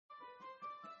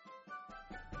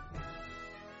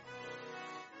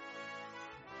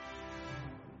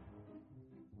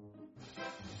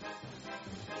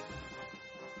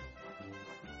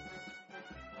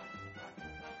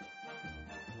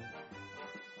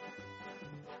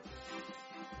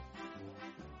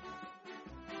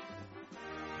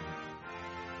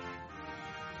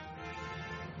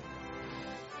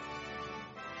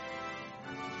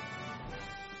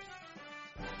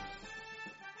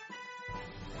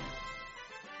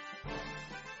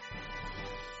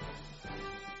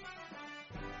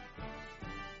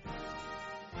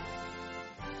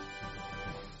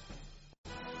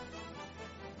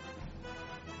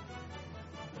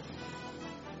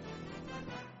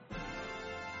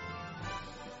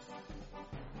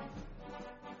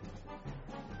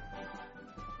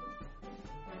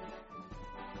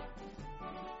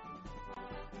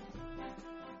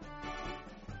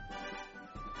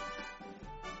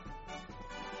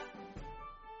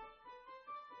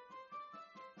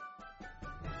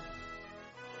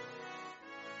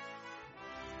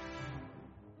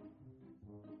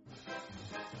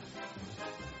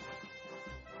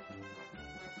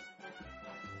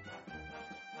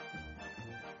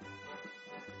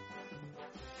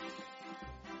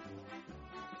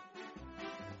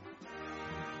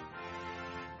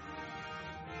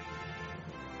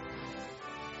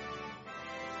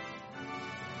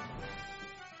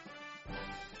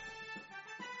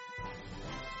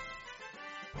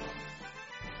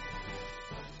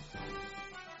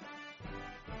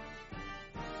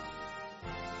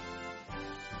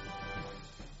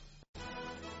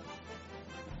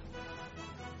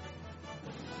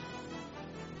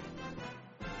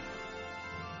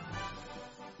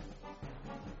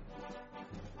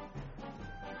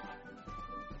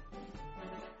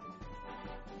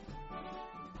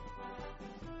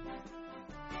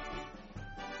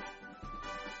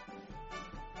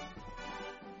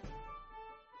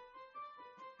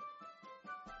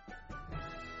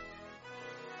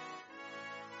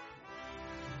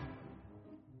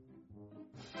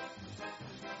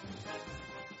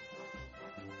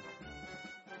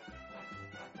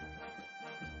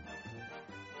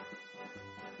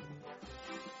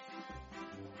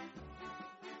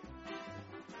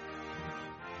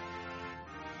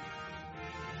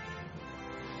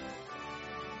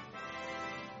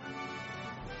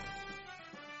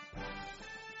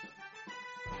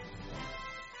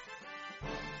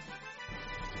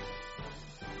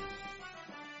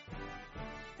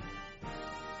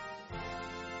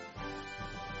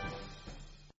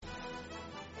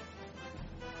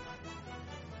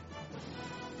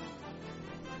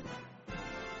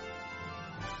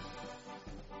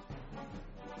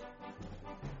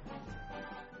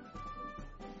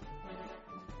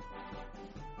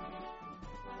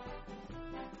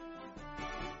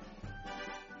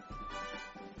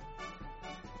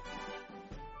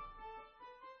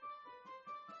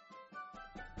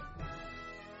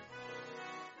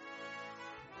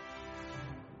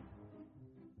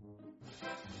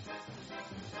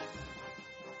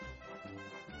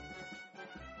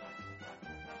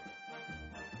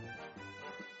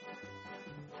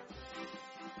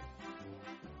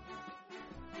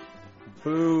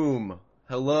Boom.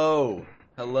 Hello.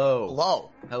 Hello.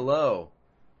 Hello. Hello.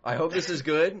 I hope this is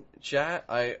good, chat.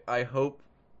 I hope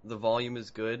the volume is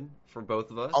good for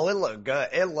both of us. Oh, it looked good.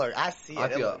 I see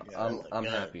it. I'm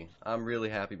happy. I'm really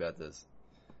happy about this.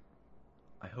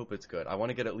 I hope it's good. I want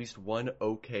to get at least one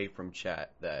okay from chat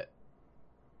that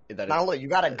now look, you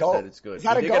gotta go. That it's good.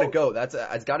 You gotta go.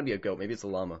 It's gotta be a goat. Maybe it's a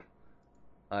llama.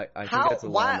 I think that's a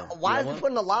llama. Why is it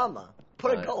putting a llama?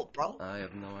 Put a goat, bro. I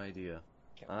have no idea.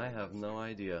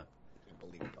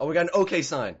 Oh, we got an okay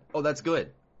sign. Oh, that's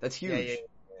good. That's huge.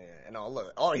 Yeah. No,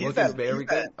 look. Oh, he's very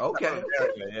good. Okay.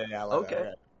 Yeah.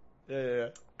 Okay. Yeah.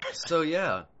 So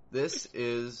yeah, this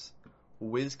is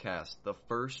Wizcast, the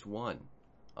first one.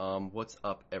 What's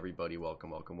up, everybody?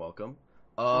 Welcome.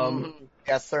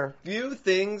 Yes, sir. Few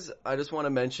things I just want to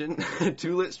mention.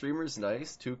 2 lit streamers,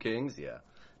 nice. 2 kings, yeah.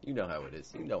 You know how it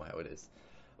is.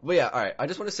 But yeah, alright, I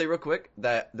just want to say real quick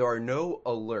that there are no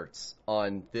alerts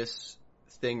on this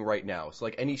thing right now. So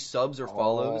like any subs or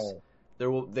follows,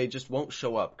 they just won't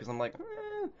show up. Because I'm like,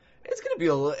 it's going to be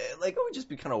it would just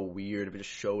be kind of weird if it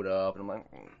just showed up. And I'm like,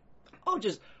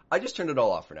 I just turned it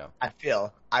all off for now. I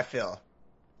feel like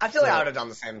I would have done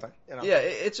the same thing. You know? Yeah,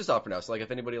 it's just off for now. So like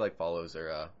if anybody like follows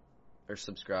or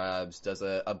subscribes, does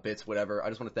a bits, whatever, I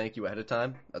just want to thank you ahead of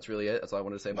time. That's really it. That's all I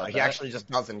wanted to say about that. He actually just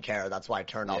doesn't care. That's why I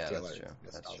turned off the alert. Yeah,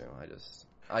 that's true.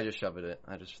 I just shove it.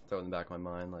 I just throw it in the back of my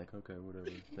mind like, okay, whatever.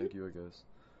 Thank you, I guess.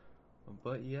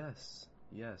 But yes.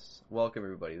 Welcome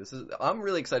everybody. I'm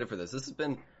really excited for this. This has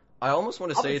been, I almost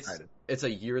want to say it's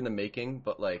a year in the making,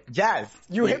 but like... Yes!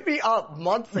 You hit me up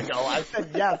months ago. I said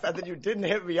yes, and then you didn't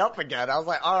hit me up again. I was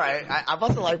like, alright, I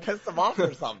must have like pissed him off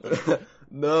or something.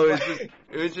 No,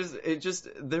 it just,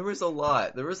 there was a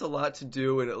lot to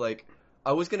do, and it like,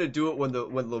 I was gonna do it when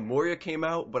Lemuria came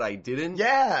out, but I didn't.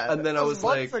 Yeah! And then I was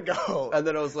like, ago. And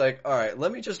then I was like, alright,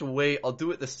 let me just wait, I'll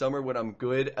do it this summer when I'm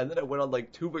good, and then I went on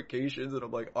like 2 vacations, and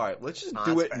I'm like, alright, let's just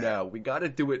do it now. We gotta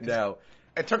do it now.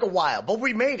 It took a while, but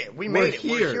we made it. We're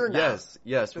here now.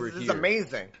 Yes, we're here. This is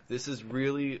amazing. This is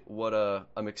really what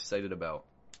I'm excited about.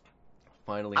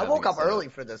 Finally, I woke up early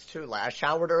for this too. Like I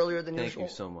showered earlier than usual.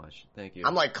 Thank you so much. Thank you.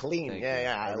 I'm like clean. Thank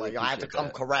yeah. I have to come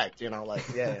correct. You know, like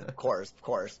of course.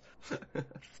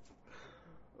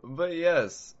 But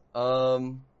yes, I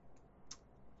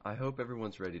hope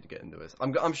everyone's ready to get into this.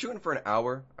 I'm shooting for an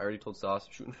hour. I already told Sauce.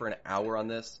 I'm shooting for an hour on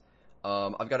this.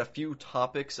 I've got a few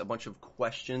topics, a bunch of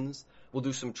questions. We'll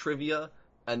do some trivia,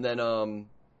 and then I'm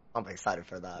excited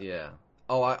for that. Yeah.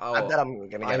 I bet I'm gonna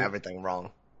get everything wrong.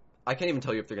 I can't even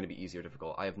tell you if they're gonna be easy or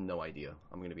difficult. I have no idea.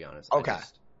 I'm gonna be honest. Okay.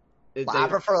 I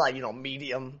prefer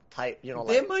medium type.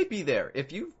 They might be there.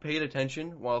 If you've paid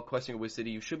attention while questing a Wiz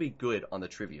City, you should be good on the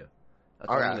trivia. That's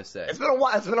what I'm gonna say. It's been a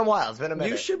while. It's been a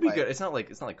minute. You should be good. It's not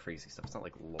like crazy stuff. It's not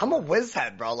like lore. I'm a whiz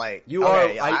head, bro. Like you are.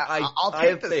 I'll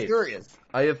take this serious.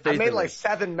 I have faith. I made like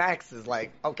 7 maxes.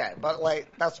 Like okay, but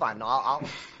like that's fine. No, I'll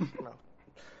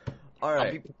All right.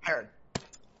 I'll be prepared.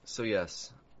 So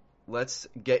yes, let's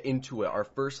get into it. Our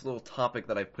first little topic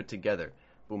that I've put together.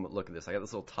 Boom! Look at this. I got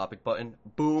this little topic button.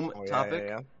 Boom! Topic.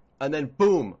 Yeah. And then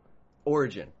boom!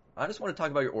 Origin. I just want to talk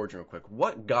about your origin real quick.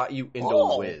 What got you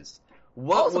into Wiz?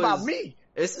 What was about me?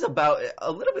 This is about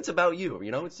a little bit's about you.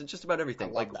 You know, it's just about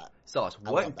everything. Like that. Sauce.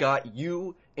 What got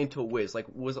you into Wiz? Like,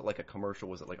 was it like a commercial?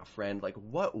 Was it like a friend? Like,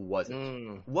 what was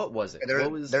it? What was it?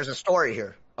 There's a story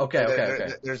here. Okay.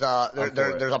 There's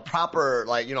a proper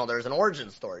there's an origin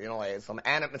story. Like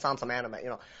it's on some anime.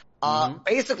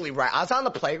 Basically, right. I was on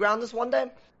the playground this one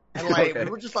day, And like Okay.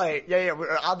 we were just like, we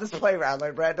were on this playground,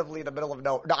 like randomly in the middle of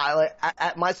nowhere. No,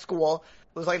 at my school,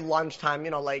 it was like lunchtime.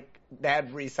 You know, like they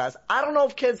had recess. I don't know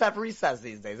if kids have recess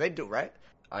these days. They do, right?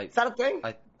 Is that a thing?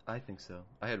 I think so.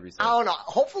 I had recess. I don't know.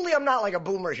 Hopefully, I'm not like a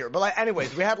boomer here. But like,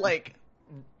 anyways, we had like,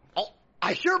 oh,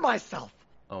 I hear myself.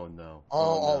 Oh no.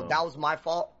 Oh, no. that was my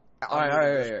fault. All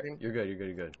right. You're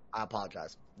good. I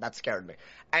apologize. That scared me.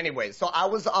 Anyway, so I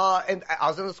was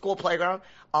in the school playground.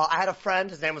 I had a friend.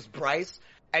 His name was Bryce,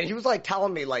 and he was like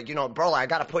telling me like, you know, bro, I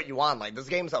gotta put you on. Like this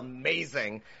game's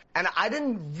amazing. And I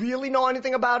didn't really know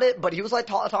anything about it, but he was like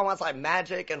talking about like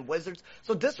magic and wizards.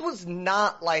 So this was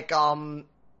not like a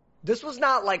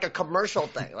commercial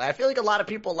thing. Like, I feel like a lot of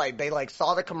people like they like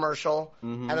saw the commercial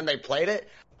and then they played it.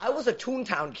 I was a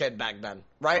Toontown kid back then,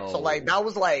 right? So like that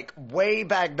was like way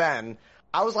back then.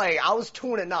 I was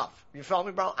tuning up. You feel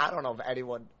me, bro? I don't know if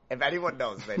anyone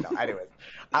knows, they know. Anyways,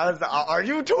 are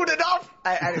you tuning up?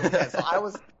 Anyways, yeah, so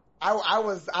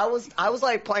I was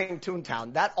like playing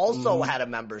Toontown. That also had a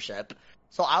membership.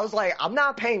 So I was like, I'm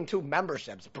not paying 2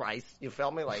 memberships, Bryce. You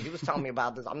feel me? Like he was telling me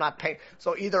about this. I'm not paying.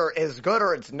 So either it's good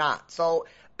or it's not. So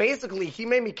basically, he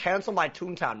made me cancel my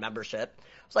Toontown membership.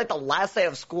 It was like the last day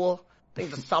of school. I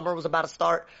think the summer was about to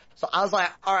start. So I was like,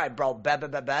 all right, bro,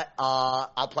 bet.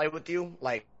 I'll play with you.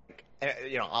 Like,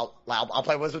 you know, I'll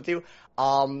play with you.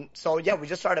 So yeah, we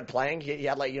just started playing. He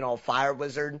had like, you know, a fire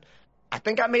wizard. I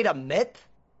think I made a myth,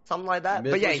 something like that.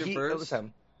 Myth but yeah, was your first? it was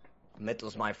him. Myth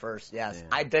was my first, yes. Yeah.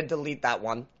 I did delete that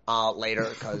one, later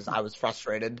because I was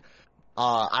frustrated.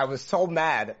 I was so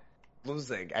mad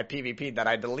losing at PvP that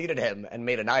I deleted him and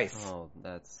made an ice. Oh,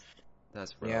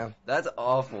 that's rough. Yeah. That's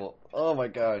awful. Oh my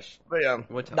gosh. But yeah,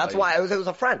 that's why it was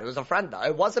a friend. It was a friend though.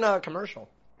 It wasn't a commercial.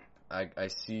 I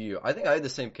see you. I think I had the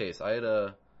same case. I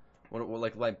had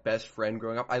like my best friend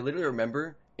growing up. I literally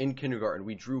remember in kindergarten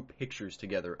we drew pictures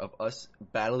together of us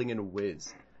battling in a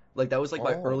Wiz. Like that was like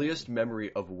my earliest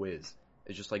memory of Wiz.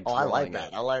 It's just like I like drawing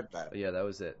that. I like that. Yeah, that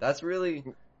was it. That's really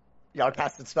Y'all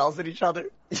casted spells at each other.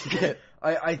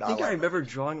 I think I remember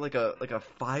drawing like a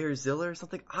Firezilla or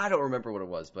something. I don't remember what it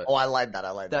was, but I like that.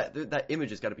 I like that. That image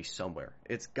has got to be somewhere.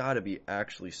 It's got to be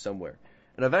actually somewhere.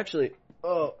 And I've actually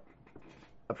I'm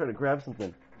trying to grab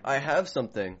something. I have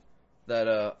something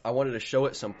that I wanted to show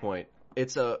at some point.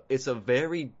 It's a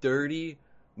very dirty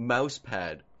mouse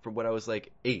pad from when I was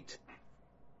like 8.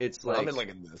 It's like let me look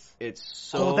at this. It's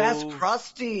so. Oh, that's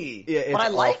crusty. Yeah, it's but I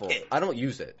awful. like it. I don't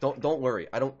use it. Don't worry.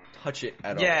 I don't touch it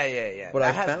at all. Yeah. But that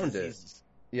I has found diseases.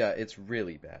 it. Yeah, it's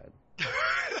really bad.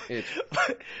 It's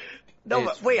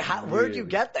but wait, where'd you really-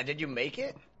 get that? Did you make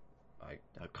it?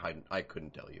 I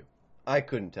couldn't tell you. I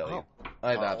couldn't tell you.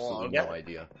 I have absolutely no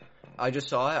idea. I just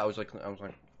saw it. I was like,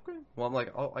 okay. Well, I'm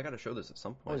like, I gotta show this at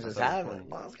some point. What is this having?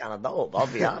 Well, that's kind of dope. I'll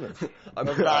be honest. I'm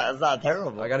It's not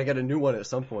terrible. I gotta get a new one at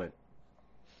some point.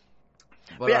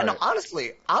 But yeah, no,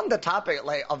 honestly, on the topic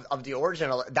like of the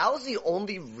original, that was the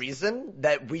only reason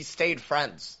that we stayed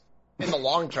friends in the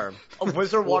long term of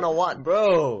Wizard 101.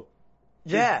 Bro.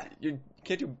 Yeah. You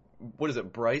can't do, what is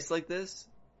it, Bryce like this?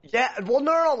 Yeah, well,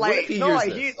 no, What if he hears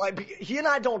this? he and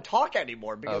I don't talk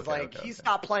anymore because he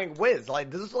stopped playing Wiz.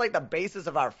 Like this is like the basis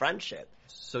of our friendship.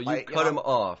 So you Like, cut him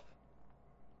off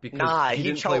because he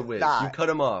didn't play Wiz. You cut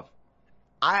him off.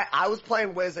 I was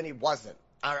playing Wiz and he wasn't.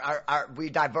 We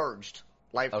diverged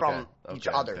from each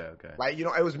other. Okay. Like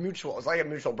it was mutual. It was like a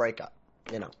mutual breakup.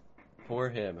 You know. Poor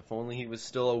him. If only he was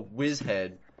still a Wiz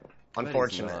head.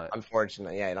 Unfortunate.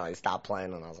 Yeah, he stopped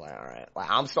playing, and I was like, all right. Like,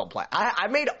 I'm still playing. I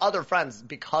made other friends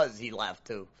because he left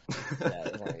too.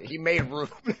 Yeah, he made room.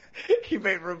 He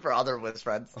made room for other Wiz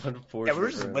friends. Unfortunately, yeah, we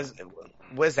were just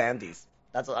Wiz Andes.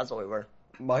 That's what we were.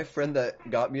 My friend that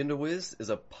got me into Wiz is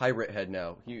a pirate head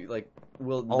now. He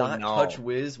will not touch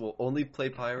Wiz. Will only play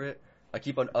pirate. I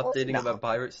keep on updating about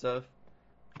pirate stuff.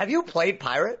 Have you played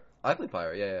pirate? I play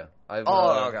pirate. Yeah.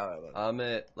 Okay. I'm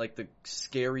at like the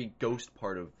scary ghost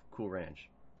part of Cool Ranch.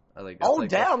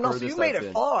 Damn! No, so you made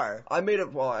it far. I made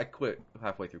it. Well, I quit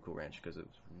halfway through Cool Ranch because it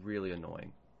was really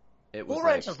annoying. Cool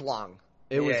Ranch is long.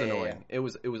 It was annoying. Yeah. It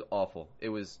was awful. It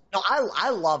was. No,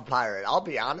 I love pirate. I'll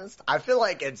be honest. I feel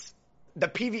like it's the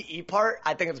PvE part.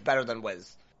 I think it's better than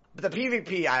Wiz. But the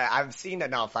PvP, I've seen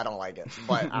enough. I don't like it.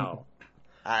 But I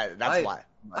don't. That's why.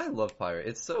 I love pirate.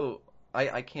 It's so.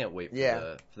 I can't wait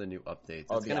for the new updates.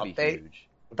 It's gonna be huge.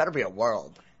 It better be a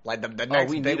world. Like the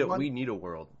next big one. We need a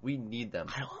world. We need them.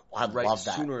 I love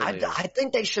that. I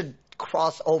think they should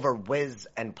cross over Wiz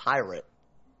and Pirate.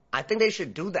 I think they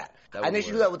should do that. That And would they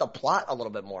should do work. that with the plot a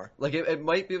little bit more. Like it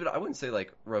might be able to, I wouldn't say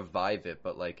like revive it,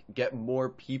 but like get more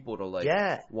people to like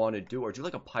Yeah. want to do, or do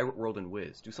like a pirate world in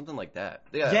Wiz. Do something like that.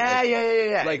 Yeah, like,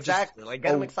 yeah. like just Exactly. Like,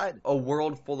 get them excited. A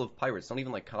world full of pirates. Not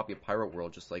even like copy a pirate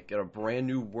world. Just like get a brand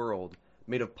new world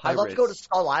made of I'd pirates. love to go to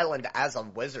Skull Island as a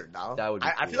wizard, though. That would be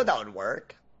I cool. feel like that would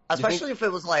work. You Especially if it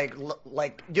was like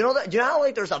you know how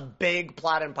like there's a big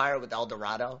plot in Pirate with El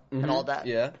Dorado and all that?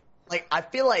 Yeah. Like, I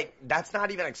feel like that's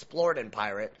not even explored in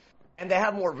Pirate. And they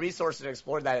have more resources to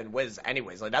explore that in Wiz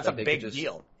anyways. Like, that's a big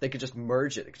deal. They could just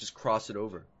merge it. They could just cross it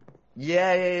over.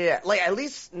 Yeah. Like, at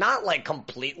least not like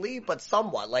completely, but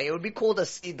somewhat. Like, it would be cool to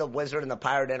see the wizard and the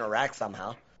pirate interact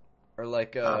somehow. Or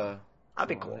like, that'd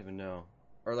be I cool. don't even know.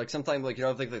 Or like sometimes like, you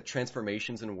know, like the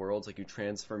transformations in worlds, like you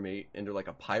transformate into like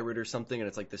a pirate or something, and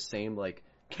it's like the same like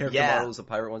character models of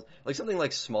pirate ones. Like something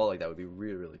like small like that would be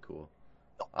really, really cool.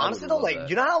 Honestly though, like,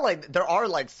 you know how like there are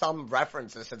like some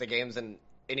references to the games in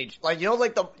each, like, you know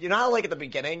how like at the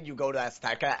beginning you go to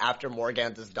Azteca after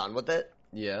Morgant is done with it?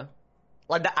 Yeah.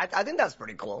 Like, I think that's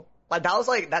pretty cool. Like, that was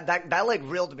like, that like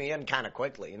reeled me in kind of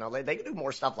quickly, you know? Like, they could do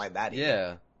more stuff like that. Even.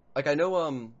 Yeah. Like I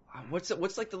know, what's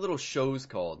like the little shows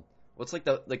called? What's like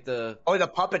the Oh, the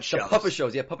puppet shows. The puppet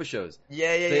shows, yeah, puppet shows.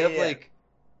 Yeah. They have like,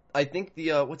 I think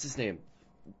the, what's his name?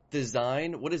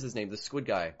 What is his name? The squid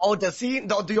guy. Oh,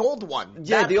 the old one.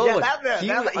 Yeah, the old one.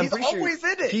 He's always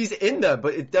in it. He's in them,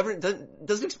 but it never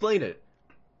doesn't explain it.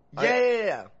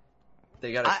 Yeah.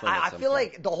 They gotta explain it. I feel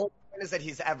like the whole point is that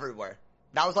he's everywhere.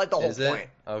 That was like the whole point.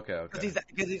 Okay.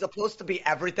 Because he's supposed to be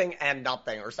everything and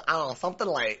nothing, or I don't know, something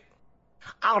like,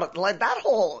 I don't know, like that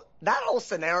whole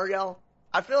scenario.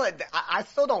 I feel like I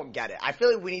still don't get it. I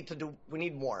feel like we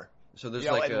need more. So there's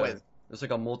you know, there's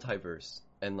like a multiverse,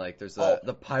 and like there's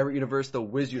the pirate universe, the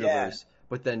Wiz universe,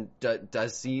 but then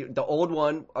Dazeen, the old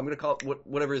one, I'm gonna call it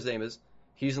whatever his name is,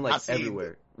 he's in like Dazeen.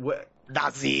 everywhere.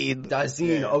 Dazeen.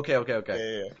 Dazeen. Yeah. Okay.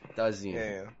 Yeah. Dazeen.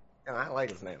 Yeah. And I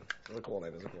like his name. It's a cool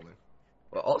name.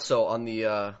 Well, also on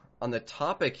the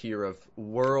topic here of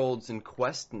worlds and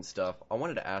quests and stuff, I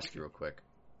wanted to ask you real quick.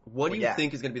 What do you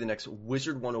think is going to be the next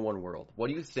Wizard 101 world? What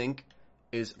do you think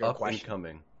is up and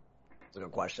coming? It's a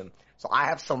good question. So I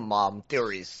have some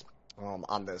theories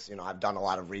on this. You know, I've done a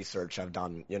lot of research. I've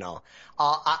done, you know,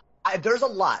 there's a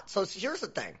lot. So here's the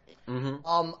thing.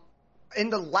 Mm-hmm. In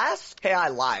the last KI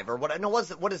Live or what? No,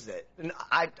 what is it? And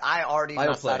I already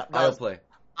messed that up.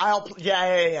 I'll play.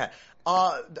 Yeah.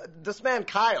 This man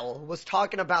Kyle was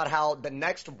talking about how the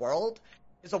next world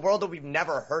is a world that we've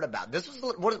never heard about. This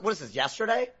was what is this?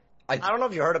 Yesterday? I don't know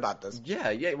if you heard about this.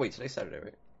 Yeah. Wait, today's Saturday,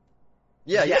 right?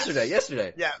 Yeah, yes.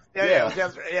 yesterday. Yeah. It was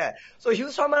yesterday, yeah. So he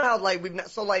was talking about how like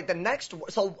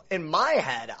so in my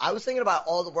head, I was thinking about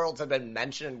all the worlds that have been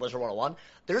mentioned in Wizard 101.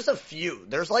 There's a few.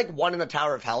 There's like one in the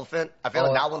Tower of Hellfint. I feel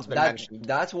like that one's been mentioned.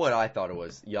 That's what I thought it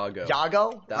was. Yago.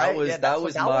 Right? That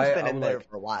was one's been in there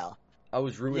for a while. I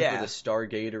was rooting for the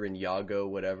Stargater and Yago,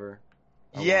 whatever.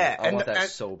 I want that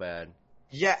so bad.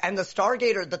 Yeah, and the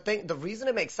Stargater, the reason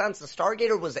it makes sense, the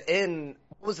Stargater was in,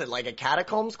 what was it, like a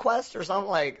Catacombs quest or something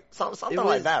like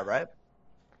that, right?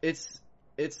 It's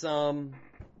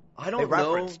I don't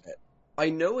know. It. I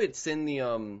know it's in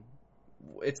the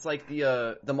it's like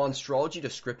the monstrology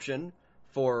description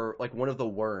for like one of the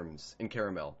worms in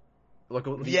Caramel. Like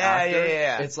the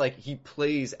actor, it's like he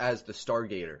plays as the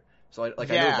Stargater. So I know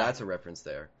that's a reference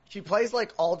there. She plays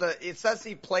like it says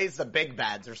he plays the big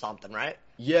bads or something, right?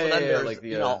 Yeah, like the,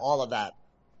 you know, all of that.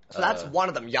 So that's one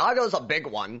of them. Yago's a big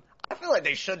one. I feel like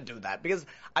they should do that because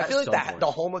I feel like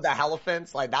the home of the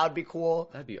Elephants, like that would be cool.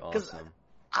 That'd be awesome.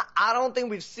 I don't think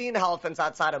we've seen Elephants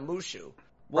outside of Mushu.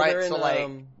 Well,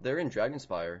 right? they're in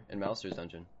Dragonspire in Mouser's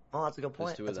Dungeon. Oh, that's a good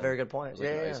point. That's a very good point. Like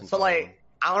yeah. So like,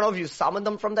 I don't know if you summoned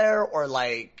them from there or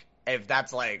like if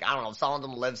that's like, I don't know, if some of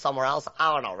them live somewhere else.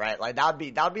 I don't know, right? Like that'd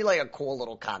be like a cool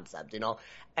little concept, you know?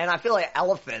 And I feel like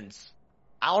elephants,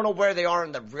 I don't know where they are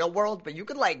in the real world, but you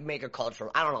could like make a culture.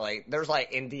 I don't know, like there's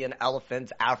like Indian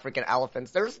elephants, African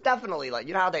elephants. There's definitely like,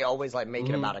 you know how they always like make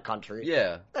it about a country?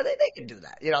 Yeah. They could do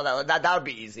that. You know, that would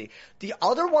be easy. The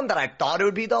other one that I thought it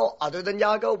would be though, other than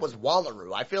Yago, was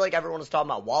Wallaroo. I feel like everyone was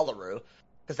talking about Wallaroo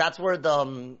because that's where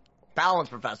the Balance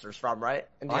Professor's from, right?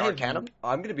 In the Arcanum?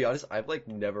 I'm gonna be honest, I've like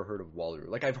never heard of Wallaroo.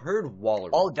 Like I've heard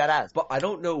Wallaroo. Oh, deadass. But I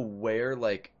don't know where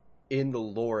like in the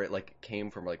lore it like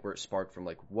came from, like where it sparked from,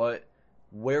 like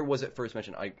where was it first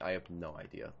mentioned? I have no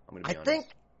idea. I'm gonna be honest. I think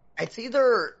it's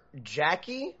either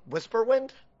Jackie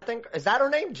Whisperwind. I think is that her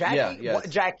name? Jackie. Yeah.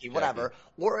 Jackie, whatever.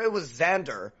 Or it was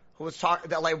Xander who was talking.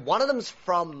 That like one of them's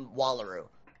from Wallaroo.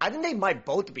 I think they might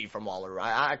both be from Wallaroo.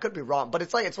 I could be wrong, but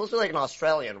it's supposed to be like an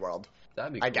Australian world.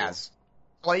 That'd be cool. I guess.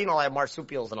 Well, you know, like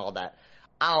marsupials and all that.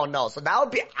 I don't know. So that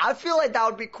would be. I feel like that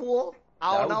would be cool.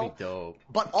 I don't know. That would be dope.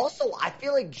 But also, I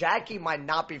feel like Jackie might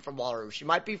not be from Waterloo. She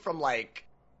might be from like,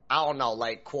 I don't know,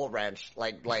 like Cool Ranch,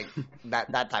 like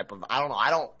that type of. I don't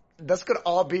know. This could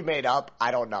all be made up.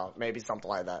 I don't know. Maybe something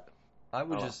like that. I'm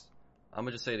gonna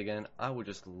just say it again. I would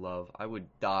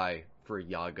die for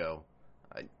Yago.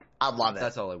 I'd love it.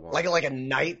 That's all I want. Like a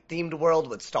night themed world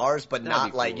with stars, but That'd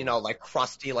not be like, cool. Like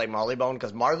crusty like Marleybone,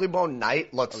 because Marleybone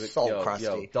night looks crusty.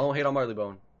 Yo, don't hate on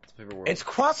Marleybone. It's my favorite world. It's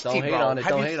crusty, don't hate bro. on it. Have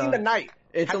Don't you hate seen on the it. night?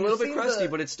 It's Have a you little bit seen crusty,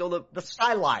 but it's still the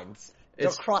skylines. They're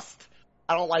crust.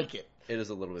 I don't like it. It is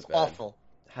a little bit It's bad. awful.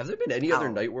 Has there been any other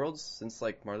night worlds since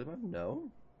like Marleybone? No.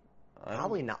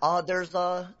 Probably not. There's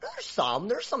some.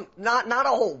 There's some. Not a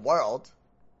whole world.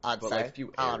 I'd But say. like a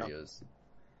few areas.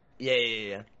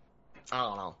 Yeah. I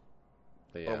don't know.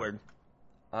 But yeah. Weird.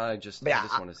 I just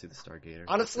want to see the Stargazer.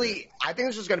 Honestly, I think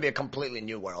it's just gonna be a completely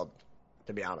new world.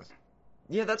 To be honest.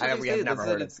 Yeah, that's what we they have say. never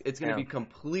heard of. It's going to be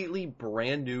completely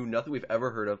brand new, nothing we've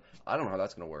ever heard of. I don't know how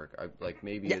that's going to work.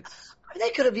 Maybe it's.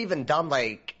 They could have even done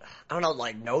like, I don't know,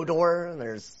 like Nodor.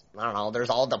 There's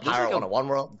all the Pirate 101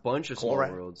 world. Bunch of small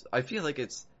worlds. I feel like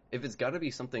if it's got to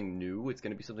be something new, it's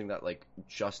going to be something that like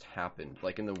just happened.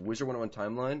 Like in the Wizard 101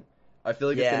 timeline, I feel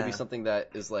like it's going to be something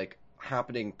that is like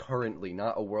happening currently,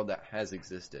 not a world that has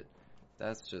existed.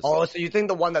 That's just. Oh, so you think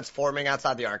the one that's forming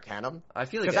outside the Arcanum? I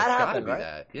feel like it's gotta be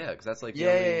that. Yeah, because that's like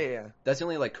that's the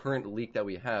only like current leak that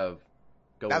we have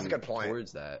going that's a good point.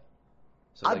 Towards that.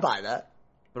 So, I'd buy that.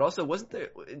 But also,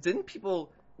 didn't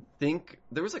people think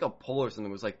there was like a poll or something?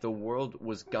 It was like the world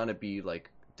was gonna be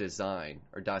like design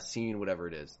or Dasein, whatever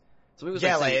it is. So it was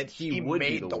he would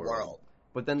made be the world.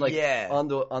 But then like on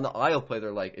the Isle play,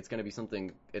 they're like it's gonna be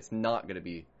something. It's not gonna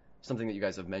be something that you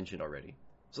guys have mentioned already.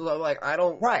 So like I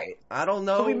don't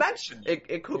know. So we mentioned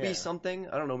it could be something.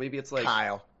 I don't know. Maybe it's like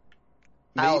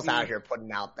Kyle's out here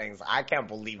putting out things. I can't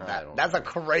believe that. That's a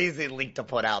crazy leak to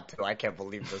put out too. I can't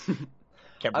believe this.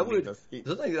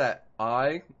 Something that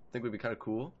I think would be kind of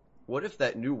cool. What if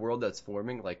that new world that's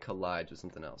forming like collides with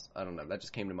something else? I don't know. That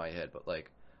just came to my head. But like,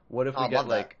 what if we get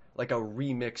like a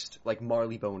remixed like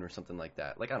Marleybone or something like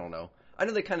that? Like I don't know. I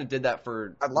know they kind of did that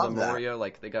for Lemuria.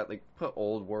 Like they got like put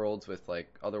old worlds with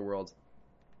like other worlds.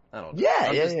 I don't know.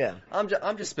 Yeah. I'm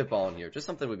just spitballing here. Just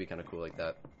something would be kind of cool like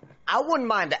that. I wouldn't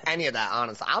mind any of that,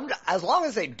 honestly. As long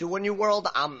as they do a new world,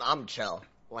 I'm chill.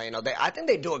 Like, I think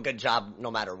they do a good job no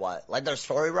matter what. Like their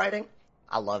story writing,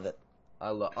 I love it.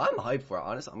 I'm hyped for it.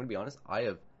 Honestly, I'm gonna be honest. I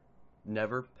have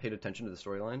never paid attention to the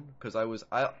storyline because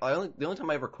the only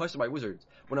time I ever questioned my wizards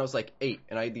when I was like 8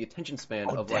 and I had the attention span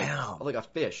of like a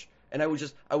fish, and I would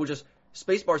just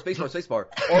spacebar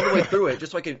all the way through it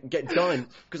just so I could get done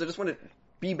because I just wanted.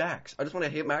 Be max. I just want to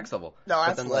hit max level. No,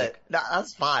 that's lit. No,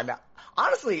 that's fine.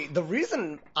 Honestly, the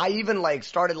reason I even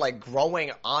started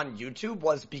growing on YouTube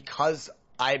was because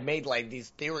I made these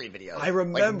theory videos. I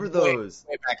remember those.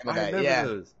 Way back in the day. I remember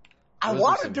those. I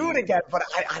want to do it again, but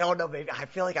I don't know. Maybe I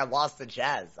feel like I lost the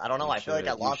jazz. I don't know. I feel like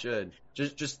I lost. You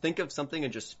should just think of something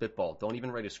and just spitball. Don't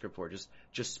even write a script for it.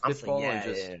 Just spitball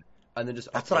and then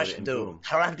just. That's what I should do. Boom.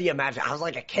 I don't have to imagine. I was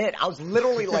like a kid. I was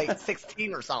literally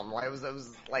 16 or something. It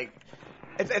was like.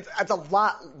 It's a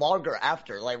lot longer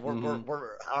after.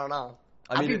 We're I don't know.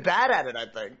 I'd be bad at it, I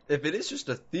think. If it is just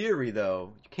a theory,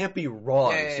 though, you can't be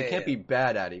wrong. So you can't be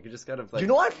bad at it. You can just kind of You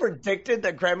know I predicted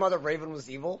that Grandmother Raven was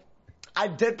evil? I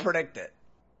did predict it.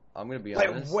 I'm going to be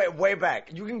honest. Way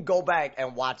back. You can go back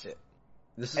and watch it.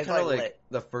 This is kind of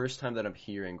the first time that I'm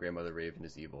hearing Grandmother Raven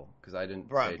is evil because I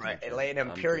didn't. Right. Late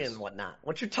Empyrean and whatnot.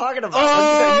 What you talking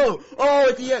about?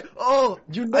 At the end. Oh,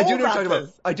 you know I do know what you're talking about.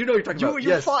 I do know what you're talking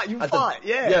about. You fought.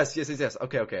 Yeah. Yes.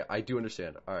 Okay. I do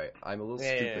understand. All right. I'm a little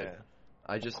stupid. Yeah.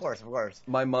 I just. Of course.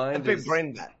 My mind is. Big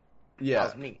brain that. Yeah.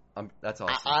 That was me. That's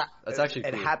awesome. That's actually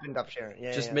cool. It happened up here.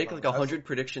 Yeah. Just make 100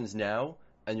 predictions now,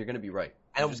 and you're gonna be right.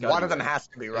 And one of them has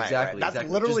to be right. Exactly. That's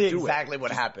literally exactly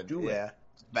what happened. Do it. Yeah.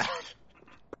 Bad.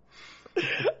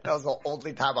 That was the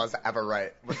only time I was ever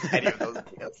right with any of those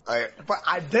videos. But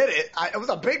I did it. It was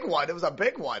a big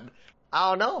one. I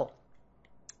don't know.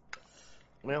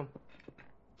 Yeah.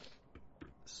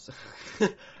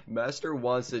 Master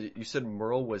Juan said, you said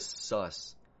Merle was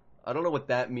sus. I don't know what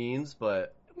that means,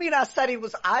 but...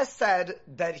 I said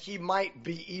that he might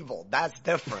be evil. That's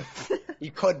different.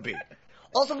 He could be.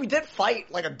 Also, we did fight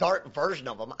a dark version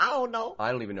of him. I don't know.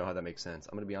 I don't even know how that makes sense.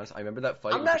 I'm gonna be honest. I remember that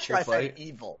fight. I'm not sure I said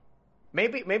evil.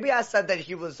 Maybe I said that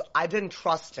I didn't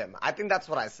trust him. I think that's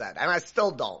what I said. And I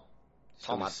still don't.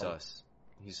 So he's sus.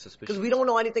 He's suspicious. Because we don't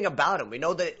know anything about him. We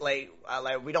know that,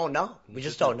 we don't know. We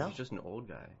just don't know. He's just an old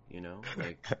guy, you know?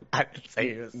 I didn't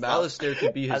say he was Malistaire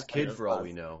could be his kid for all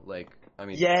we know. I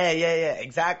mean, yeah,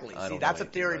 exactly. I See, don't that's know a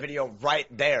theory anything video right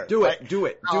there. do right? it, do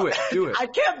it, do it, do it. I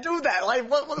can't do that. Like,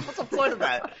 what's the point of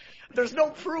that? There's no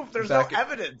proof. There's no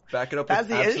evidence. Back it up That's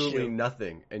with the absolutely issue.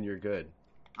 nothing, and you're good.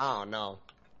 Oh no.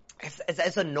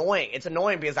 It's annoying. It's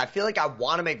annoying because I feel like I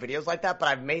want to make videos like that, but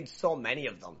I've made so many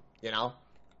of them, you know?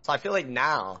 So I feel like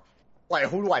now, like,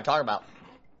 who do I talk about?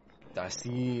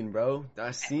 Dasin, bro.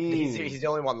 Dasin. He's the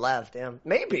only one left, yeah.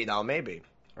 Maybe, though, maybe.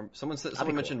 Someone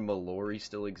mentioned Mallory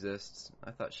still exists. I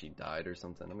thought she died or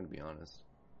something. I'm gonna be honest.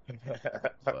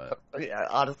 But yeah,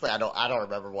 honestly, I don't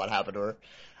remember what happened to her.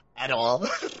 At all.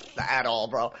 At all,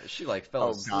 bro. she like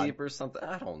fell asleep or something.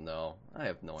 I don't know. I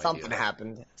have no idea. Something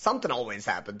happened. Something always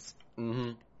happens.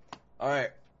 Mm-hmm. All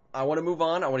right. I want to move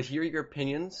on. I want to hear your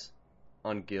opinions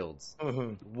on guilds.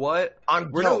 Mm-hmm. What?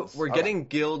 On guilds. We're getting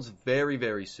guilds very,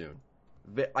 very soon.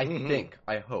 I think.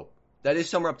 I hope. That is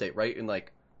summer update, right? In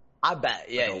like I bet.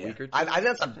 Yeah, a week or two? I think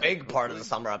that's a big part of the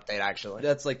summer update, actually.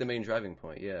 that's like the main driving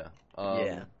point. Yeah.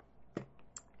 Yeah.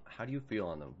 How do you feel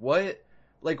on them? What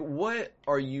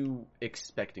are you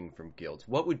expecting from guilds?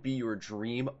 What would be your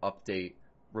dream update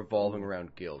revolving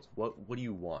around guilds? What do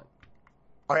you want?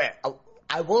 Okay,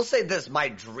 I will say this: my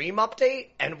dream update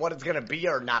and what it's gonna be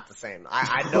are not the same.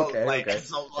 I know,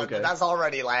 Okay. that's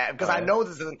already like because I Alright. know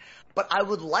this isn't. But I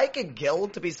would like a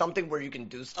guild to be something where you can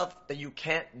do stuff that you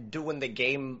can't do in the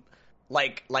game,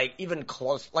 like even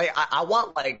close. Like I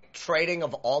want like trading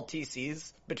of all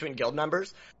TCs between guild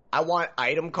members. I want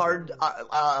item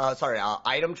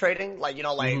item trading, like, you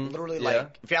know, like literally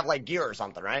like if you have like gear or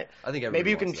something, right? I think maybe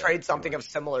you can wants that, trade something of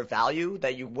similar value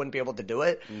that you wouldn't be able to do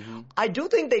it. Mm-hmm. I do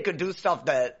think they could do stuff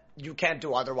that you can't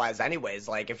do otherwise anyways.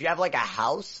 Like if you have like a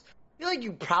house, I feel like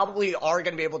you probably are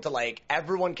going to be able to like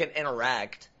everyone can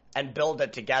interact and build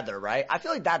it together, right? I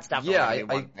feel like that's definitely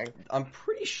one thing. I'm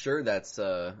pretty sure that's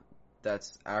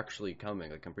actually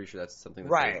coming. Like I'm pretty sure that's something that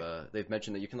Right. they've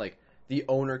mentioned that you can like the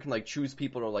owner can like choose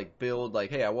people to like build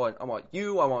like, hey, I want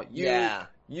you, Yeah.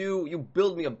 you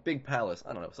build me a big palace.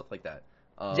 I don't know, stuff like that.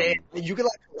 Yeah, you can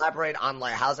like collaborate on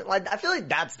like housing. Like I feel like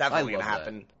that's definitely gonna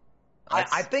happen.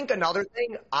 I think another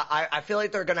thing, I feel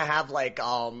like they're gonna have like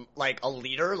a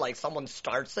leader, like someone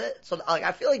starts it. So like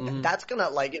I feel like that's gonna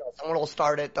like, you know, someone will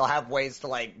start it. They'll have ways to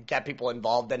like get people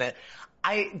involved in it.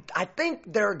 I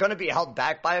think they're gonna be held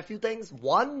back by a few things.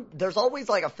 One, there's always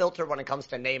like a filter when it comes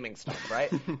to naming stuff,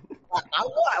 right? I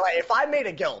want, like, if I made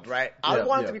a guild, right? I would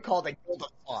want it to be called a guild of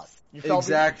sauce. You feel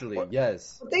exactly. me?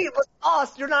 Yes. The thing with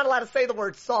sauce, you're not allowed to say the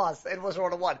word sauce in Wizard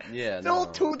 101. Yeah. Still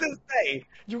to this day,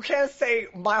 you can't say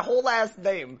my whole last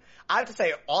name. I have to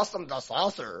say Awesome the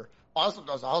Saucer. Awesome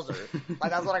the Saucer.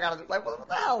 Like that's what I gotta do. Like what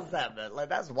the hell is that, man? Like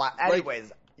that's why. Anyways,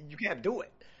 you can't do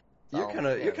it. So,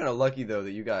 you're kind of lucky though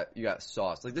that you got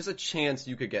sauce. Like there's a chance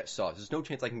you could get sauce. There's no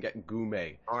chance I can get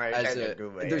Gume. All right,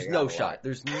 Gume. There's no shot.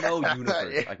 There's no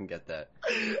universe I can get that.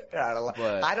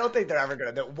 Yeah, I don't think they're ever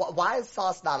gonna do it. Why is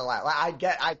sauce not allowed?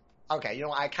 Like okay, you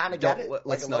know, I kind of get it.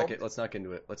 Let's not get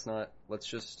into it. Let's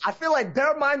just. I feel like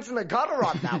their mind's in the gutter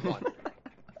on that one.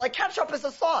 Like ketchup is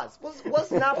a sauce.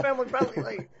 What's not family friendly?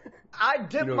 Like I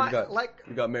dip you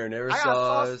got marinara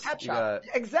sauce. Ketchup.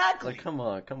 Exactly. Like come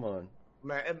on.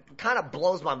 Man, it kind of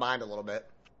blows my mind a little bit.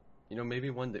 You know,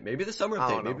 maybe one day, maybe the summer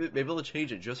update, maybe they'll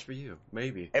change it just for you.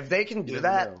 Maybe if they can do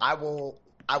that, I will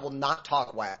not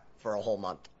talk wet for a whole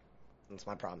month. That's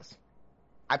my promise.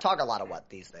 I talk a lot of wet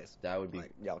these days. That would be,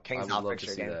 like, King's Out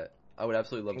fixture game. That. I would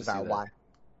absolutely love King's to see Out, that. why?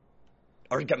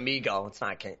 Or Gamigo. It's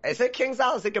not King. Is it King's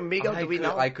Out? Is it Gamigo? Do we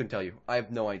know? I couldn't tell you. I have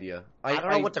no idea. I don't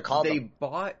know what to call them. They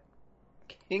bought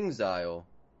King's Isle,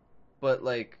 but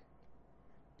like,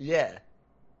 yeah.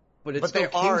 But it's still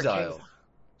King's Isle.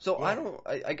 So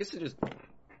yeah. I guess it just,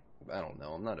 I don't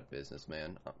know. I'm not a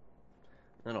businessman.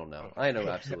 I don't know. I know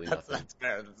absolutely nothing. That's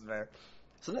fair. That's fair.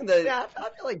 Something that. Yeah, I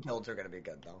feel like guilds are going to be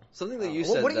good though. Something that you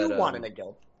said. What do you want in a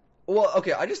guild? Well,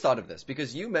 okay, I just thought of this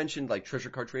because you mentioned like treasure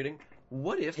card trading.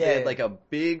 What if they had like a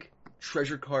big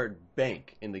treasure card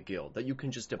bank in the guild that you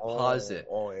can just deposit?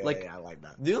 Yeah, I like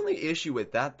that. The only issue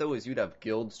with that though is you'd have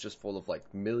guilds just full of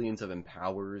like millions of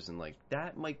empowers, and like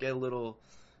that might get a little.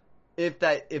 If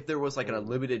there was like an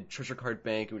unlimited treasure card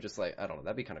bank, it would just like, I don't know,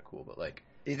 that'd be kind of cool. But like,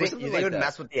 you think it would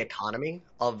mess with the economy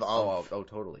of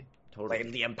totally.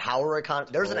 Like the empower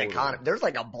economy. There's an economy. There's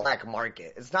like a black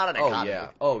market. It's not an economy.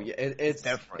 Oh yeah. It's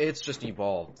different. It's just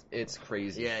evolved. It's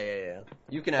crazy. Yeah.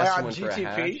 You can ask someone for a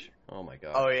hash. Oh my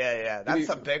god. Oh yeah. That's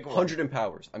a big one. 100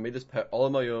 empowers. I made this pet all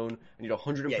on my own. I need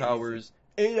 100 empowers,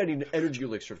 and I need an energy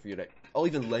elixir for you. I'll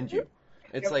even lend you.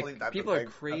 It's like people are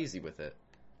crazy with it.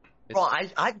 Bro,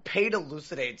 I paid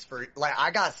elucidates for, like,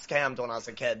 I got scammed when I was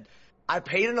a kid. I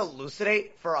paid an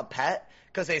elucidate for a pet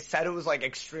because they said it was like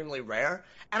extremely rare,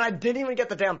 and I didn't even get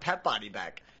the damn pet body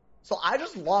back. So I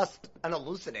just lost an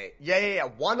elucidate. Yeah.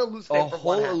 One elucidate for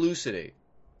whole one hatch. elucidate.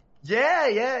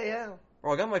 Yeah.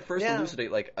 Bro, I got my first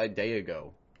elucidate like a day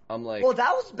ago. I'm like, well,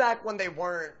 that was back when they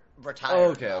weren't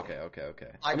retired. oh, okay.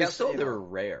 I mean, guess, still you they know. were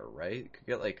rare, right? You could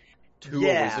get like 2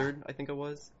 Yeah. a wizard, I think it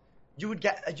was. You would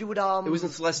It was in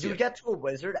Celestia. You would get to a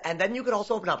wizard, and then you could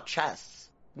also open up chests.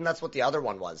 And that's what the other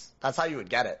one was. That's how you would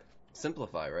get it.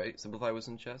 Simplify, right? Simplify was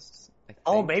in chests, I think.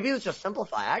 Oh, maybe it was just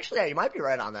Simplify. Actually, yeah, you might be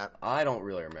right on that. I don't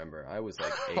really remember. I was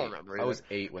like 8. I don't remember I was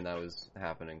 8 when that was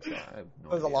happening, so I have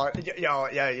no It was idea. a long,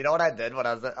 you know what I did when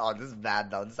I was, oh, this is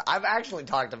bad though. I've actually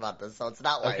talked about this, so it's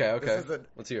not like, Okay. this isn't,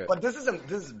 Let's hear it. but this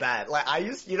is bad. Like,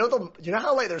 you know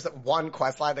how like there's one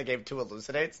quest line that gave 2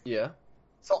 elucidates? Yeah.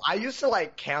 So I used to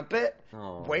like camp it,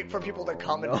 wait for people to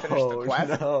come and finish the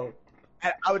quest. No.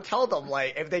 And I would tell them,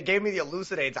 like, if they gave me the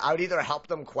elucidates, I would either help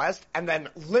them quest and then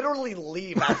literally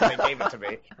leave after they gave it to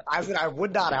me. I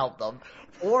would not help them.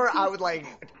 Or I would, like,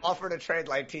 offer to trade,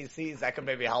 like, TCs that could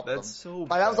maybe help them. That's so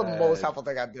Like, that was the bad. most helpful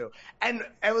thing I'd do. And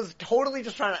it was totally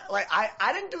just trying to, like,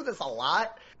 I didn't do this a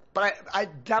lot, but I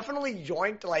definitely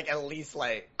yoinked, like, at least,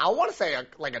 like, I want to say,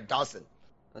 like, a dozen.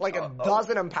 Like, a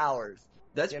dozen empowers.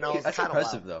 That's that's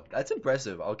impressive, though. That's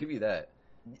impressive. I'll give you that.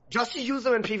 Just to use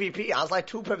them in PvP, I was like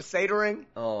 2 pip satering,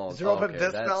 0 pip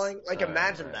dispelling. Like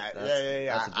imagine that.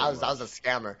 Yeah. I was a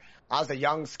scammer. I was a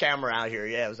young scammer out here.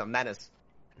 Yeah, it was a menace.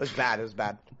 It was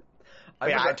bad.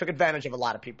 I took advantage of a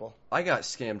lot of people. I got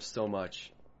scammed so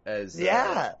much as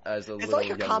a it's little like a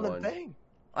young common one. thing.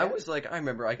 I was like, I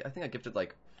remember, I think I gifted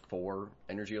like 4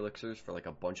 energy elixirs for like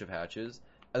a bunch of hatches,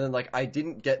 and then like I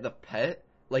didn't get the pet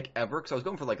like ever because I was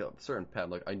going for like a certain pet. I'm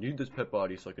like, I need this pet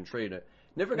body so I can trade it.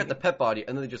 Never got the pet body,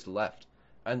 and then they just left.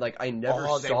 And like I never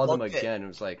saw them again. It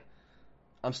was like,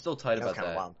 I'm still tight about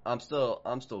that. Wild. I'm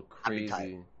still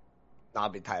crazy. I'll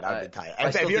be tight.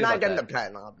 If you're not getting the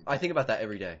pet, I'll be tight. I think about that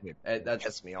every day. That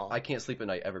pisses me off. I can't sleep at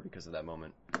night ever because of that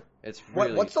moment. It's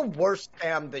really. What's the worst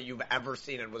scam that you've ever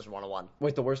seen in Wizard 101?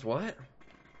 Wait, the worst what?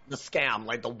 The scam,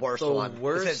 like the worst the one.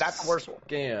 Worst that's the worst one.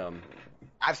 Scam.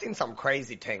 I've seen some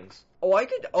crazy things. Oh, I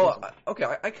could. Oh, okay.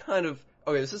 I kind of.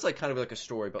 Okay, this is like kind of like a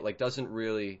story, but like doesn't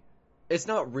really. It's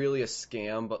not really a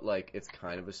scam, but like it's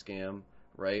kind of a scam,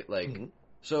 right? Like,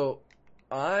 so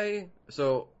I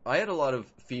had a lot of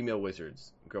female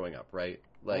wizards growing up, right?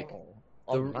 Like,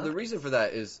 the reason for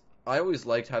that is I always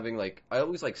liked having like I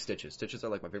always like stitches. Stitches are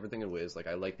like my favorite thing in Wiz. Like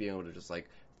I like being able to just like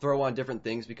throw on different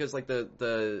things because like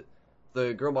the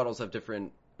girl models have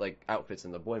different like outfits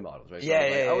than the boy models, right? So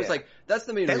I was like, that's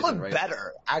the main reason, right? They look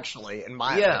better, actually, in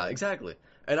my opinion. opinion. Exactly.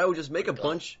 And I would just make a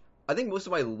bunch. I think most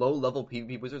of my low level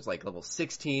PvP wizards, like level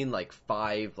 16, like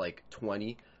 5, like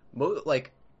 20,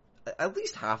 like at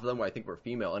least half of them I think were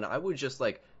female, and I would just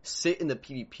like sit in the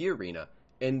PvP arena,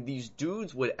 and these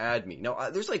dudes would add me. Now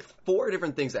there's like 4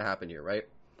 different things that happen here, right?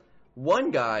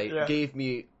 One guy gave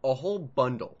me a whole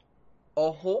bundle,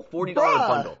 a whole $40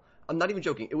 bundle. I'm not even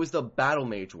joking. It was the Battle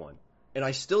Mage one. And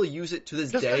I still use it to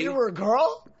this day. Just because you were a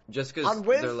girl? Just because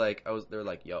they're like,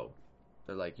 yo.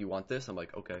 They're like, you want this? I'm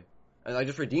like, okay. And I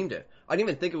just redeemed it. I didn't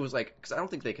even think it was like, because I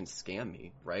don't think they can scam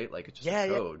me, right? Like, it's just a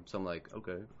code. So I'm like,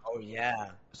 okay. Oh, yeah.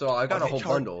 So I got a whole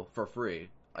bundle for free.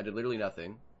 I did literally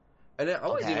nothing. And I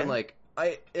was even like,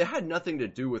 it had nothing to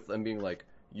do with them being like,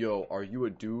 yo, are you a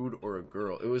dude or a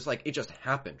girl? It was like, it just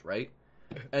happened, right?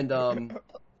 And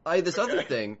I had this other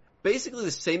thing. Basically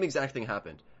the same exact thing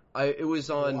happened. It was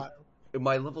on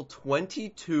my level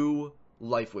 22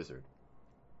 Life Wizard.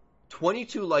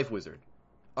 22 Life Wizard.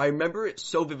 I remember it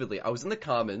so vividly. I was in the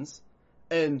commons,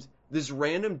 and this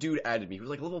random dude added me. He was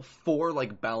like level 4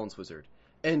 like balance wizard.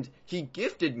 And he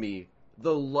gifted me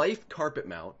the Life carpet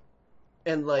mount.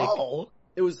 And like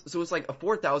it was like a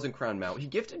 4,000 crown mount. He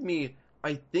gifted me,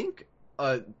 I think,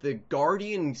 the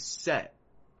Guardian set.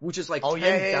 Which is like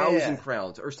 10,000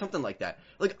 crowns or something like that.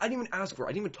 Like, I didn't even ask for it.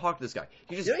 I didn't even talk to this guy.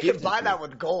 He just you can buy that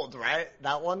with gold, right?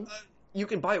 That one? You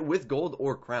can buy it with gold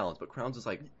or crowns, but crowns is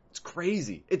like, it's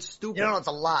crazy. It's stupid. You know, it's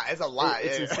a lot. It's a lot.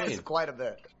 It's insane. It's quite a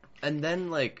bit. And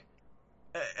then, like,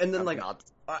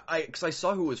 because I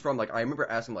saw who it was from, like, I remember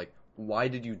asking, like, why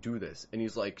did you do this? And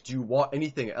he's like, do you want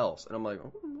anything else? And I'm like,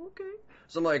 oh, okay.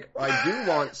 So I'm like, I do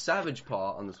want Savage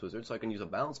Paw on this wizard so I can use a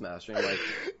Balance Master. And like,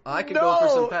 I can go for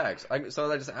some packs.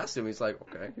 So I just asked him. He's like,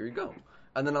 okay, here you go.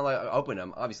 And then I opened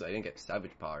them. Obviously, I didn't get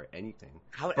Savage Paw or anything.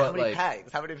 How many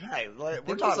packs? How many packs? Like,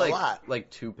 we're talking like, a lot. Like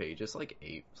 2 pages, like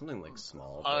 8, something like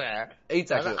small. Okay.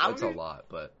 8's actually that's a lot,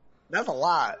 but that's a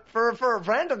lot for a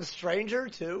random stranger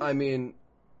too. I mean,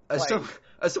 as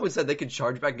someone said, they could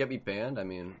charge back and get me banned. I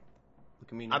mean,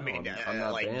 I mean, I no, mean, I'm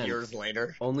not like banned. years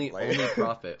later. Only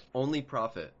profit. Only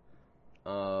profit.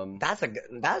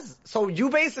 That's so you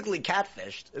basically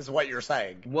catfished is what you're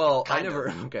saying. Well, Kind I never.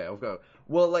 of. Okay, I'll go.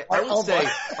 Well, like I would Oh, say,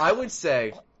 but- I would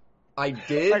say, I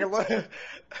did. Like,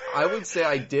 I would say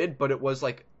I did, but it was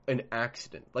like an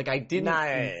accident. Like I didn't. Nah,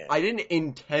 yeah. I didn't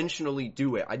intentionally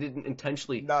do it. I didn't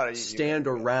intentionally No, you- stand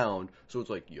around. So it's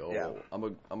like, yo, Yeah.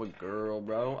 I'm a girl,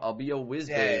 bro. I'll be your whiz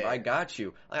Yeah, babe. yeah. I got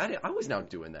you. Like, I was not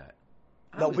doing that.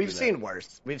 No, we've seen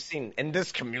worse. We've seen in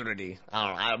this community.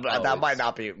 I don't know. That might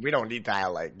not be. We don't need to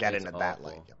like get into that. Awful.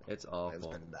 Like It's awful. It's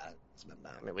been bad. It's been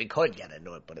bad. I mean, we could get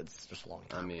into it, but it's just a long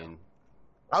time. I mean, ago.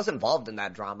 I was involved in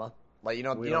that drama. Like you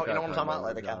know what I'm talking about.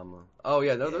 Like the drama. Oh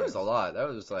yeah, no, there was a lot. That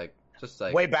was just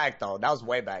like way back though. That was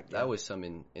way back. That was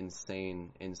some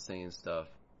insane stuff.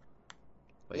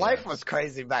 But Life was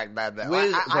crazy back then.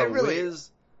 Wiz, I really. Wiz,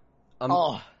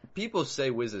 people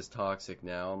say Wiz is toxic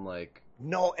now. I'm like,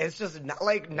 no, it's just not,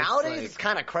 like nowadays like- it's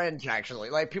kind of cringe actually.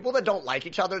 Like people that don't like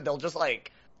each other, they'll just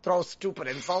like throw stupid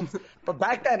insults. But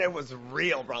back then it was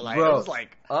real, bro. Like bro, it was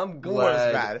like I'm who was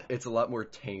glad mad? it's a lot more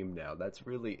tame now. That's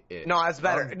really it. No, it's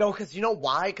better. No, because you know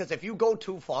why? Because if you go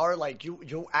too far, like you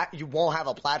won't have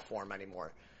a platform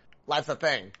anymore. That's the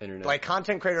thing. Internet. Like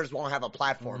content creators won't have a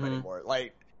platform anymore.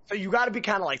 Like so, you got to be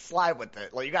kind of like sly with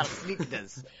it. Like you got to sneak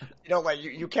this. You know, like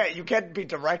you can't be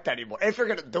direct anymore if you're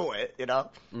gonna do it. You know,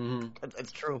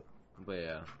 it's true. But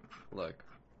yeah, look,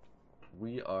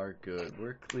 we are good.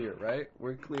 We're clear, right?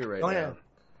 We're clear right Oh now.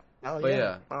 yeah. Oh But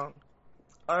yeah.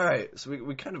 All right, so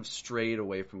we kind of strayed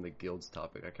away from the guilds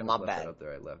topic. I kind My of left bad. that up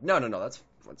there. I left. No, that's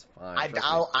fine.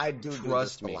 I do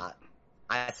Trust this me. a lot.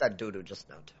 I said doo doo just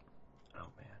now too. Oh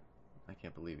man, I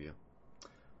can't believe you.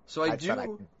 So I said I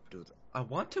do. could do that. I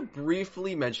want to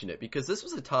briefly mention it because this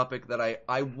was a topic that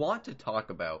I want to talk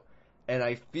about, and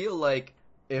I feel like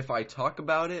if I talk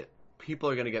about it, people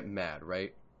are gonna get mad,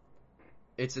 right?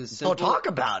 It's as simple. So talk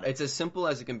about it. It's as simple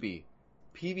as it can be.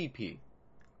 PvP.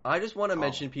 I just want to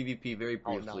mention PvP very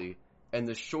briefly and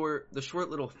the short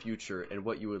little future and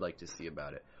what you would like to see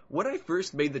about it. When I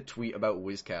first made the tweet about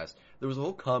Wizcast, there was a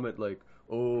whole comment like,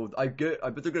 "Oh, I bet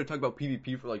they're gonna talk about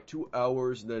PvP for like 2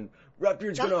 hours, and then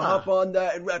Rapbeard's gonna hop on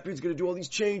that, and Rapbeard's gonna do all these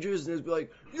changes, and it's be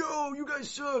like, yo, you guys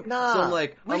suck." Nah, so I'm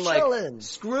like, chillin'.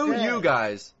 screw Yeah. you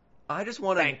guys. I just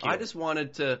want Thank to. you. I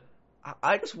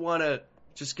just want to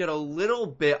just get a little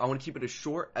bit. I want to keep it as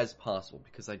short as possible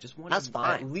because I just want That's to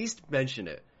fine. at least mention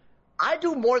it. I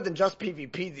do more than just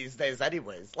PvP these days,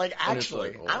 anyways. Like, And it's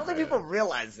actually, like, oh, I don't think man. people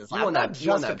realize this. You I'm on not that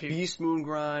just a PvP. Beast Moon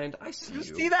grind? I see you. You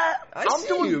see that? I I'm see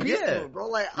doing you, Beast yeah. Moon, bro.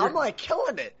 Like, You're- I'm like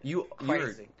killing it. You're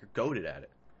Crazy. goated at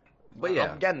it. But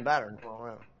yeah. I'm getting better.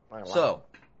 So,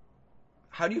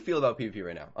 how do you feel about PvP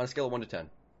right now on a scale of 1 to 10?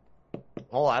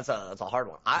 Oh, that's a hard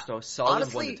one. So solid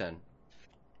honestly, 1 to 10.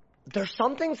 There's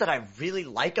some things that I really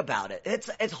like about it.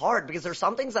 It's hard because there's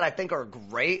some things that I think are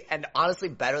great and honestly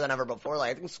better than ever before.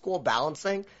 Like I think school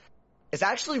balancing is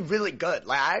actually really good.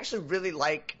 Like I actually really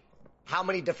like how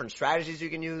many different strategies you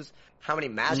can use, how many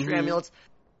mastery amulets.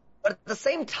 But at the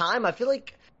same time, I feel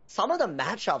like some of the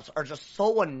matchups are just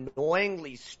so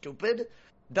annoyingly stupid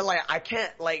that like I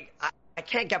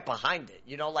can't get behind it.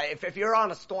 You know, like if you're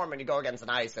on a storm and you go against an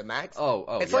ice and max,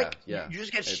 it's like you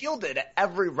just get shielded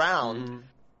every round.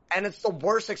 And it's the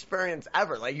worst experience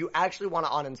ever. Like you actually want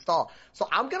to uninstall. So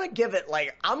I'm gonna give it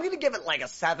like a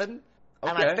 7.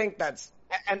 And I think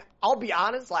and I'll be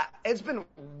honest, like it's been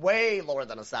way lower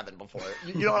than a 7 before.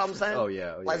 You know what I'm saying?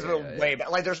 Like it's been way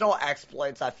better. Like there's no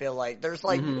exploits. I feel like there's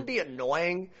like you can be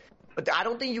annoying, but I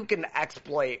don't think you can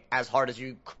exploit as hard as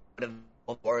you could have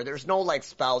before. There's no like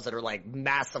spells that are like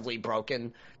massively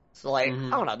broken. So like I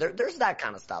don't know. There's that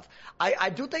kind of stuff. I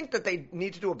do think that they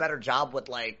need to do a better job with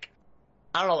like.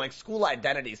 I don't know, like school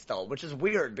identity still, which is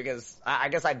weird because I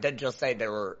guess I did just say they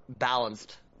were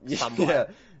balanced somewhat.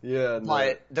 Yeah.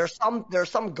 But there's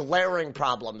some glaring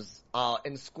problems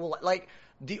in school. Like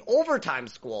the overtime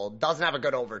school doesn't have a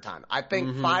good overtime. I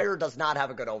think Fire does not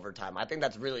have a good overtime. I think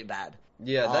that's really bad.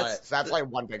 Yeah, so that's like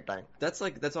one big thing. That's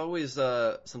always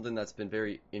something that's been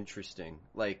very interesting.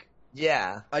 Like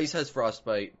Ice has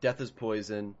Frostbite, Death is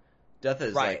Poison. Death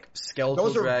is like Skeletal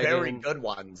Those are Dragon. very good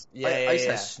ones. Ice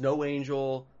has Snow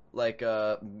Angel. Like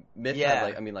Myth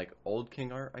had like Old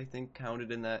King Art I think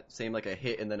counted in that same like a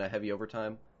hit and then a heavy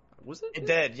overtime. Was it? It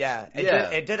did, yeah.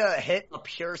 It did a hit, a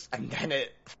pierce, and then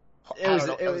it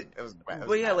was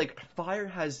but yeah, like Fire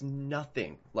has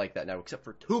nothing like that now except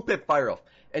for 2-Pip Fire Elf.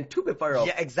 And 2-Pip Fire Elf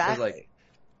exactly. was like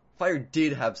Fire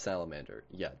did have Salamander.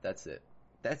 Yeah, that's it.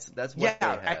 That's what they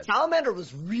had. Salamander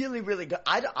was really, really good.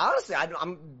 Honestly,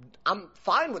 I'm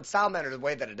fine with Salamander the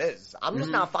way that it is. I'm just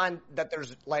not fine that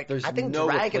there's I think no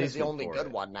Dragon is the replacement only for good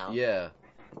it. one now. Yeah.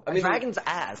 I mean, Dragon's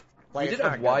ass. Like, we did it's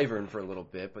not have good. Wyvern for a little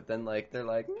bit, but then like they're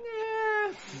like,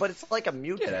 nah, But it's like a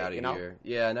mutant, get out of you know? here.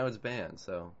 Yeah, now it's banned,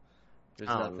 so there's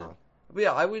I don't nothing. know. But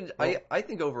yeah, I would. Well- I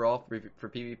think overall for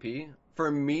PvP, for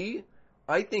me,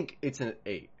 I think it's an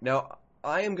 8. Now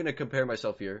I am gonna compare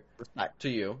myself here Respect. to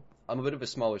you. I'm a bit of a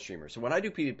smaller streamer, so when I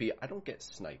do PvP, I don't get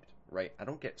sniped, right? I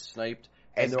don't get sniped,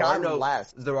 and It's there are gotten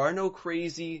less. there are no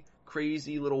crazy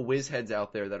little whiz heads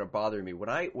out there that are bothering me. When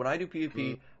I do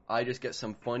PvP, I just get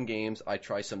some fun games. I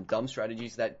try some dumb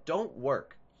strategies that don't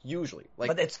work usually. Like,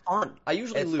 But it's fun. I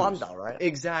usually It's lose. fun though, right?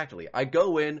 Exactly. I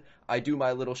go in, I do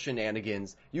my little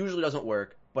shenanigans. Usually doesn't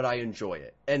work, but I enjoy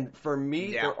it. And for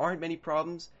me, Yeah. there aren't many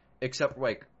problems except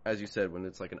like as you said, when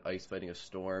it's like an ice fighting a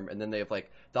storm, and then they have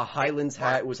like the Highlands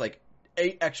hat was like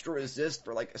 8 extra resist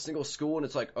for like a single school, and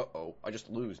it's like, I just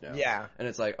lose now. Yeah. And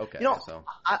it's like, okay, You know, so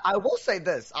I will say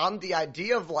this on the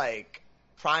idea of like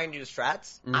trying new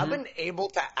strats. Mhm. I've been able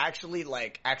to actually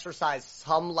like exercise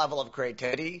some level of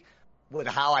creativity with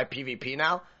how I PvP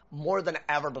now more than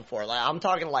ever before. Like I'm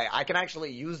talking like I can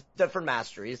actually use different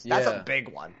masteries. That's Yeah. a big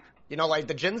one. You know, like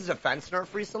the Jin's defense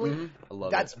nerf recently. Mhm. I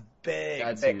love That's it. big,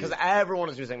 That's big, huge. because everyone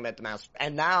was using Myth Master,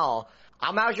 and now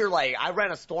I'm out here like I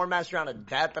ran a Storm Mastery on a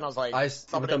death, and I was like,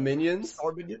 With the minions.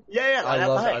 Storm Minion? Yeah, I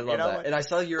love like, I you love know, that. like- And I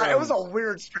saw your it was a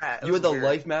weird strat. It you was had the weird.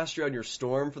 life mastery on your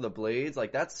storm for the blades.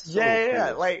 Like that's so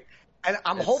Yeah, cool. like, and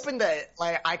I'm It's- hoping that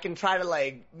like I can try to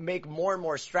like make more and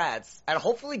more strats, and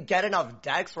hopefully get enough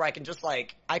decks where I can just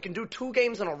like I can do 2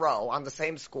 games in a row on the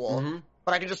same school, Mhm.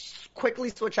 but I can just quickly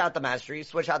switch out the mastery,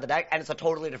 switch out the deck, and it's a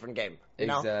totally different game. You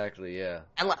know? Exactly. Yeah.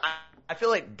 And like, I feel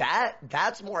like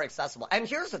that's more accessible. And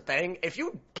here's the thing: if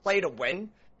you play to win,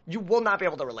 you will not be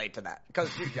able to relate to that because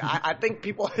I think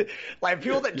people like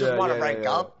people that just Yeah, want to yeah, rank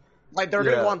yeah. up, like they're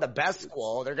Yeah. gonna want the best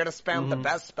school, they're gonna spam the Mhm.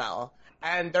 best spell,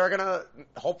 and they're gonna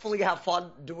hopefully have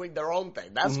fun doing their own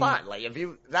thing. That's Mhm. fine. Like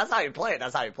that's how you play it.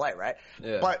 That's how you play, right?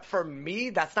 Yeah. But for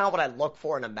me, that's not what I look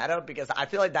for in a meta because I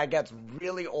feel like that gets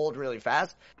really old really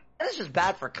fast, and it's just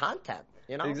bad for content.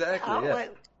 You know? Exactly, I don't yeah.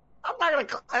 like- I'm not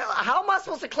gonna. How am I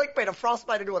supposed to clickbait a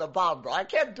frostbite into a bomb, bro? I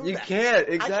can't do You that. can't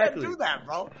I exactly. can't do that,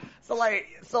 bro.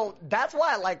 So that's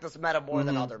why I like this meta more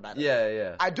than Mhm. other metas. Yeah,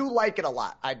 yeah. I do like it a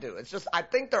lot. I do. It's just I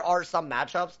think there are some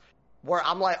matchups where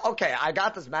I'm like, okay, I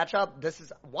got this matchup. This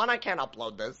is one, I can't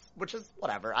upload this, which is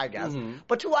whatever, I guess. Mhm.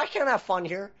 But 2, I can't have fun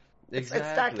here. It's stacked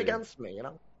Exactly. against me, you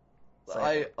know.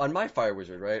 So, On my Fire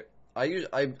Wizard, right?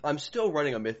 I'm still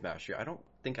running a Myth Mastery. I don't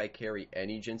think I carry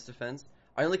any Jin's defense.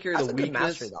 I only carry That's the a good weakness.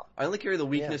 mastery, though. I only carry the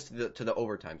weakness to the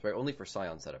overtimes, right? Only for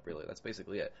Scion setup, really. That's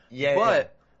basically it. Yeah,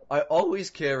 But I always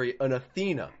carry an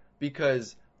Athena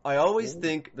because I always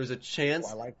think there's a chance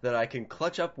I like that I can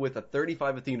clutch up with a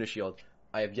 35 Athena shield.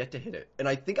 I have yet to hit it, and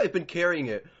I think I've been carrying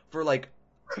it for like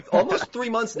almost 3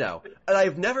 months now, and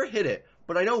I've never hit it.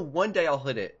 But I know one day I'll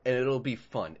hit it, and it'll be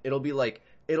fun. It'll be like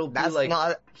That's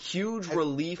not. huge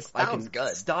relief. it I can sounds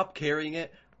good. stop carrying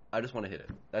it. I just want to hit it.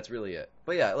 That's really it.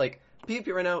 But yeah, like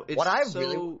PvP right now, it's What I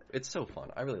it's so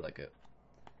fun. I really like it.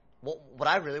 Well, what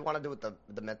I really want to do with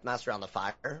the Myth Master on the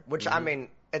fire, which I Mhm. mean,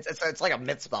 it's like a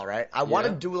myth spell, right? I want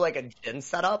to Yeah. do like a Jin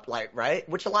setup, like right,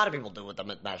 which a lot of people do with the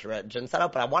Myth Master, right? Jin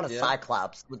setup, but I want a Yeah.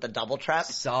 Cyclops with the double trap,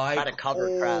 Side try to cover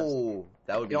traps.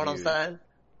 That would be You know what I'm huge. saying?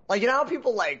 Like you know how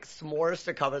people like s'mores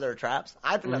to cover their traps?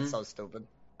 I think Mhm. that's so stupid.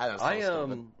 I think that's so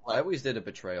stupid. I always did a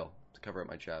betrayal to cover up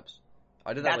my traps.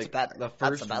 I did that That's like better. the That's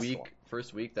first the best week. one.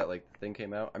 First week that like the thing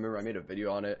came out. I remember I made a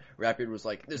video on it. Rapid was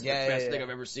like, "This is Yeah, the best yeah, thing yeah. I've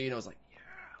ever seen." I was like, "Yeah,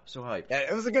 I'm so hyped." Yeah,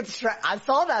 it was a good strat. I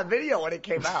saw that video when it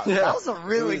came out. Yeah. That was a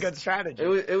really It was- good strategy.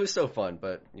 It was so fun,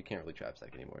 but you can't really trap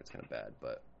stack anymore. It's kind of bad,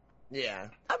 but Yeah,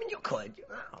 I mean you could.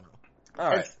 I don't know. all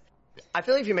right. It's- I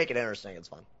feel like if you make it interesting, it's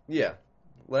fun. Yeah,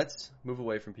 let's move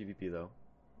away from PvP though.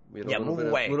 We had a Yeah, little move bit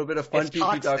away. Of, little bit of fun It's PvP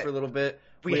talk toxic. for a little bit.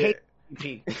 We hate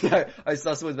PvP. I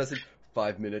saw someone's message.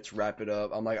 5 minutes, wrap it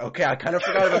up. I'm like, okay, I kind of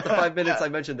forgot about the 5 minutes I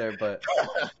mentioned there, but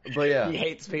yeah. He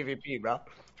hates PvP, bro.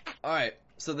 All right,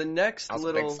 so the next That was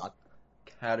a big little suck.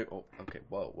 category. Oh, okay,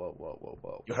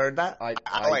 whoa. You heard that? Like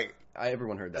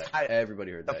Everyone heard that. I-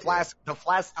 Everybody heard the that. flask. The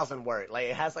flask doesn't work. Like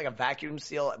it has like a vacuum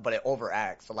seal, but it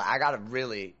overacts. So like I gotta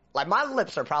really like my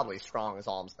lips are probably strong. Is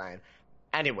all I'm saying.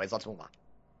 Anyways, let's move on.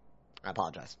 I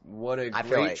apologize. Yeah. What a I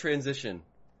feel great like- transition.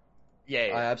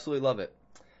 Yeah. I absolutely love it.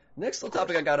 Next little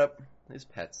topic I got up is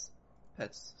pets.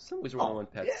 Pets. Some always Oh,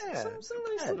 want pets. yeah, Some pets.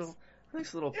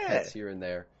 nice little Yeah. pets here and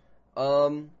there.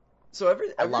 So ever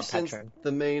love since Pet Train.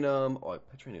 the main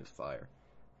Pet Train is fire.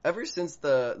 Ever since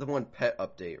the one pet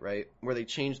update, right, where they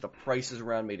changed the prices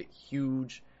around, made it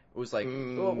huge. It was like,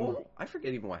 well, I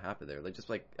forget even what happened there. Like just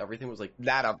like everything was like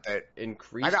That update.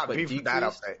 increased I got but beef with decreased. that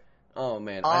update. Oh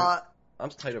man, I'm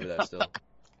tight over that still.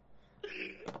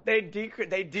 They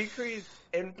decrease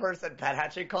in-person pet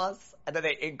hatching costs, and then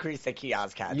they increase the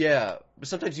kiosk hatching. Yeah, but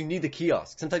sometimes you need the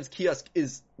kiosk. Sometimes kiosk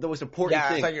is the most important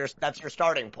thing. Yeah, so that's your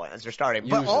starting point. That's your starting.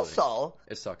 Usually. But also,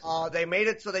 it sucks. They made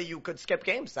it so that you could skip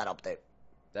games that update.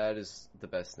 That is the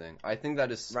best thing. I think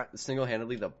that is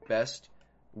single-handedly the best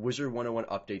Wizard 101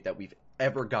 update that we've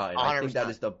ever gotten. 100%. I think that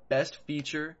is the best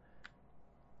feature.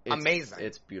 Amazing.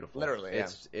 It's beautiful. Literally,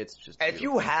 it's just beautiful. If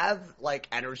you have,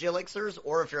 energy elixirs,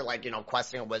 or if you're,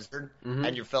 questing a wizard,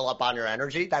 and you fill up on your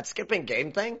energy, that skipping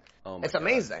game thing, it's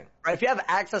amazing. Right? If you have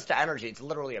access to energy, it's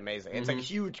literally amazing. It's a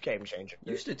huge game changer. It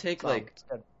used to take,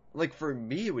 for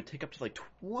me, it would take up to,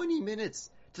 20 minutes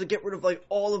to get rid of,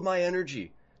 all of my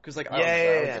energy. Because, I would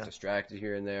get distracted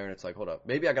here and there, and it's hold up.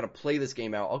 Maybe I gotta play this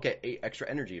game out. I'll get 8 extra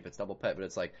energy if it's double pet, but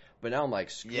it's but now I'm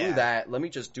screw that. Let me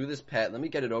just do this pet. Let me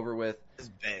get it over with. It's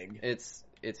big. It's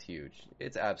huge.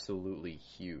 It's absolutely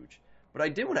huge. But I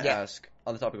did want to ask,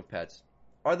 on the topic of pets,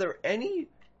 are there any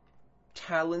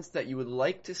talents that you would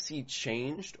like to see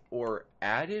changed or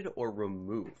added or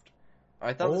removed?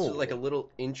 I thought this was, a little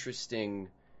interesting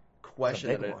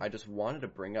question that I just wanted to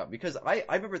bring up, because I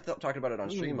remember talking about it on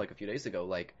stream a few days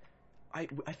ago. I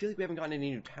feel like we haven't gotten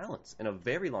any new talents in a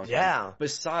very long time.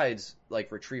 Besides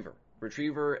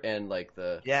retriever and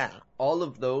all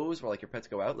of those where your pets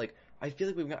go out. I feel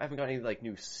like we haven't got any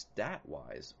new stat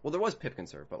wise. Well, there was Pip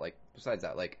Conserve, but besides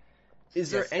that, is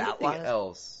there anything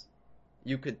else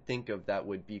you could think of that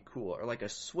would be cool, or a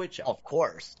switch out? Of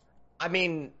course. I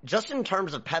mean, just in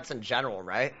terms of pets in general,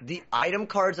 right? The item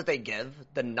cards that they give,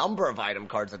 the number of item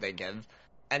cards that they give,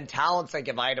 and talents they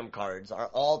give item cards are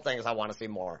all things I want to see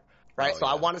more, right?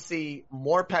 I want to see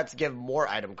more pets give more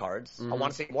item cards. I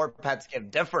want to see more pets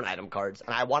give different item cards,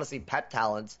 and I want to see pet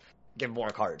talents give more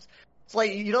cards. It's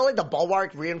the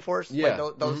bulwark reinforced,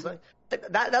 those things.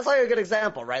 That's a good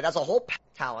example, right? That's a whole pet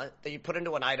talent that you put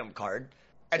into an item card.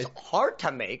 It's hard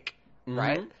to make,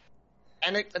 right?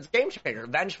 And it's game changer.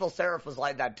 Vengeful Seraph was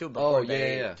like that too before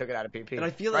they took it out of PP. And I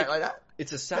feel like that.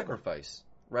 It's a sacrifice,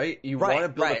 right? You want to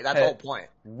build a pet that's the whole point.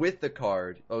 With the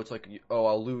card. Oh, it's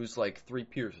I'll lose 3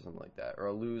 Pierce or something like that, or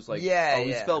I'll lose I'll lose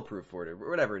Spellproof for it, or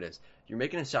whatever it is. You're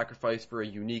making a sacrifice for a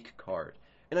unique card,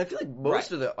 and I feel like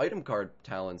most of the item card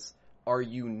talents are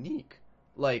unique.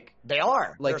 They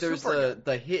are. There's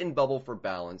the Hidden Bubble for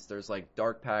balance. There's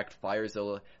Dark Pact,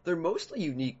 Firezilla. They're mostly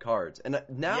unique cards, and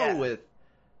now with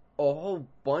a whole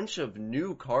bunch of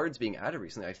new cards being added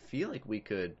recently, I feel like we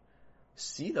could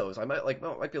see those. I might it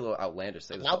might be a little outlandish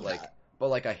to say this,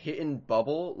 but a Hidden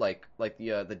Bubble,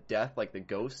 the death, the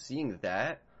ghost, seeing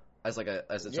that as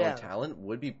as its own talent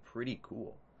would be pretty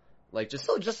cool.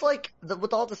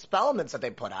 With all the spellments that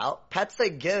they put out, pets they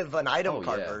give an item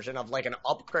card version of an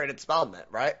upgraded spellment,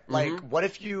 right? What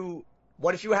if you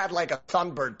had a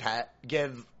Sunbird pet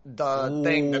give the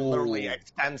thing that literally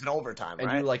extends in overtime,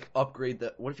 right? And you upgrade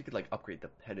what if you could upgrade the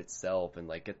pet itself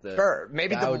and get the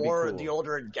maybe the more the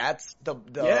older it gets, the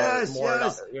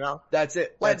more That's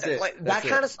it. That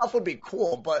kind of stuff would be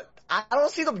cool, but I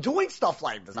don't see them doing stuff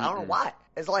like this. I don't know why.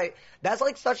 It's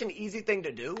that's such an easy thing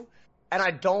to do. And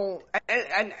I don't,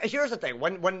 and here's the thing,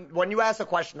 when you ask a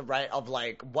question, right, of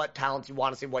what talents you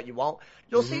want to see, what you won't,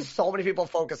 you'll see so many people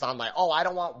focus on I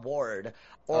don't want ward,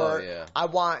 or I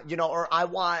want, or I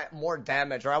want more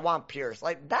damage, or I want pierce.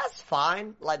 That's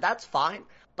fine. That's fine.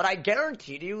 But I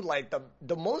guarantee to you,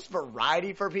 the most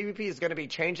variety for PvP is going to be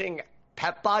changing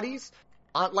pet bodies.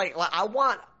 I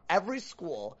want every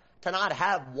school to not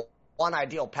have one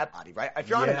ideal pet body, right? If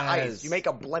you're on an ice, you make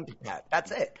a blimp pet.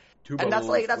 That's it. And that's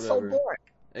that's so boring.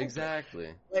 Exactly.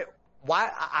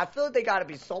 Why? I feel like they got to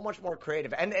be so much more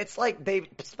creative. And it's they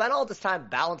spent all this time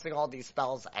balancing all these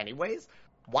spells anyways.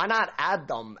 Why not add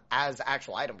them as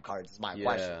actual item cards is my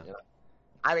question.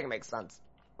 I think it makes sense.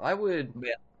 I would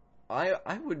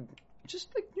just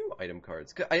new item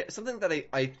cards. Something that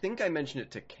I think I mentioned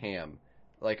it to Cam,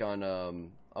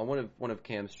 on one of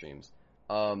Cam's streams.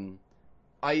 The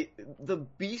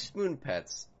Beast Moon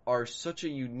pets are such a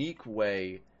unique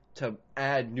way to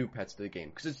add new pets to the game,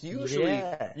 because it's usually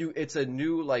it's a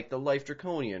new the Life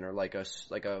Draconian, or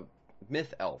a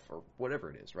Myth Elf, or whatever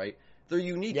it is, right? They're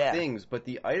unique things, but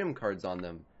the item cards on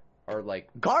them are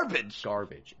garbage,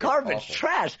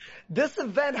 trash. This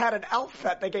event had an elf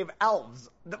pet they gave elves.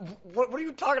 What are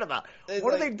you talking about?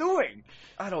 What are they doing?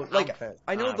 I don't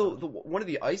I know the one of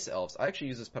the ice elves. I actually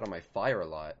use this pet on my fire a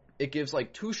lot. It gives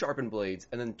 2 sharpened blades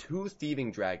and then 2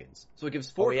 thieving dragons, so it gives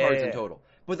 4 cards in total.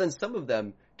 But then some of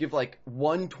them give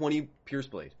 1 20 pierce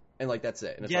blade, and that's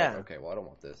it. And it's okay, well, I don't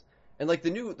want this. And the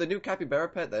new capybara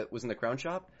pet that was in the crown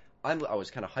shop, I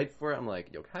was kind of hyped for it. I'm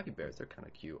yo, capybaras, they're kind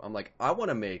of cute. I'm I want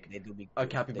to make a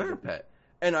capybara pet.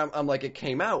 And I'm like, it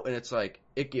came out, and it's like,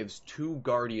 it gives 2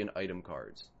 Guardian item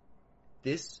cards.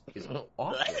 This is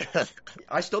awful.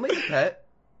 I still make a pet.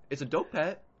 It's a dope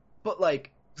pet. But,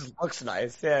 like... It looks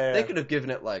nice. Yeah. They could have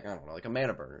given it, like, I don't know, like a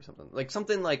mana burn or something. Like,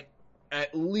 something, like,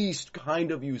 at least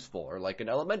kind of useful. Or, like, an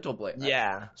elemental blade.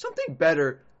 Yeah. Something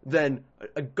better than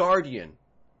a Guardian.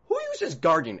 Who uses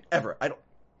Guardian ever?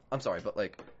 I'm sorry, but,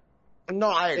 like... No,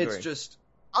 I agree. It's just...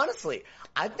 Honestly,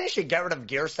 I think they should get rid of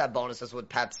gear set bonuses with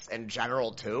pets in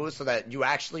general, too, so that you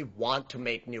actually want to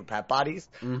make new pet bodies.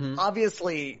 Mm-hmm.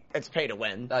 Obviously, it's pay to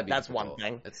win. That's difficult. one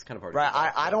thing. It's kind of hard right, to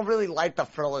do. I don't really like the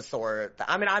Frillosaur.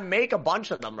 I mean, I make a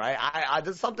bunch of them, right?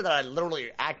 This is something that I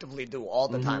literally actively do all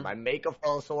the time. I make a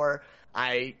Frillosaur.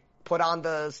 I put on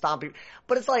the Stompy.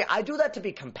 But it's like, I do that to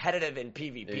be competitive in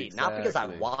PvP, not because I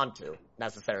want to,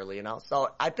 necessarily, you know? So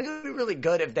I think it would be really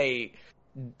good if they...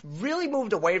 really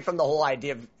moved away from the whole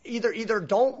idea of either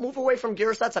don't move away from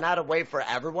gear sets and add a way for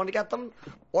everyone to get them,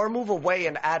 or move away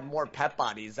and add more pet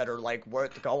bodies that are like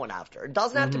worth going after. It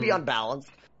doesn't have to be unbalanced;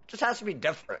 it just has to be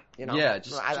different, you know. Yeah, I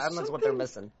think that's what they're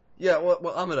missing. Yeah,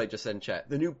 well, Ahmed just said in chat,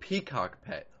 the new peacock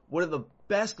pet, one of the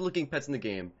best looking pets in the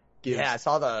game. Gives I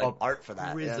saw the art for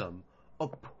that. Prism, a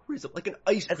prism, like an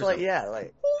ice prism. Like,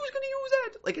 like who's gonna use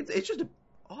that? Like it's just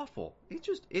awful. It's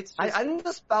just. I think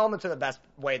the Spellman's are the best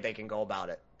way they can go about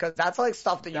it, because that's like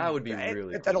stuff that would be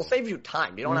really cool. It'll save you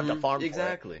time. You don't have to farm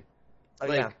exactly.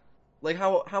 For it. Like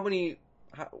how many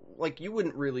like you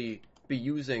wouldn't really be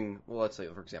using. Well, let's say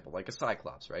for example, like a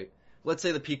Cyclops, right? Let's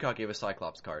say the Peacock gave a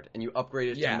Cyclops card, and you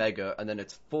upgrade it to Mega, and then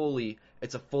it's a fully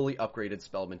upgraded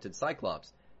Spellminted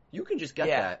Cyclops. You can just get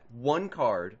that one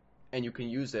card. And you can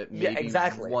use it maybe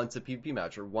once a PvP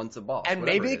match or once a boss. And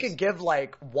maybe it could give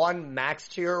like one max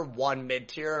tier, one mid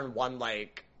tier, and one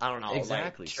like, I don't know.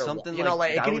 Exactly. Like, something you know,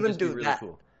 like it could even do really that.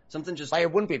 Cool. Something just like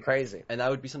it wouldn't be crazy. And that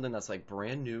would be something that's like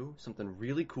brand new, something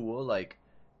really cool. Like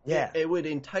it would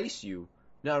entice you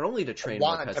not only to train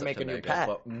more pets to make a new pet,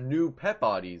 but new pet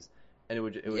bodies. And it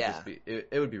would just be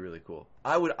it would be really cool.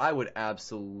 I would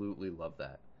absolutely love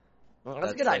that. Well,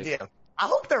 that's a good idea. I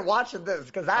hope they're watching this,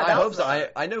 because I hope so.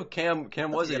 I know Cam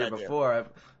was here before. I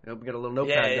hope we got a little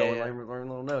notepad going, learn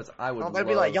little notes. I would. They'd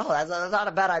be like, "Yo, that's not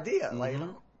a bad idea." Like,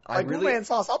 like really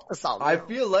sauce up to something. I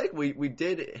feel like we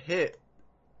did hit.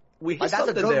 We hit that's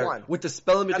something a good there one. with the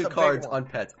Spellminted cards on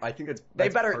pets. I think that's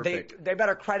perfect. They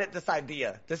better credit this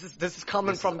idea. This is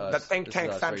coming from the Think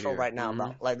Tank Central right now,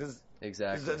 bro. Like this.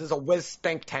 Exactly. This is a Wiz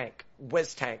Think Tank.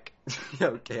 Wiz Tank.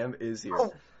 Yo, Cam is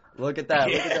here. Look at that.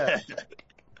 Look at that.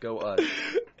 Go us.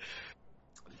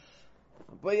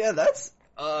 But yeah, that's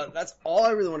all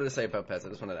I really wanted to say about pets. I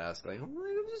just wanted to ask, like,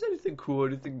 if there's anything cool,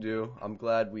 anything new. I'm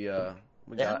glad we got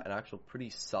an actual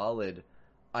pretty solid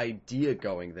idea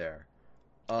going there.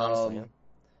 Honestly,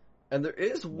 and there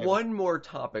is one more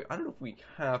topic. I don't know if we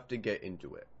have to get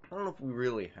into it. I don't know if we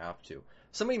really have to.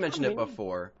 Somebody mentioned it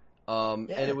before,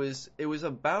 and it was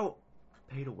about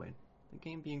pay to win. The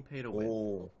game being pay to win.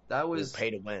 Ooh, that was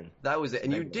pay to win. That was it.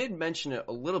 And you did mention it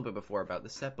a little bit before about the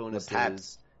set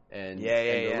bonuses and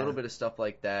a little bit of stuff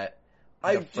like that.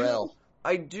 I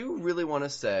do really want to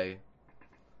say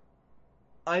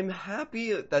I'm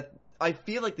happy that I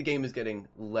feel like the game is getting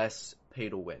less pay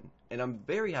to win. And I'm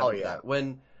very happy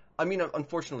with that.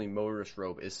 Unfortunately, Motorist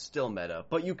Robe is still meta,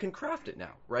 but you can craft it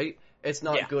now, right? It's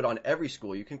not good on every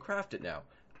school. You can craft it now.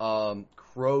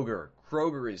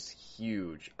 Kroger is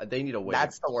huge. They need a way.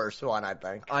 That's the worst one, I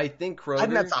think. I think Kroger. I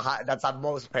think that's the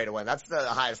most pay to win. That's the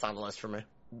highest on the list for me.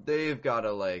 They've got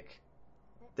to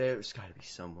there's got to be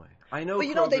some way. I know, but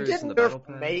you know they did nerf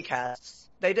Maycasts.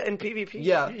 They did in PvP.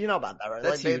 Yeah, you know about that, right?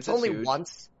 That's huge. It's only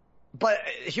once. But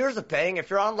here's the thing: if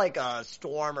you're on like a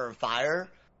storm or fire,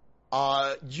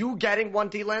 you getting one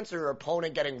D-Lance or your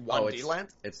opponent getting one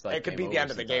D-Lance, it could be the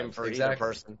end of the game for either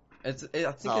person. I think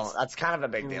that's kind of a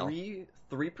big deal.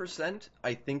 3%,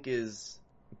 I think is.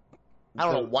 I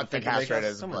don't know what the cast rate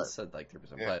is. Someone said like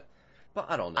 3%, but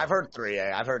I don't know. I've heard 3.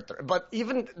 I've heard 3, but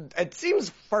even it seems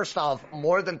first off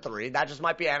more than 3. That just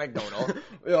might be anecdotal.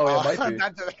 It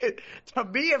might be. To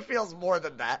me, it feels more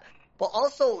than that. But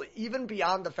also, even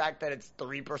beyond the fact that it's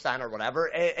 3% or whatever,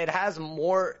 it has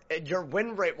more. Your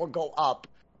win rate will go up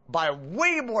by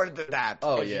way more than that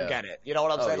if you get it. You know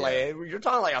what I'm saying? Yeah. Like you're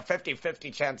talking like a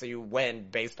 50-50 chance that you win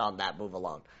based on that move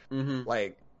alone. Mm-hmm.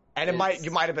 And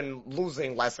you might have been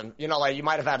losing less than, you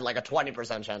might have had like a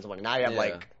 20% chance of winning. Now you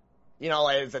have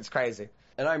it's crazy.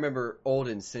 And I remember old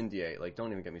Incendiate,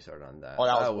 don't even get me started on that. Oh,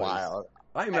 that was wild.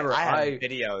 I remember I had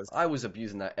videos. I was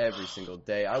abusing that every single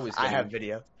day. I have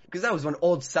videos. Because that was when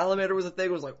old Salamander was a thing.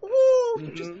 It was like, ooh,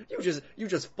 you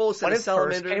just full set of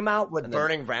Salamanders. When it first came out with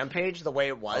Burning Rampage, the way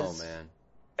it was. Oh, man.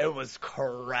 It was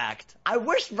correct. I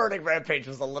wish Burning Rampage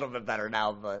was a little bit better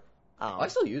now, but I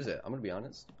still use it. I'm gonna be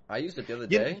honest. I used it the other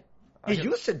You- day. it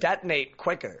used to detonate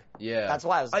quicker. Yeah. That's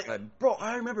why it was good. Bro,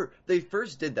 I remember they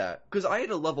first did that because I had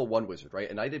a level 1 wizard, right?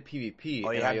 And I did PvP,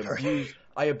 and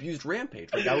I abused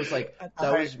Rampage. Right? That was like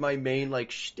that was my main like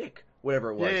shtick,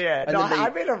 whatever it was. Yeah. And No, then I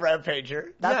made a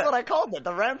Rampager. That's what I called it,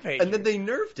 the Rampager. And then they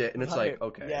nerfed it, and it's like,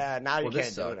 okay, yeah, now you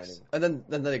this can't do it sucks. anymore. And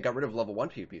then they got rid of level 1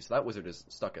 PvP, so that wizard is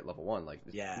stuck at level 1, like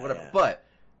whatever. Yeah. But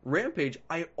Rampage,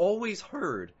 I always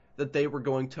heard that they were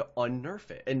going to unnerf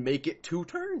it and make it 2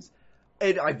 turns.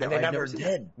 And they never seen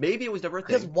did. that. Maybe it was never a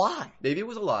Because thing. why? Maybe it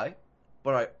was a lie,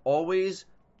 but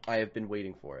I have been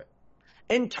waiting for it.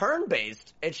 In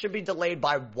turn-based, it should be delayed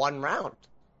by 1 round.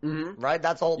 Mm-hmm. Right?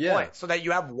 That's the whole Yeah. point. So that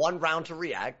you have 1 round to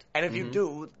react, and if you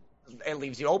do, it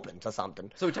leaves you open to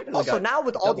something. So we technically Also, got now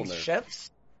with all double these nerf. shifts,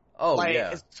 Oh like,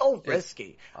 yeah, it's so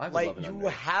risky. I would Like, love it on you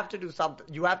there. have to do something.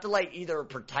 You have to, like, either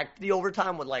protect the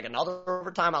overtime with, like, another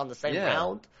overtime on the same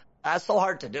round. That's so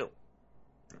hard to do.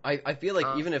 I feel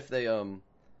like even if they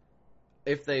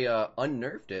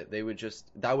unnerfed it, they would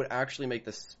that would actually make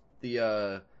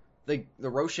the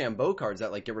Rochambeau cards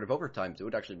that like get rid of overtimes. It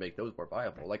would actually make those more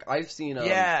viable. Like I've seen,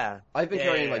 I've been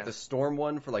carrying like the Storm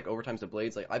one for like overtimes to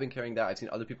blades. Like I've been carrying that. I've seen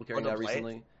other people carrying that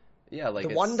recently. Yeah, like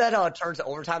the one that turns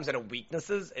overtimes into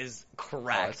weaknesses is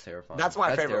correct. Oh, that's terrifying. That's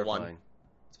my favorite terrifying. one.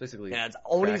 It's basically it's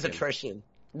Oni's Kraken. attrition.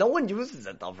 No one uses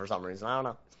it though for some reason. I don't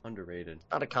know. It's underrated.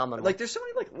 Not a common one. Like there's so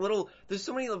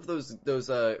many of those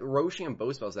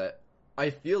Rochambeau spells that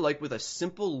I feel like with a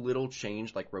simple little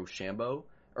change like Rochambeau,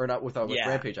 or not with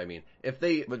Rampage, I mean, if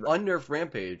they unnerf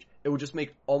Rampage, it would just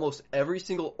make almost every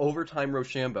single overtime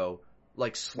Rochambeau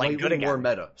like slightly more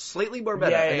meta,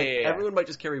 and then everyone might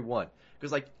just carry one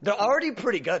because like they're already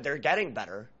pretty good. They're getting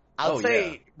better. I'd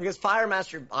say because Fire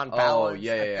Master on balance.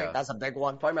 I think that's a big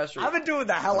one. Fire Master. I've been doing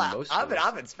the hell out. I've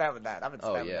been spamming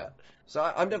that. So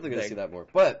I'm definitely gonna see that more.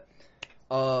 But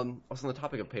also on the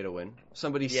topic of pay to win,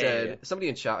 somebody said somebody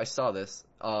in chat. I saw this.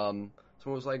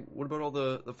 Someone was like, "What about all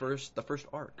the first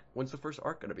arc? When's the first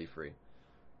arc gonna be free?"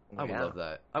 I would love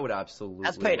that. I would absolutely.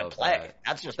 That's pay to love play. That.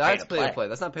 That's just pay to play.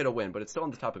 That's not pay to win, but it's still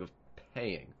on the topic of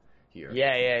paying here.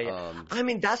 Yeah. I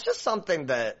mean, that's just something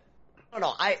that. I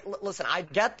don't know. Listen. I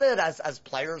get that as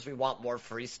players, we want more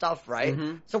free stuff, right?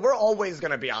 Mm-hmm. So we're always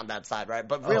going to be on that side, right?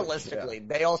 But realistically,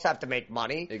 they also have to make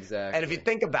money. Exactly. And if you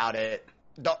think about it,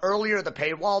 the earlier the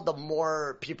paywall, the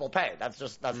more people pay. That's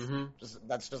just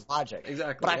logic.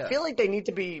 Exactly. But I feel like they need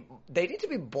to be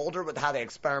bolder with how they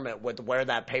experiment with where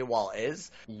that paywall is.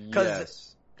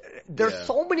 Because there's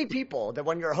so many people that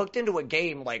when you're hooked into a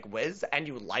game like Wiz and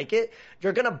you like it,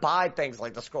 you're gonna buy things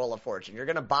like the Scroll of Fortune. You're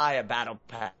gonna buy a battle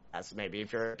pass, maybe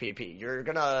if you're a PP. You're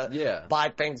gonna buy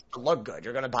things that look good.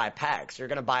 You're gonna buy packs. You're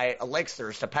gonna buy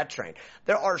elixirs to pet train.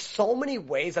 There are so many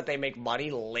ways that they make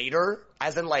money later,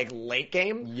 as in like late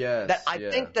game. That I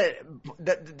think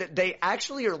that they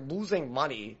actually are losing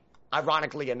money,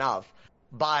 ironically enough,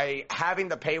 by having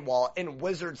the paywall in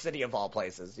Wizard City of all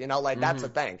places. You know, like that's the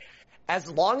thing. As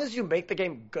long as you make the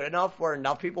game good enough where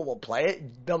enough people will play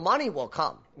it, the money will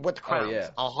come with crowns,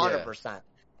 100%.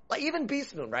 Like even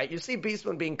Beast Moon, right? You see Beast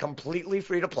Moon being completely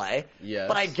free to play,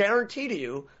 but I guarantee to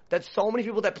you that so many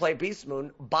people that play Beast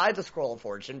Moon buy the Scroll of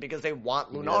Fortune because they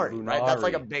want Lunari, right? That's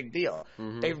like a big deal.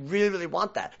 They really, really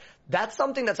want that. That's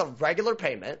something that's a regular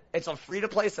payment. It's a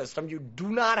free-to-play system. You do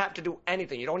not have to do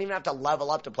anything. You don't even have to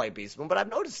level up to play Beast Moon, but I've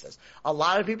noticed this. A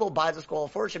lot of people buy the Scroll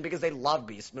of Fortune because they love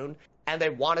Beast Moon, and they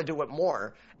want to do it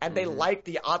more, and they like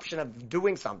the option of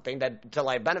doing something to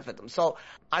like benefit them. So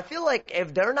I feel like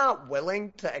if they're not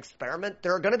willing to experiment,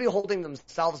 they're going to be holding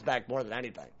themselves back more than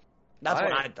anything. That's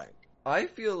what I think. I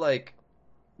feel like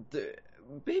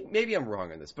maybe I'm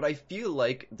wrong on this, but I feel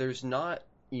like there's not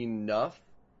enough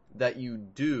that you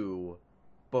do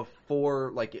before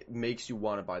like it makes you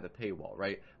want to buy the paywall,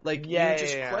 right? Like you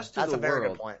just quest through That's the a very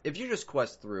world. good point. If you just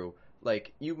quest through,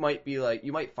 like you might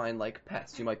find like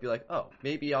pets. You might be like, oh,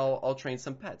 maybe I'll train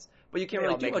some pets, but you can't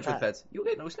really do much with pets. You'll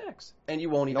get no snacks, and you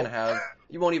won't even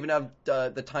have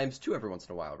the times 2 every once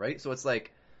in a while, right? So it's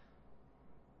like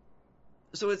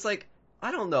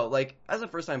I don't know. Like as a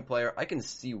first time player, I can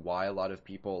see why a lot of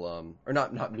people or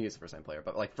not me as a first time player,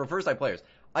 but like for first time players,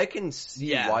 I can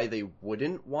see why they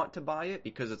wouldn't want to buy it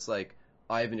because it's like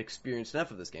I haven't experienced enough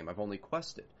of this game. I've only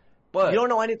quested. But you don't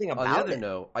know anything about it. On the other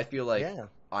note, I feel like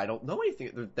I don't know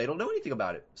anything. They don't know anything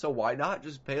about it. So why not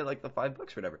just pay like the $5 or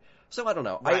whatever? So I don't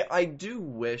know. Right. I do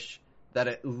wish that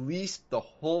at least the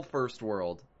whole first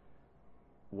world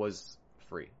was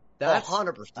free. That's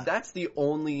 100%. That's the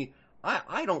only.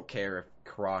 I don't care if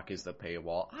Croc is the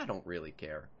paywall. I don't really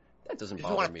care. that doesn't You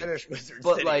bother want me. to finish Wizard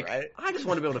But City, like, right? I just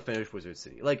want to be able to finish Wizard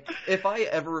City. Like, if I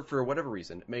ever, for whatever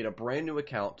reason, made a brand new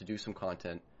account to do some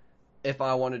content, if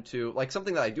I wanted to, like,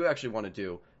 something that I do actually want to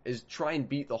do is try and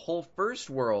beat the whole first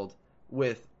world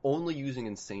with only using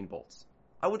insane bolts.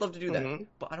 I would love to do that, Mhm.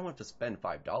 but I don't have to spend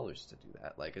 $5 to do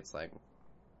that. Like, it's like,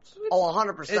 Oh,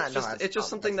 100%. it's just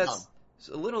something that's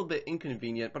a little bit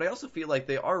inconvenient. But I also feel like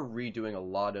they are redoing a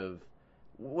lot of,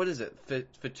 what is it,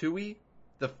 Fatui?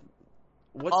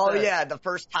 What's that? Yeah, the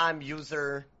first time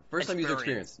user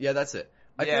experience. Yeah, that's it.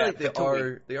 I feel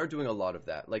like they are doing a lot of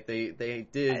that. Like they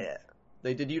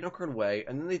did Unicorn Way,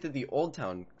 and then they did the Old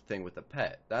Town thing with the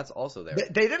pet. That's also there.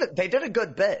 They did a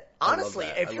good bit. Honestly,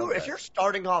 if you're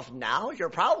starting off now, you're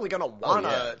probably gonna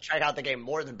wanna check out the game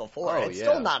more than before. It's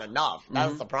still not enough.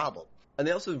 That's the problem. And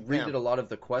they also redid a lot of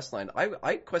the quest line.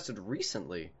 I quested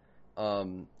recently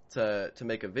to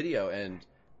make a video, and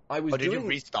I was did you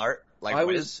restart? Like it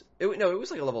was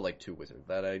like a level 2 wizard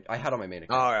that I had on my main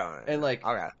account. Oh, yeah. And like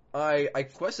I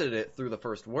quested it through the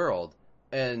first world,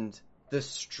 and the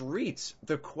streets,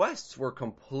 the quests were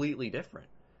completely different.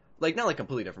 Like not like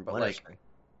completely different, but like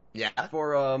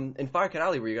for in Firecat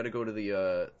Alley where you got to go to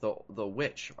the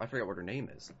witch. I forget what her name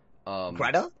is.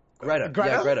 Greta. Yeah,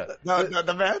 Greta.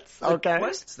 The vets? Okay. The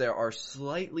quests there are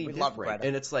slightly different.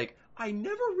 And it's like, I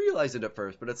never realized it at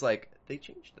first, but it's like, they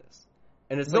changed this.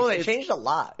 And it's no, they changed a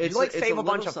lot. You save a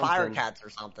bunch of fire cats or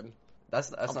something.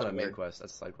 That's not a main quest,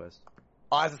 that's a side quest.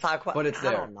 Oh, it's a side quest? But it's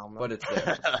there. But it's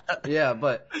there. Yeah,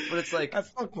 but it's like...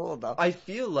 That's so cool, though. I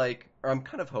feel like, or I'm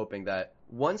kind of hoping that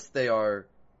once they are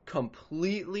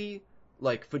completely,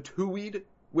 like, fatooied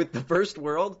with the first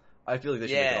world, I feel like they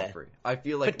should make it all free. I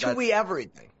feel like Fatooie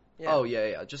everything. Yeah. Oh,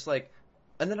 yeah. Just like...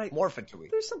 And then more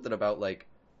Fatooie. There's something about, like,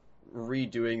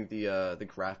 redoing the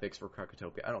graphics for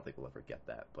Krakatopia. I don't think we'll ever get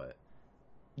that, but...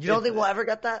 You don't think we'll ever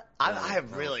get that? I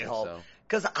really hope.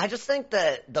 Because I just think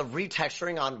that the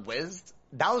retexturing on Wiz,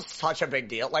 that was such a big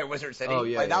deal. Like Wizard City. Oh,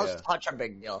 yeah, that was such a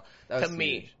big deal to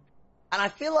me. Huge. And I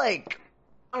feel like,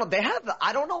 I don't know,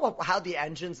 I don't know how the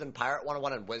engines in Pirate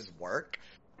 101 and Wiz work,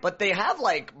 but they have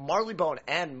like Marleybone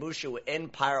and Mushu in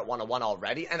Pirate 101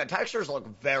 already, and the textures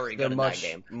look very good in that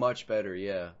game. Much better,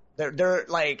 yeah. They're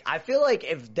like, I feel like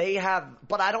if they have,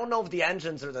 but I don't know if the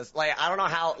engines are this, like, I don't know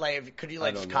how, like, could you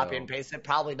like just copy and paste it?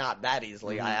 Probably not that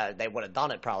easily. They would have done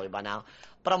it probably by now.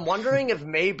 But I'm wondering if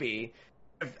maybe,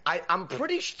 I'm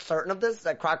pretty certain of this,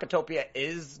 that Krakatopia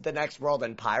is the next world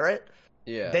in Pirate.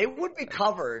 Yeah. They would be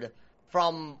covered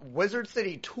from Wizard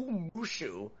City to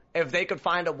Mushu if they could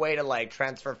find a way to like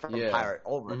transfer from Pirate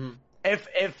over. Mm-hmm.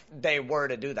 If they were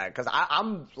to do that, because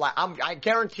I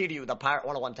guarantee to you the Pirate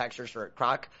 101 textures for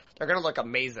Croc, they're gonna look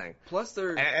amazing. Plus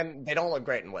and they don't look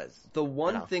great in Wiz. The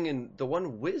one thing in the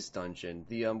one Wiz dungeon,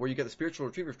 the where you get the spiritual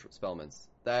retriever spellments,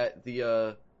 that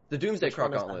the Doomsday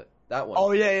Croc Gauntlet, that one.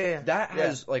 Oh yeah. That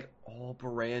has like all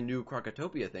brand new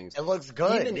Krakatopia things. It looks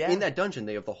good. Even in that dungeon,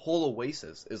 they have the whole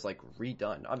Oasis is like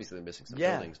redone. Obviously, they're missing some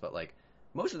buildings, but like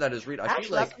most of that is redone.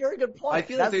 Actually, that's a very good point. I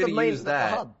feel like they're gonna use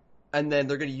that. And then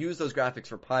they're going to use those graphics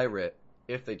for Pirate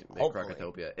if they make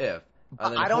Krakatopia. And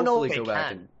then I don't know if they go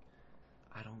back can.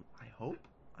 I hope.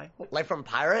 Like from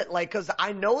Pirate, like because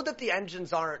I know that the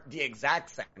engines aren't the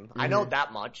exact same. Mm-hmm. I know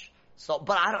that much. So,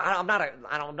 but I'm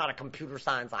not a computer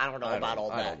science. I don't know about all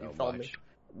that. You feel me?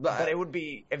 But it would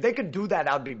be if they could do that.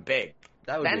 That would be big.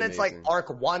 That would be it's amazing. like Arc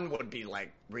 1 would be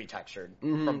like retextured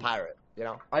from Pirate. You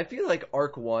know? I feel like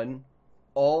Arc 1.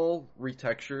 All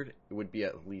retextured, it would be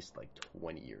at least like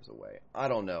 20 years away. I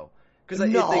don't know. Because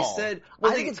they said...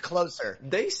 I think it's closer.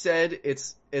 They said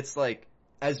it's like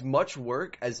as much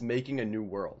work as making a new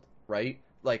world, right?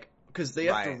 Like, because they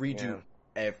have to redo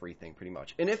everything pretty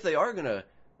much. And if they are going to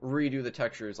redo the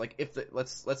textures, like if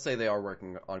let's say they are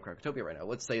working on Krakatopia right now.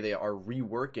 Let's say they are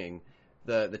reworking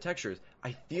the textures.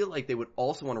 I feel like they would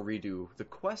also want to redo the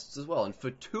quests as well. And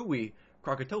Fatui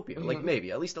Krakatopia, like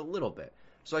maybe, at least a little bit.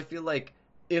 So I feel like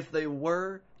if they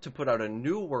were to put out a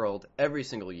new world every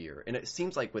single year, and it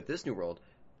seems like with this new world,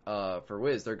 for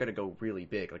Wiz, they're going to go really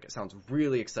big. Like, it sounds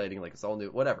really exciting, like it's all new,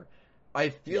 whatever. I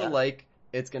feel like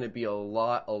it's going to be a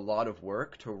lot of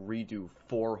work to redo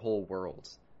 4 whole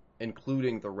worlds,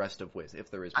 including the rest of Wiz,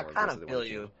 if there is more. I kind of feel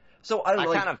you. So, I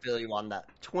kind of feel you on that.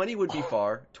 20 would be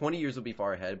far. 20 years would be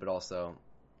far ahead, but also,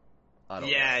 I don't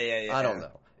know. Yeah. I don't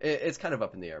know. It's kind of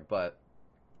up in the air, but...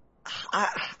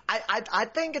 I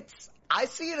think I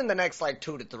see it in the next like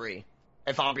 2 to 3,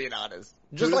 if I'm being honest.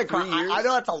 Just 2 to like 3 years? I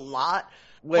know that's a lot.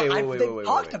 Wait. They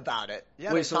talked about it.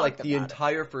 Yeah, wait, so like the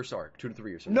entire first arc, 2 to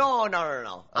 3 years? No.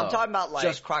 I'm talking about like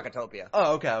just Krakatopia.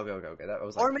 Oh, okay. That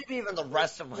was like... Or maybe even the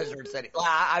rest of Wizard City.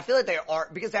 I feel like they are,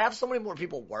 because they have so many more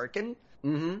people working.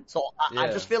 Mm-hmm. So I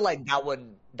Yeah. just feel like that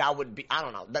would be, I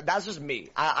don't know. That's just me.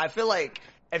 I feel like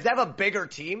if they have a bigger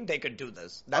team, they could do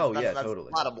this. That's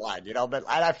Totally. bottom line, you know. But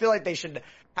I feel like they should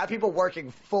have people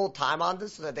working full time on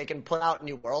this so that they can put out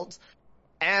new worlds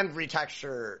and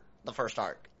retexture the first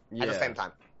arc at the same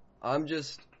time. I'm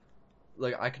just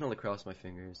like, I can only cross my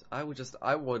fingers. I would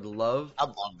love I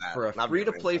love that for a free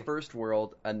to play first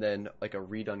world and then like a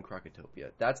redone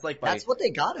Crocotopia. That's like that's what they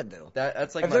gotta do.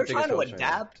 that's like If my they're biggest trying to hopes right now.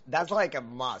 adapt, that's like a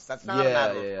must. That's not a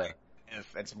matter of like,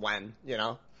 if it's when, you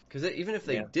know. Because even if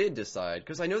they did decide,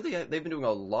 because I know they've been doing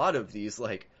a lot of these,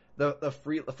 like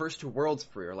the first two worlds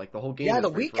free, or like the whole game is the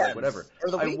free for, weekends like, whatever.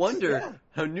 or the I weeks, wonder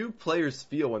how new players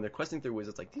feel when they're questing through Wiz.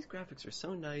 It's like, these graphics are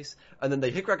so nice, and then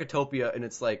they hit Krakatopia and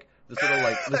it's like this little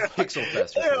like this pixel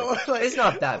fest. Or something. It's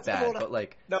not that bad, but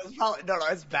like no, it's probably no,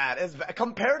 it's bad. It's bad.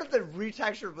 Compared to the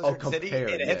retextured Wizard City,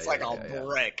 it hits like a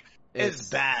brick. It's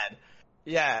bad.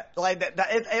 Yeah, like that.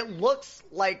 It looks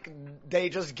like they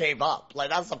just gave up. Like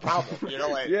that's the problem, you know.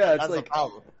 Like that's the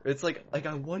problem. It's like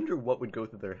I wonder what would go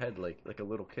through their head, like a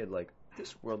little kid, like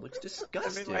this world looks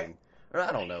disgusting, or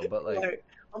I don't know, but like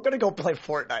I'm gonna go play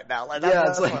Fortnite now. Like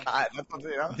it's like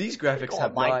you know? These graphics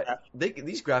have not.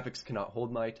 These graphics cannot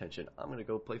hold my attention. I'm gonna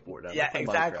go play Fortnite. Yeah,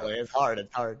 exactly. It's hard.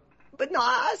 But no,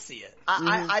 I see it.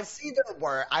 I see their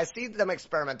work. I see them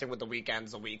experimenting with the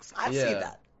weekends, the weeks. I see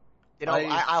that. You know,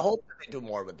 I hope that they do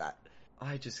more with that.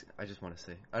 I just want to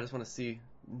see. I just want to see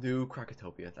new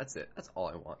Krakatopia. That's it. That's all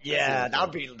I want. Yeah,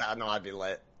 I'd be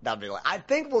lit. That'd be lit. I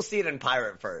think we'll see it in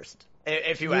Pirate first,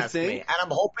 if you ask me. And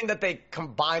I'm hoping that they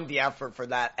combine the effort for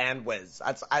that and Wiz.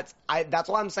 That's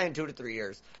why I'm saying 2 to 3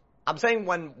 years. I'm saying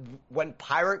when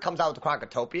Pirate comes out with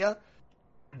Krakatopia,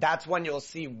 that's when you'll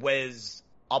see Wiz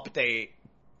update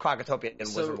Krakatopia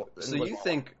and Wiz. So you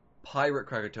think Pirate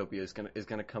Krakatopia is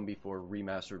gonna come before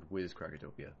remastered Wiz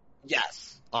Krakatopia?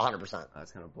 Yes, 100%.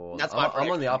 That's kind of bold. That's I'm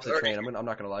on the opposite train. I'm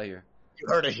not gonna lie here. You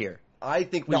heard it here. I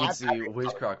think we would see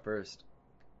Wiz Croc first.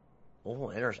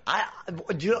 Oh, interesting.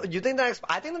 Do you think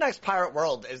I think the next Pirate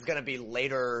World is gonna be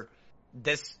later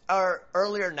this or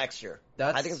earlier next year?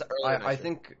 I think it's earlier next year. I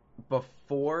think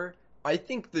before. I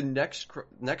think the next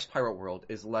Pirate World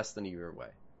is less than a year away.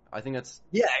 I think that's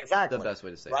exactly the best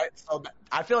way to say it. So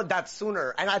I feel like that's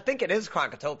sooner, and I think it is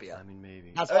Krakatopia. I mean,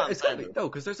 maybe. That's what I'm saying. No,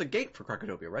 because there's a gate for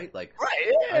Krakatopia, right? Like,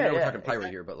 yeah, I know we're talking pirate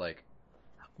here, but like,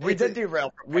 we did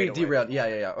derail. We derailed.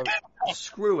 Yeah.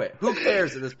 Screw it. Who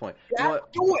cares at this point? Yeah, you know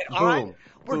what? do it. All right.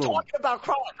 We're Boom. talking about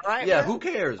Croc, right? Yeah. Who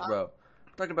cares, bro?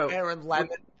 We're talking about Aaron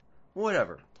Lemon.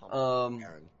 Whatever.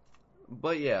 Aaron.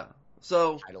 But yeah.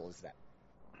 So. Title is that.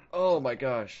 Oh my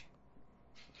gosh.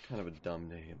 Kind of a dumb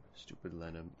name. Stupid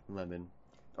Lemon.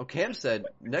 Oh, Cam said,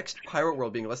 next Pirate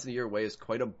World being less than a year away is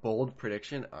quite a bold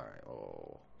prediction. Alright,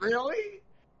 Really?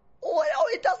 Oh,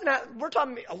 it doesn't have, we're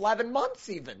talking 11 months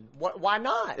even. Why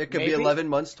not? It could be 11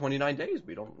 months, 29 days.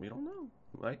 We don't know.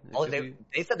 Right?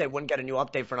 They said they wouldn't get a new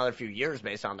update for another few years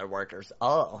based on their workers.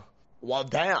 Oh. Well,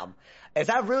 damn. Is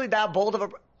that really that bold of a,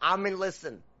 I mean,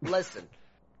 listen.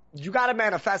 You gotta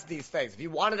manifest these things. If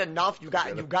you want it enough, you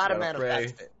gotta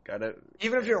manifest it.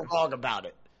 Even if you're wrong about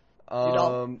it. You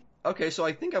know? Okay, so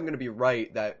I think I'm gonna be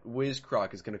right that Wiz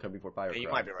Croc is gonna come before Pirate Croc. You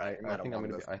might be right.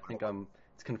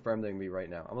 It's confirmed they're gonna be right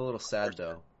now. I'm a little sad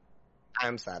though. I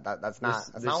am sad. That's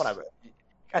not what I. You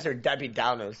guys are Debbie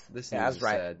Downers. That's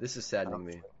right. Sad. This is saddening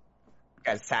me. You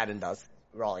guys saddened us.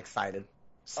 We're all excited.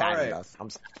 Saddened us. I'm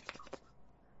sad.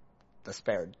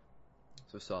 Despaired.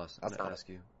 So Sauce, I'm gonna ask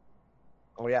you.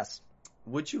 Oh yes.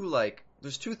 Would you like?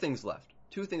 There's 2 things left.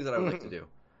 2 things that I would like to do.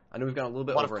 I know we've got a little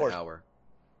bit over an hour.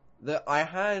 I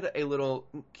had a little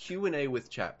Q&A with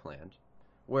chat planned,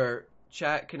 where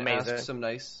chat can ask some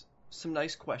nice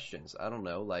questions. I don't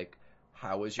know, like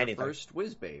how was your first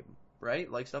Whiz Babe,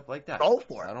 right? Like stuff like that. Go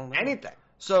for it. I don't know Anything.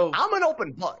 So I'm an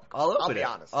open book. I'll be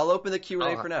honest. I'll open the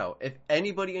Q&A for now. If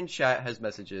anybody in chat has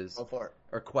messages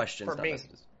or questions, for me.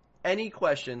 messages, any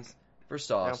questions for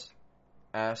Sauce,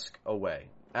 ask away.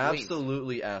 Please.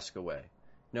 Absolutely ask away.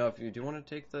 Now, if you do want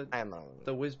to take the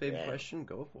Whiz Babe question,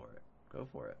 go for it. Go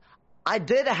for it. I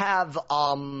did have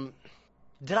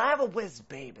did I have a Whiz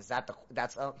Babe?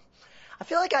 I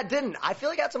feel like I didn't. I feel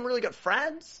like I had some really good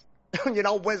friends,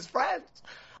 Whiz friends.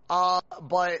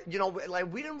 But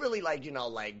like we didn't really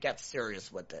get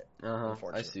serious with it.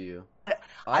 Unfortunately, I see you.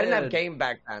 I didn't have game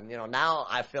back then. Now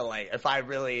I feel like if I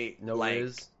really no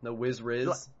Whiz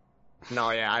Riz. No,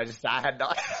 yeah, I had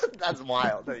no. That's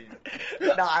wild. No,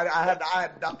 I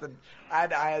had nothing.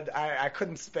 I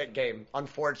couldn't spit game.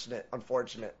 Unfortunate.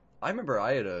 I remember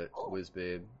I had a Whiz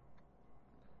Babe.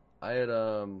 I had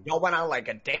Y'all went on like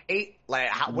a date?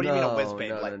 Like what do you mean a Whiz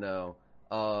Babe? No.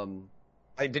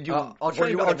 Like, did you? I'll try were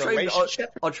you and, in a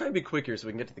relationship? I'll try and be quick here so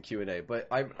we can get to the Q&A. But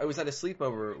I was at a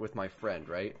sleepover with my friend,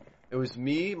 right? It was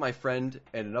me, my friend,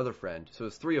 and another friend. So it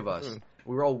was three of us.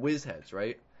 We were all whiz heads,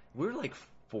 right? We were like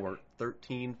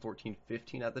 13, 14,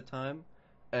 15 at the time.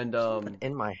 And Something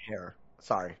in my hair.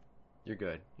 Sorry. You're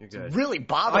good. You're good. It's really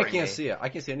bothering me. I can't see it. I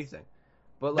can't see anything.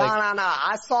 But No, like, no.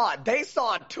 I saw it. They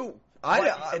saw it too.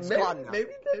 It's gone now.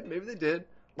 Maybe they did.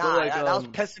 Nah, But like, that was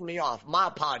pissing me off. My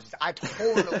apologies. I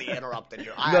totally interrupted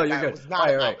you. No, you're good. Was not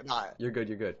All right. no. You're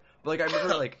good. But like, I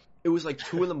remember like it was like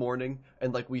 2 a.m.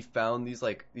 and like we found these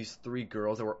 3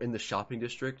 girls that were in the shopping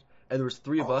district, and there was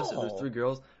 3 of us and there was 3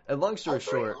 girls. And long story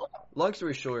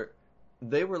short,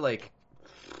 they were like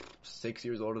 6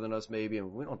 years older than us maybe,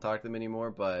 and we don't talk to them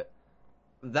anymore. But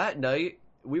that night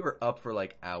we were up for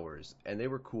like hours, and they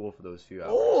were cool for those few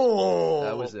hours. Oh,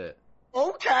 That was it.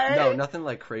 Okay. No, nothing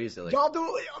like crazy. Like, y'all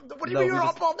do. What do you mean you're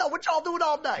up all night? What y'all doing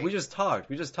all night? we just talked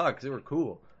because they were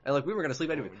cool, and like we were gonna sleep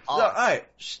anyway. Oh. So, all right,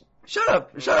 shut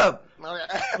up. Let's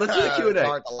do the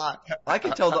Q&A. I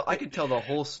could tell the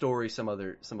whole story some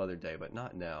other day, but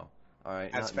not now. All right,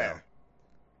 That's not fair.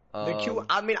 now. The Q.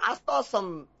 I mean, I saw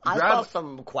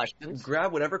some questions.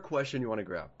 Grab whatever question you want to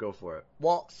grab. Go for it.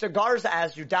 Well, Cigars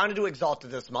asked, you down to do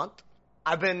Exalted this month?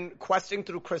 I've been questing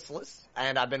through Chrysalis,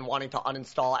 and I've been wanting to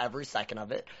uninstall every second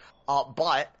of it.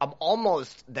 But I'm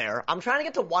almost there. I'm trying to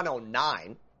get to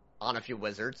 109 on a few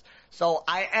wizards. So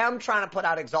I am trying to put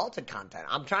out Exalted content.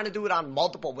 I'm trying to do it on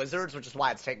multiple wizards, which is why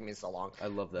it's taking me so long. I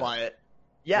love that. But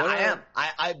yeah, I am.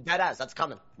 I deadass. That's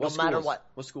coming. No matter what.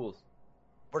 What schools?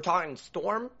 We're talking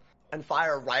Storm and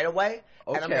Fire right away,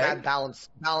 and I'm gonna add balance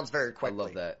very quickly. I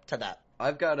love that. To that.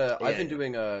 I've been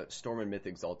doing a Storm and Myth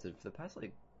Exalted for the past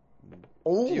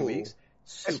few weeks.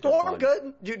 Super Storm fun.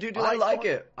 good? Do you I like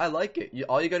Storm? it. I like it.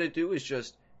 All you got to do is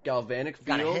just galvanic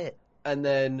field, hit. and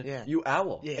then you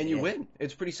owl, and you yeah. win.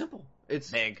 It's pretty simple. It's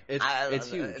big.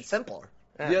 It's huge. It's simpler.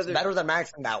 Yeah, it's better than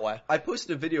maxing that way. I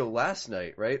posted a video last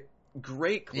night, right?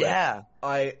 Great clip. Yeah.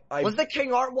 I was the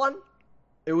King Art one?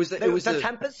 It was the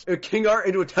Tempest? A King Art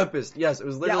into a Tempest. Yes, it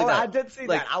was literally that. I did see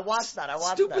that. I watched that.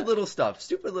 Stupid little stuff.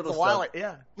 Stupid little stuff.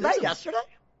 Yeah. Was that yesterday?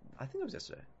 I think it was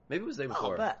yesterday. Maybe it was the day Oh,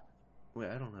 before. I bet. Wait,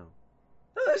 I don't know.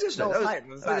 No, that's yesterday.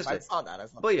 I saw that.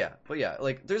 But yeah,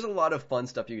 like there's a lot of fun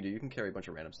stuff you can do. You can carry a bunch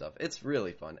of random stuff. It's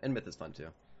really fun, and Myth is fun too.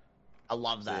 I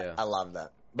love that. So, yeah. I love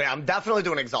that. But yeah, I'm definitely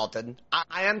doing Exalted.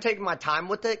 I am taking my time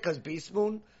with it because Beast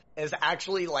Moon is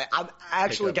actually I'm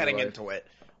actually getting into it,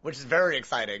 which is very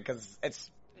exciting because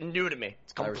it's new to me.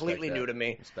 It's completely new to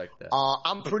me. Respect that.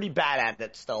 I'm pretty bad at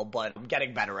it still, but I'm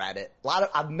getting better at it.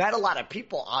 I've met a lot of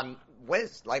people on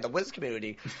Wiz, like the Wiz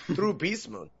community, through Beast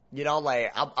Moon. You know,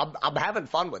 like I'm having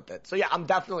fun with it. So yeah, I'm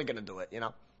definitely gonna do it. You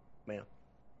know, man.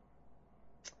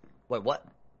 Wait, what?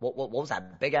 What was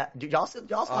that big ass? Did y'all saw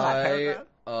that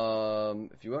paragraph?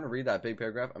 If you want to read that big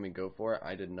paragraph, I mean, go for it.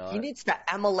 I did not. He needs to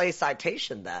MLA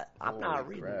citation that. I'm not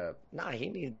reading. Crap. Nah, he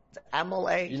needs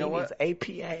MLA. You know what? Needs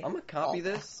APA. I'm gonna copy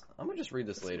this. I'm gonna just read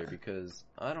this later because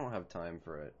I don't have time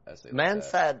for an essay. Man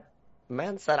said,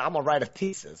 I'm gonna write a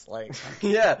thesis. Like,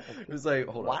 yeah, it was like,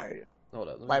 hold on. Why are you? Hold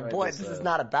on. Like, boy, this is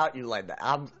not about you like that.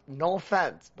 No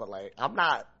offense, but like, I'm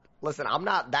not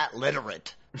that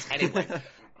literate. Anyway,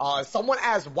 someone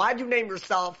asked, why'd you name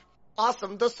yourself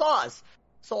Awesome the Sauce?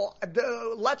 So,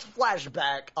 let's flash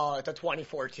back to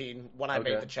 2014 when I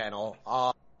made the channel.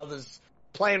 I was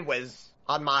playing Wiz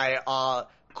on my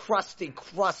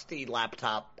crusty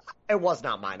laptop. It was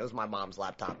not mine. It was my mom's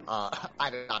laptop. I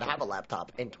did not have a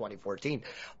laptop in 2014.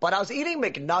 But I was eating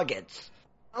McNuggets.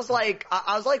 I was like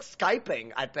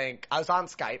Skyping, I think. I was on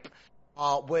Skype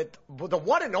with the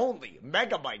one and only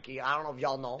Mega Mikey. I don't know if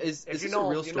y'all know. Is this a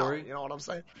real story? You know what I'm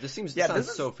saying? This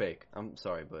sounds so fake. I'm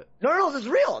sorry, but no, this is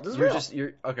real. This is real.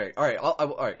 You're okay. All right,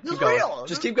 all right. This Keep is going. real.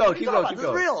 Just keep going. Keep going. This is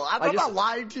real. I'm not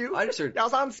lying to you. I just heard. I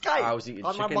was on Skype. I was eating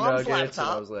on my chicken mom's nuggets, laptop.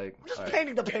 and I was like, I'm just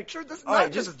painting the picture. This is all not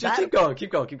right, just keep going.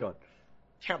 Keep going.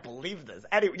 Can't believe this.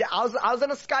 Anyway, yeah, I was in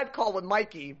a Skype call with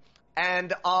Mikey,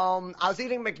 and I was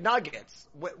eating McNuggets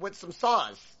with some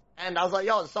sauce, and I was like,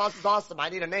 "Yo, the sauce is awesome. I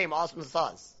need a name. Awesome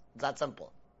sauce." It's that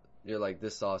simple. You're like,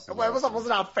 this sauce is Well, it awesome. was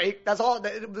not fake. That's all.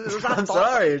 It was not I'm sauce.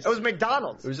 sorry. It was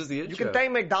McDonald's. It was just the intro. You can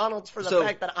thank McDonald's for the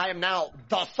fact that I am now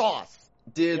the sauce.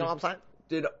 You know what I'm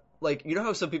saying? You know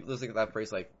how some people just think of that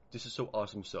phrase like, this is so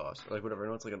awesome sauce, or like whatever. I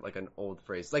know it's like an old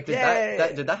phrase. Like, did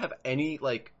that have any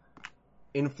like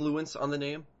influence on the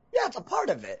name? Yeah, it's a part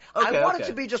of it. Okay, I wanted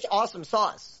to be just awesome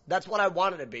sauce. That's what I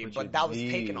wanted to be, but that was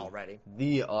taken already.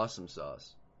 The awesome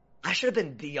sauce. I should have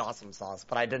been the awesome sauce,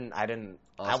 but I didn't. Awesome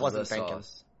I wasn't thinking.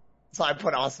 Sauce. So I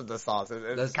put awesome the sauce.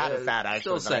 It's kind of sad,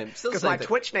 actually. Still because my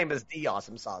Twitch name is the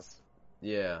awesome sauce.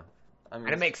 Yeah, I mean,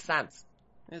 and it makes sense.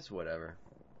 It's whatever.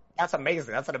 That's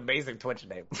amazing. That's an amazing Twitch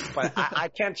name. But I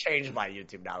can't change my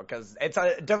YouTube now because it's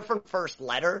a different first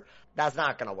letter. That's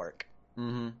not going to work.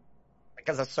 Mm-hmm.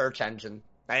 Because of search engine.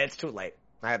 It's too late.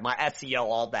 My SEO,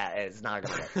 all that is not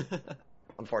going to work.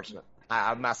 Unfortunate.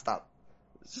 I messed up.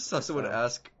 Just saw someone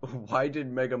ask, why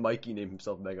did Mega Mikey name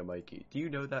himself Mega Mikey? Do you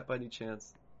know that by any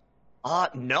chance?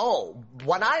 No.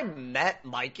 When I met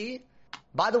Mikey,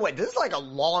 by the way, this is like a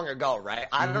long ago, right?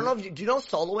 I don't know if do you know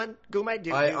Soloin,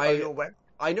 Gume? Are you aware?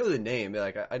 I know the name.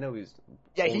 Like I know he's.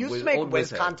 Yeah, he used to make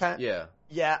Wiz content. Yeah.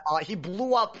 Yeah. He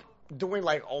blew up doing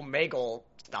like Omegle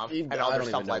stuff and other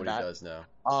stuff like that. He does now.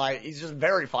 He's just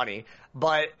very funny,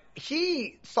 but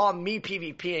he saw me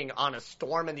PvPing on a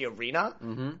storm in the arena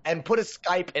and put his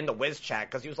Skype in the Wiz chat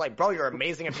because he was like, bro, you're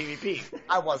amazing at PvP.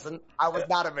 I wasn't. I was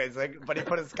not amazing, but he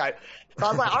put his Skype. So I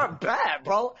was like, all right, bad,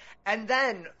 bro. And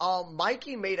then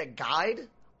Mikey made a guide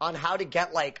on how to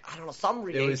get, like, I don't know, some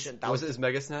reagent. Was it his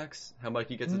Mega Snacks? How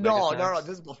Mikey gets his Mega Snacks? No,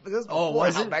 this is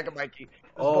before Mega Mikey.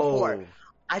 Before.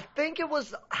 I think it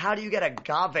was how do you get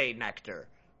agave nectar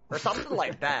or something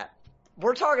like that.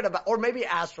 We're talking about, or maybe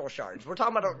astral shards. We're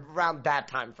talking about around that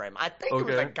time frame. I think it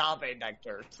was agave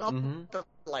nectar, something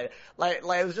like it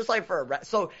was just like for a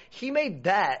so he made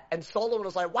that, and Solon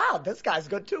was like, "Wow, this guy's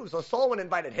good too." So Solon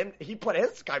invited him. He put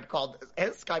his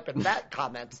Skype in that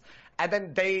comments, and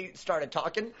then they started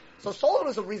talking. So Solon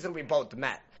was the reason we both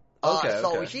met.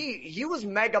 So he was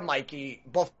Mega Mikey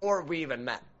before we even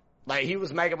met. Like he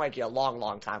was Mega Mikey a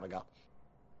long time ago.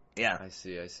 Yeah, I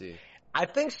see. I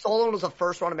think Solon was the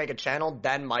first one to make a channel,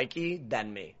 then Mikey,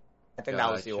 then me. I think that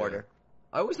was the order.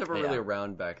 I was never really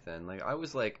around back then. Like I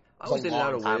was in and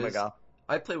out of Wiz. Ago.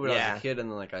 I played when I was a kid, and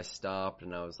then like I stopped,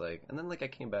 and I was like, and then like I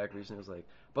came back recently. I was like,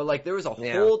 but like there was a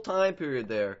whole time period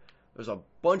there. There's a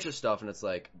bunch of stuff, and it's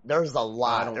like there's a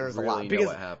lot. I don't really know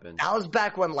what happened. That was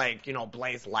back when like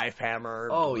Blaze Lifehammer.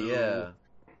 Oh Blue, yeah.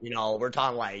 We're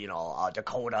talking like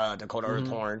Dakota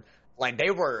Earthhorn. Like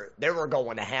they were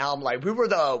going to ham. Like we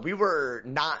were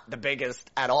not the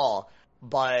biggest at all,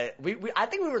 but I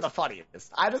think we were the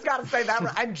funniest. I just gotta say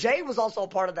that. And Jay was also a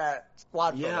part of that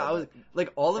squad. Yeah, I was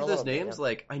like all of those names.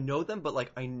 Like I know them, but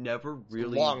like I never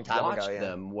really watched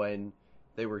them when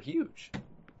they were huge.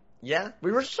 Yeah,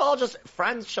 we were all just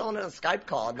friends chilling in a Skype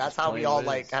call, and that's how we all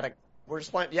like had a. We're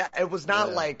just playing. Yeah, it was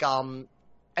not like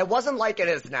it wasn't like it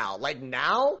is now. Like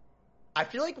now, I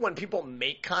feel like when people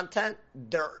make content,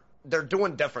 they're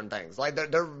doing different things. Like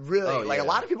they're really a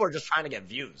lot of people are just trying to get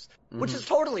views, which is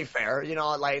totally fair.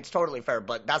 Like it's totally fair.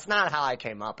 But that's not how I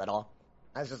came up at all.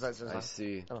 That's just I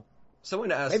see.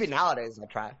 Someone asked. Maybe nowadays I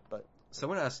try, but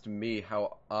someone asked me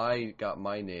how I got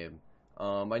my name.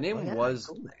 My name was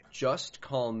Just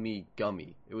Call Me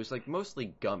Gummy. It was like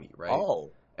mostly Gummy, right? Oh.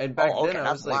 And back then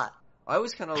I was like, I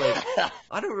was kind of like,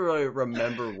 I don't really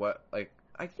remember what like.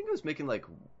 I think I was making like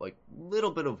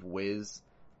little bit of Wiz.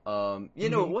 It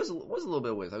was a little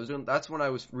bit of Wiz. That's when I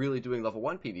was really doing level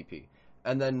 1 PvP.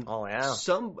 And then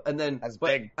That's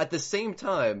big. At the same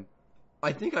time,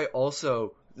 I think I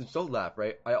also don't laugh,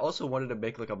 right? I also wanted to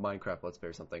make like a Minecraft Let's Play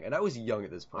or something. And I was young at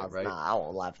this point, right? Nah, I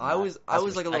won't laugh. I was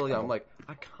like a little young. I'm like,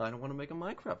 I kind of want to make a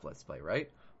Minecraft Let's Play,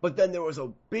 right? But then there was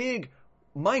a big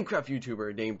Minecraft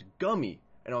YouTuber named Gummy.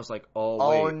 And I was like,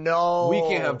 oh wait, no, we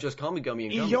can't have Just Call Me Gummy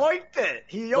and Gummy.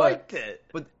 He yoinked it.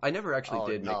 But I never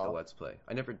actually did make the Let's Play.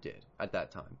 I never did at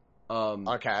that time.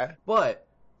 Okay. But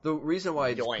the reason why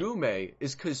it's Gume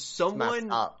is because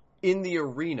someone in the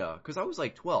arena, because I was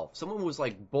like 12, someone was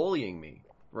like bullying me,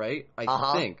 right?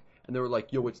 I think. And they were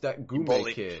like, yo, it's that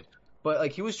Gume kid. But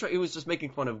like he was just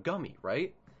making fun of Gummy,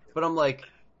 right? But I'm like,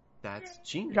 that's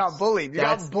genius. You got bullied. You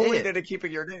got bullied into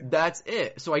keeping your name. That's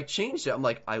it. So I changed it. I'm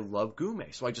like, I love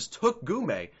Gume. So I just took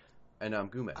Gume, and I'm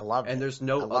Gume. I love it. And there's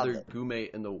no other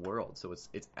Gume in the world, so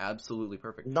it's absolutely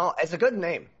perfect. No, it's a good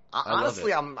name.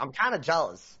 Honestly, I'm kind of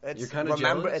jealous. You're kind of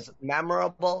jealous? It's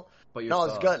memorable. But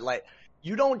it's good. Like,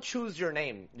 you don't choose your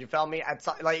name. You feel me?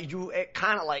 It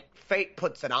kind of like fate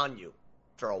puts it on you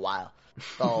for a while.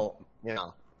 So,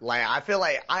 like, I feel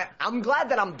like I'm glad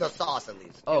that I'm the sauce at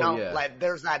least. You know? Yeah. Like,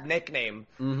 there's that nickname,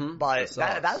 but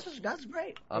that's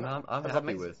great. I'm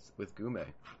happy with Gume.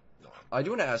 I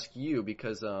do want to ask you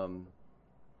because Cam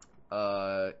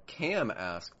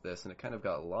asked this and it kind of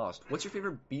got lost. What's your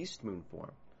favorite Beast Moon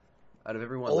form out of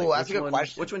everyone? Oh, that's a good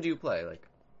question. Which one do you play? Like,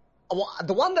 well,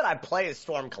 the one that I play is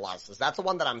Storm Colossus. That's the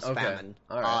one that I'm spamming. Okay.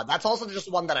 All right. That's also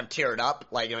just one that I've tiered up.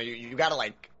 Like, you gotta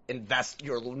like invest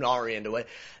your Lunari into it.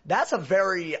 That's a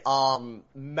very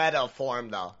meta form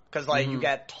though, because like you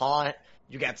get taunt,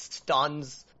 you get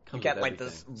stuns, you get like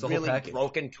this really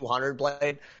broken 200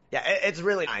 blade. Yeah, it's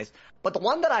really nice. But the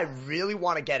one that I really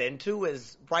want to get into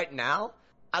is right now,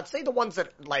 I'd say the ones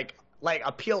that like like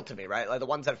appeal to me, right? Like the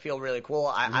ones that feel really cool.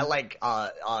 I like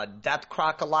Death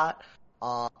Croc a lot.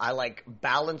 I like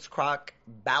Balance Croc,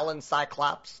 Balance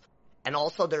Cyclops, and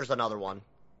also there's another one.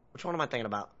 Which one am I thinking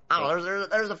about? I don't know.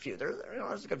 There's a few.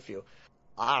 There's a good few.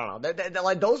 I don't know. They're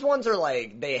like those ones are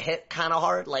like they hit kind of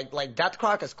hard. Like Death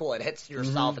Croc is cool. It hits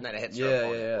yourself and then it hits your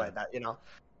opponent like that. You know,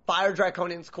 Fire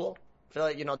Draconian's cool. I feel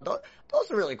like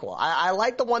those are really cool. I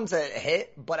like the ones that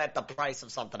hit, but at the price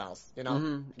of something else. You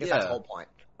know, I guess that's the whole point.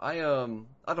 I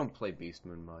don't play Beast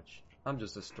Moon much. I'm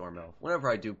just a Storm Elf. Whenever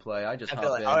I do play, I just hop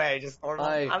in. Oh yeah, just Storm Elf.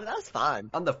 I mean, that's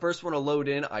fine. I'm the first one to load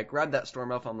in. I grab that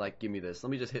Storm Elf. I'm like, give me this. Let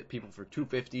me just hit people for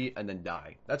 250 and then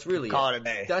die. That's really Call it a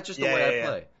day. That's just the way I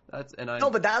play.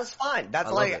 No, but that's fine.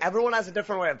 That's like everyone has a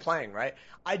different way of playing, right?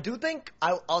 I do think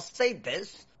I'll say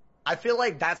this. I feel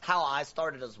like that's how I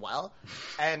started as well.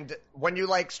 And when you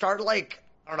like start like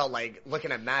I don't know, like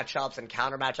looking at matchups and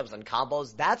counter matchups and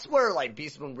combos, that's where like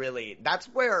Beast Moon really. That's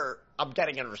where I'm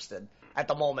getting interested. At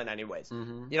the moment, anyways.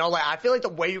 You know, like, I feel like the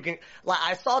way you can, like,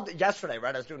 I saw yesterday,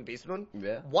 right, I was doing Beast Moon.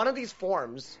 Yeah. One of these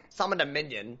forms summoned a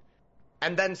minion,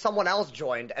 and then someone else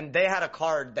joined, and they had a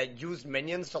card that used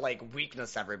minions to, like,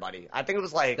 weakness everybody. I think it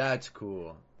was like. That's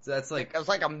cool. So that's like. It was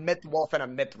like a Myth Wolf and a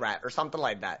Myth Rat, or something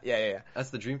like that. Yeah.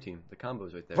 That's the Dream Team. The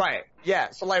combos right there. Right.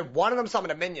 Yeah. So, like, one of them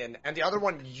summoned a minion, and the other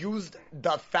one used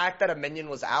the fact that a minion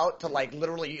was out to, like,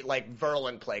 literally, like,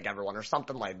 Virulent Plague everyone, or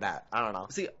something like that. I don't know.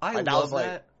 See, I love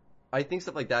that. I think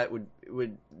stuff like that would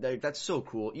that's so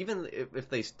cool. Even if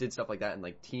they did stuff like that in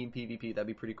like team PvP, that'd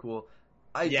be pretty cool.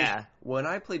 When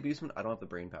I play Beast Moon, I don't have the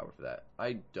brain power for that.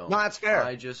 I don't. No, that's fair.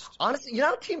 Honestly, you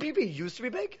know, team PvP used to be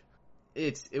big.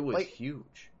 It was like,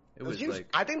 huge. It was huge. Like,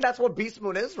 I think that's what Beast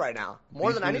Moon is right now,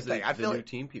 more than anything. I feel new like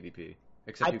team PvP.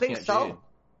 Except I you think can't so. Jade.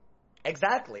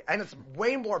 Exactly, and it's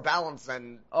way more balanced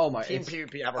than team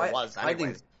PvP ever was. Anyways. I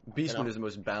think Beast Moon is the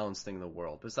most balanced thing in the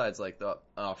world, besides like the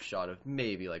offshot of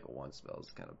maybe like one spell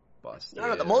is kind of busted.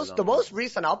 No, the most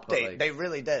recent update, like, they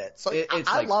really did it. So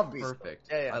I love Beast Moon. Perfect.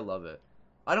 Yeah. I love it.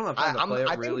 I don't have time to play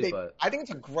it really, but I think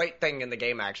it's a great thing in the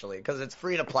game actually because it's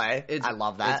free to play. I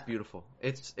love that. It's beautiful.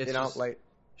 It's you know, like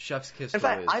chef's kiss. In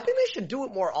fact, I think they should do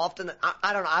it more often.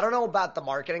 I don't know. I don't know about the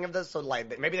marketing of this, so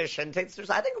like maybe they shouldn't take it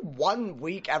seriously. I think 1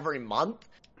 week every month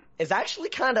is actually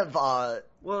kind of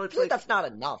well, it's like that's not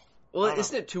enough. Well,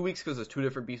 isn't it 2 weeks because there's 2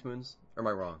 different Beast Moons? Or am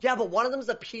I wrong? Yeah, but one of them is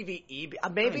a PvE.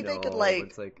 Maybe they could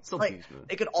like, still Beast Moon.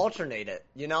 They could alternate it.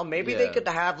 You know, maybe they could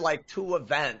have like 2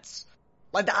 events.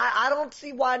 Like I don't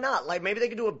see why not. Like maybe they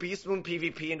could do a Beast Moon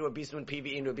PvP into a Beast Moon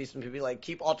PvE into a Beast Moon PvP. Like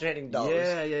keep alternating those.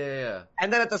 Yeah.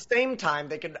 And then at the same time,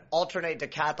 they could alternate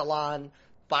Decathlon,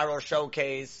 Spiral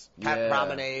Showcase, Pet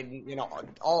Promenade. You know,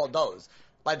 all of those.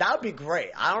 Like, that would be great.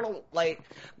 I don't know, like,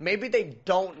 maybe they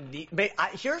don't need...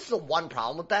 here's the one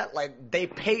problem with that. Like, they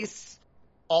pace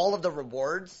all of the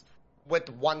rewards with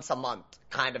once a month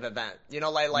kind of event. You know,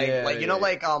 like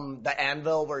the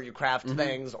Anvil where you craft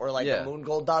things, or, like, the Moon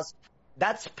Gold Dust.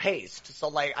 That's paced. So,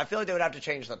 like, I feel like they would have to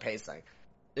change the pacing.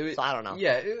 So, I don't know.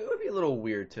 Yeah, it would be a little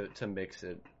weird to mix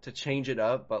it, to change it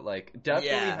up, but, like,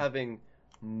 definitely having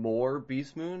more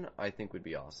Beast Moon, I think would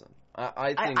be awesome.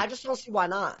 I just don't see why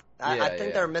not. I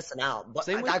think they're missing out. But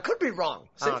I could be wrong.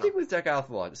 Same thing with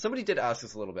Decathlon. Somebody did ask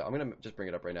us a little bit. I'm going to just bring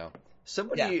it up right now.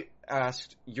 Somebody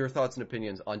asked your thoughts and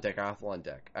opinions on Decathlon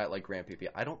deck at like Grand PvP.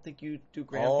 I don't think you do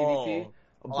Grand PvP.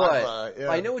 But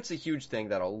I know it's a huge thing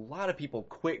that a lot of people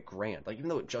quit Grand. Like, even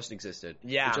though it just existed,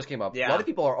 it just came up. A lot of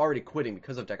people are already quitting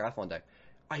because of Decathlon deck.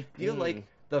 I feel like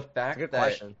the fact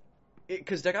that...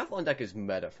 Because Decathlon deck is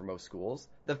meta for most schools.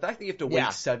 The fact that you have to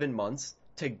wait 7 months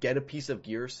to get a piece of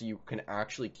gear so you can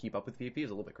actually keep up with PvP is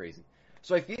a little bit crazy.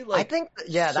 So I feel like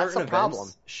that's the problem.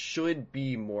 Should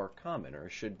be more common, or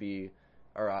should be,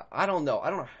 or I don't know. I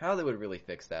don't know how they would really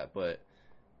fix that, but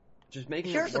just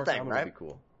making it more common would be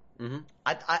cool. Mm-hmm.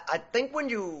 I think when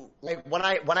you like when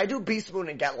I do Beast Moon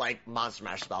and get like Monster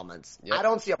Mash spellments, I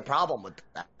don't see a problem with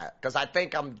that because I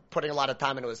think I'm putting a lot of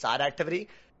time into a side activity.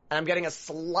 And I'm getting a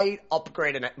slight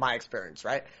upgrade in my experience,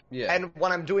 right? Yeah. And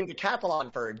when I'm doing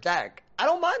Decathlon for a deck, I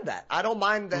don't mind that. I don't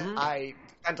mind that I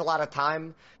spent a lot of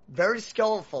time. Very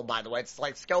skillful, by the way. It's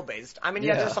like skill-based. I mean,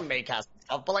 there's some Maycast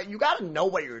stuff, but like you gotta know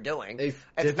what you're doing.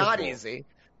 It's not easy,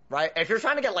 right? If you're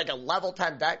trying to get like a level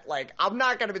 10 deck, like I'm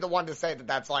not gonna be the one to say that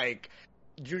that's like,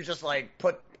 you just like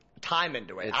put time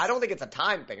into it. I don't think it's a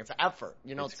time thing. It's an effort.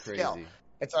 You know, it's skill.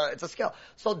 It's a skill.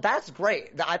 So that's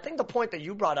great. I think the point that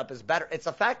you brought up is better. It's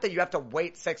the fact that you have to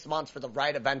wait 6 months for the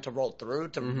right event to roll through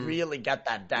to really get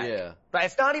that deck. Yeah. But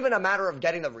it's not even a matter of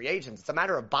getting the reagents. It's a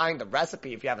matter of buying the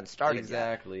recipe if you haven't started yet.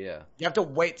 Exactly, yeah. You have to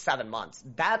wait 7 months.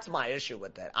 That's my issue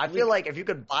with it. I feel like if you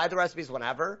could buy the recipes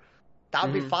whenever, That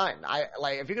would be fine.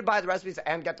 If you could buy the recipes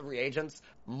and get the reagents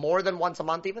more than once a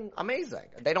month, even amazing.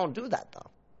 They don't do that though.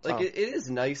 Like So. it is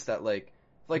nice that like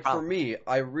for me,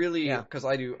 I really because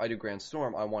I do Grand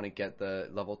Storm, I want to get the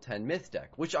level 10 myth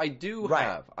deck, which I do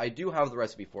have. I do have the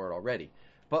recipe for it already.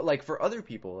 But like for other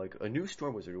people, like a new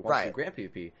Storm Wizard who wants to do Grand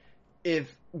PvP,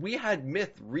 if we had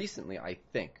myth recently, I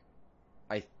think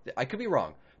I could be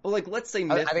wrong, but like let's say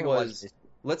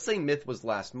myth was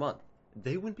last month,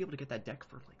 they wouldn't be able to get that deck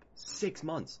for like 6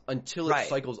 months until it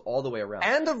cycles all the way around.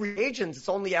 And the reagents, it's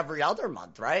only every other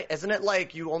month, right? Isn't it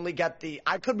like you only get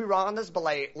I could be wrong on this, but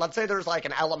like, let's say there's like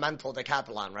an elemental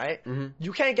decathlon, right? Mm-hmm.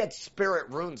 You can't get spirit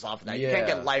runes off of that. You can't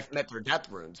get life, myth, or death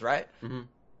runes, right? Mm-hmm.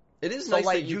 It is nice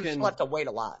that you can. Still have to wait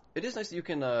a lot. It is nice that you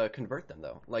can convert them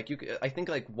though. Like I think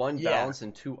like 1 balance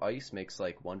and 2 ice makes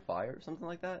like 1 fire or something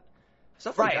like that.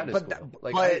 Stuff like that is cool.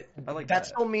 Like, I like that.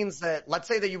 Still means that, let's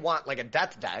say that you want like a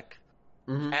death deck,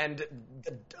 and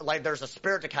like there's a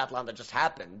spirit decathlon that just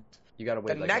happened. You gotta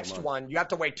wait. The next one, you have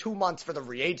to wait 2 months for the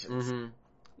reagents. Mm-hmm.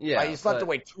 Yeah, you still have to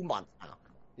wait 2 months now.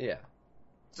 Yeah.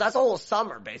 So that's a whole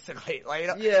summer, basically. Like,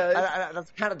 that's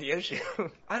kind of the issue.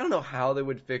 I don't know how they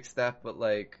would fix that, but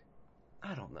like,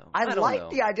 I don't know. I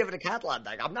like the idea of a decathlon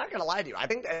deck. I'm not gonna lie to you. I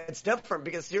think it's different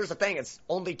because here's the thing: it's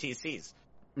only TCs.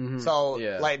 Mm-hmm. So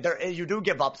like, you do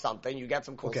give up something. You get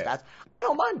some cool stats. I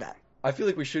don't mind that. I feel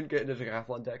like we should get into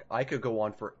decathlon deck. I could go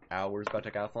on for hours about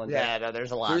decathlon deck. Yeah, no,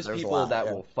 there's a lot. There's people that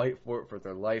will fight for it for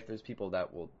their life. There's people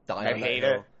that will die on that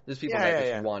hill. There's people that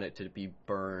just want it to be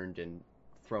burned and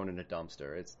thrown in a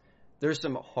dumpster. There's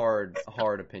some hard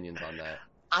opinions on that.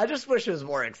 I just wish it was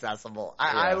more accessible.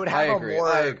 I would have a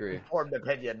more informed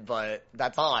opinion, but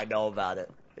that's all I know about it,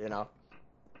 you know?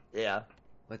 Yeah.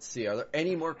 Let's see. Are there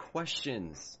any more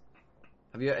questions?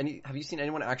 Have you seen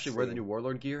anyone actually wear the new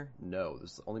Warlord gear? No.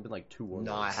 There's only been like 2 Warlords.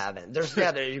 No, I haven't.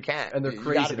 You can't. And they're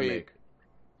crazy to make.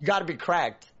 You gotta be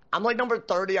cracked. I'm like number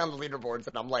 30 on the leaderboards,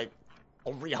 and I'm like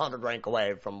a 300 rank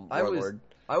away from Warlord.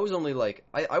 I was only like,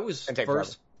 I was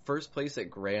first place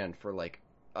at Grand for like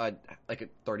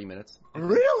 30 minutes.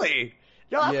 Really?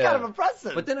 Yo, that's kind of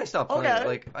impressive. But then I stopped playing it.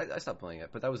 Like, I stopped playing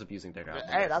it, but that was abusing technology.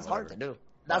 Hey, that's hard to do.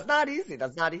 That's not easy.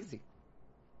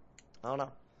 I don't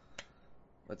know.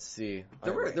 Let's see.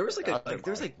 There was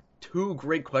like 2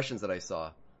 great questions that I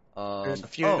saw. There's a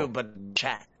few, but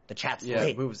the chat's late.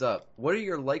 It moves up. What are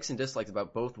your likes and dislikes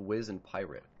about both Wiz and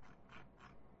Pirate?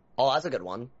 Oh, that's a good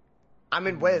one. I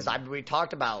mean, Wiz. We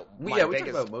talked about we talked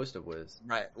about most of Wiz,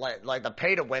 right? Like the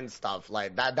pay to win stuff.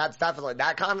 Like that's definitely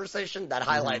that conversation that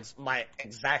highlights my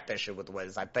exact issue with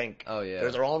Wiz. I think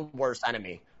they're their own worst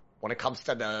enemy when it comes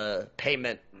to the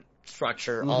payment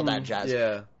structure, all that jazz.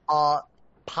 Yeah.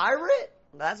 Pirate.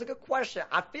 That's a good question.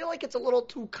 I feel like it's a little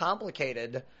too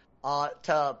complicated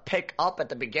to pick up at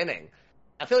the beginning.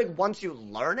 I feel like once you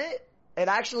learn it, it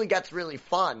actually gets really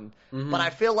fun. But I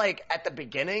feel like at the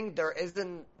beginning there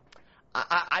isn't.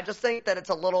 I just think that it's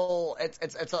a little.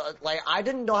 It's like I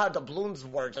didn't know how doubloons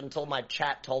worked until my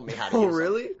chat told me how to. use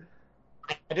really? Them.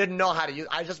 I didn't know how to use.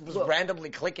 I just was randomly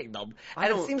clicking them,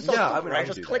 and it seems so stupid. I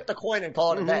just click the coin and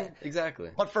call it a day. Exactly.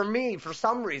 But for me, for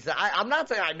some reason, I'm not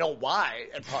saying I know why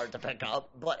it's hard to pick up,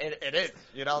 but it is.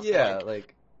 You know? Yeah, so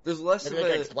like there's less of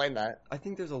a. Explain that. I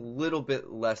think there's a little bit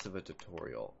less of a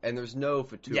tutorial, and there's no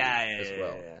Fatui as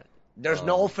well. Yeah. There's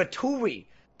no Fatui.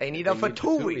 They need a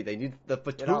Fatui. They need the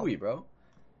Fatui, bro.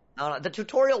 No, the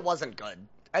tutorial wasn't good.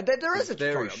 There is a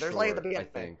tutorial. Short, there's like at the beginning.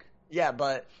 I think. Yeah,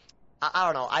 but I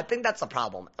don't know. I think that's the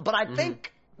problem. But I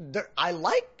think I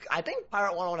think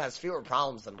Pirate 101 has fewer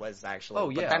problems than Wiz actually. Oh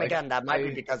yeah. But then again, that might be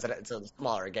because it's a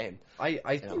smaller game.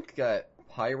 I think that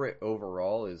Pirate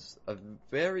overall is a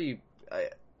very I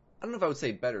don't know if I would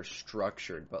say better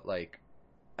structured, but like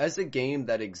as a game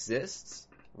that exists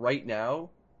right now,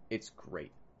 it's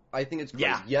great. I think it's great.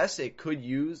 Yeah. Yes, it could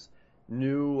use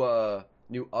new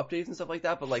updates and stuff like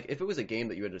that, but like if it was a game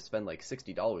that you had to spend like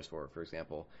 $60 for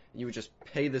example, you would just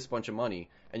pay this bunch of money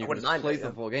and you could just play the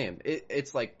full game.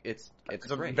 It's great.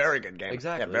 A very good game.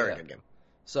 Exactly. Yeah, very good game.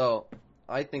 So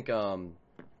I think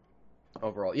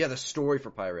overall, the story for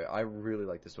Pirate, I really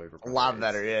like the story for Pirate. A lot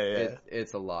better, yeah.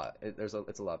 It's a lot. It's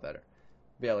a lot better.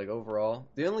 But yeah, like overall,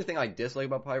 the only thing I dislike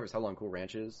about Pirate is how long Cool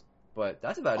Ranch is. But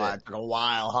that's about it. It took a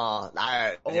while, huh?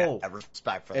 I have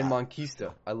respect for that. And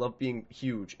Monquista. I love being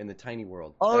huge in the tiny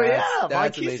world. Oh,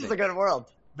 that's Monquista's a good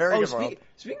world. Very good world.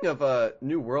 Speaking of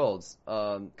new worlds,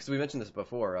 because we mentioned this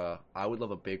before, I would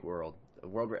love a big world. A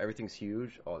world where everything's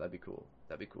huge. Oh, that'd be cool.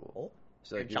 Oh,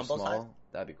 so if you're small, size?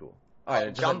 That'd be cool. All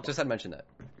right, just had mentioned that.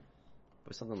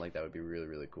 But something like that would be really,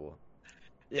 really cool.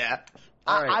 Yeah.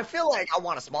 I feel like I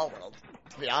want a small world,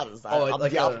 to be honest.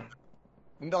 Like a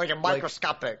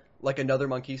microscopic. Like another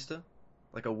Monquista?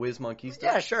 Like a whiz monkey stuff?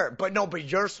 Yeah, sure. But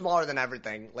you're smaller than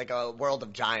everything. Like a world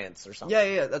of giants or something.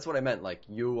 Yeah, that's what I meant. Like,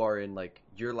 you are in, like,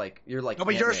 you're like No, but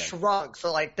Ant-Man. you're shrunk,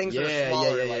 so like things that are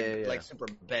smaller, yeah. like super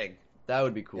big. That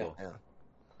would be cool. Yeah.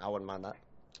 I wouldn't mind that.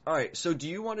 All right, so do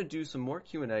you want to do some more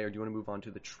Q&A, or do you want to move on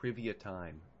to the trivia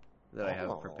time that I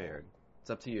have prepared? It's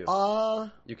up to you.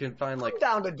 You can find, like... I'm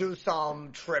down to do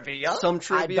some trivia. Some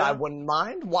trivia? I wouldn't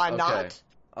mind. Why not?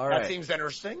 All right. That seems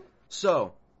interesting.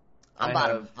 So... I'm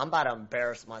about to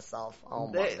embarrass myself. Oh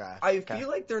my god. I feel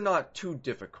like they're not too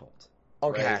difficult.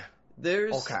 Okay. Right?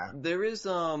 There was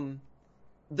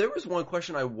one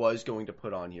question I was going to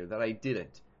put on here that I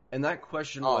didn't. And that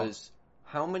question was,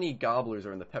 how many gobblers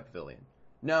are in the Pep Pavilion?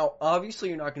 Now, obviously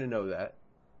you're not going to know that.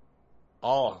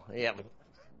 Oh, yeah.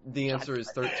 The answer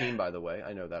is 13, by the way.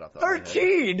 I know that off the top of my head.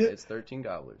 13? It's 13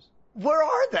 gobblers. Where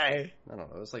are they? I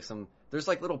don't know. There's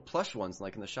like little plush ones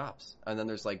like in the shops, and then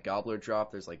there's like gobbler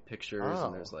drop. There's like pictures,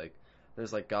 and there's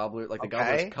like gobbler, like the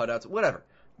gobbler's cutouts, whatever.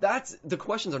 The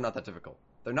questions are not that difficult.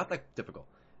 They're not that difficult.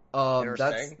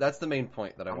 That's the main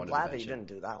point that I wanted to mention. I'm glad that you didn't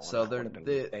do that one. So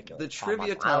the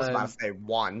trivia time. I was about to say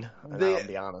one. I'll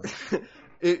be honest.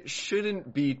 It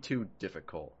shouldn't be too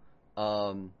difficult.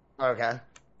 Okay.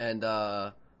 And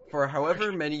for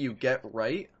however many you get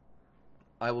right,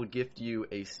 I will gift you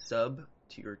a sub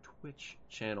to your Twitch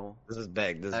channel. This is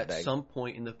big. At some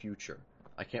point in the future.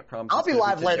 I can't promise. I'll be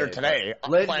live later today.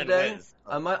 Later today?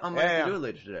 I might have to do it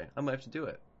later today. I might have to do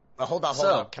it. Hold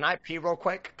on. Can I pee real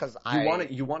quick? Cause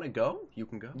you want to go? You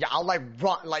can go. Yeah, I'll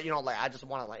run, I just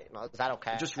want to is that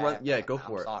okay? Just run. Yeah, go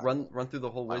for it. Run through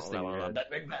the whole Wiz thing.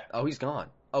 Oh, he's gone.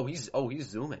 Oh, he's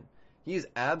zooming. He is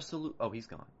absolute. Oh, he's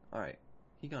gone. All right.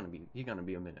 He's gonna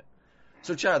be a minute.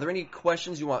 So, Chad, are there any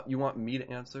questions you want me to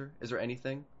answer? Is there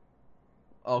anything?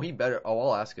 Oh, he better. Oh,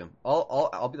 I'll ask him.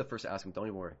 I'll be the first to ask him. Don't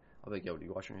even worry. I'll be like, yo, do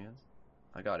you wash your hands?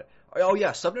 I got it. Oh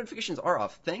yeah, sub notifications are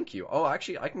off. Thank you. Oh,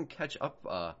 actually, I can catch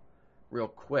up real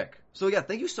quick. So yeah,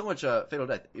 thank you so much, Fatal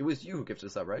Death. It was you who gifted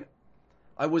us up, right?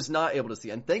 I was not able to see,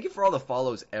 and thank you for all the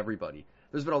follows, everybody.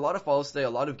 There's been a lot of follows today, a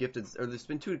lot of gifted, or there's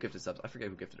been 2 gifted subs. I forget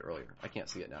who gifted earlier. I can't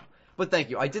see it now. But thank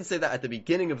you. I did say that at the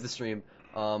beginning of the stream.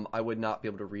 I would not be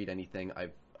able to read anything.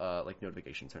 I've like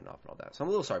notifications turned off and all that. So I'm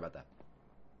a little sorry about that.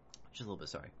 Just a little bit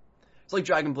sorry. It's like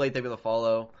Dragon Blade, thank you for the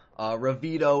follow.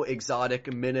 Ravito,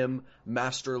 Exotic, Minim,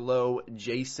 Master Low,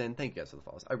 Jason, thank you guys for the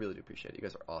follows. I really do appreciate it. You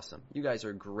guys are awesome. You guys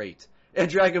are great. And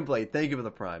Dragon Blade, thank you for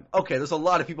the prime. Okay, there's a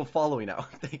lot of people following now.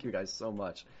 Thank you guys so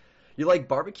much. You like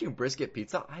barbecue brisket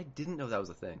pizza? I didn't know that was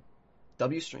a thing.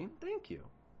 W Stream, thank you.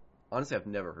 Honestly, I've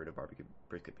never heard of barbecue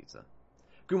brisket pizza.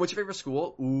 Goon, what's your favorite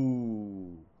school?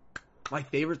 Ooh. My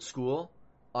favorite school?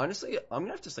 Honestly, I'm going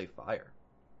to have to say Fire.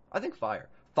 I think Fire.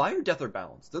 Fire, Death, or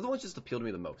Balance. They're the ones that just appeal to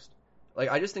me the most. Like,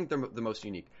 I just think they're the most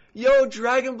unique. Yo,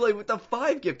 Dragon Blade with the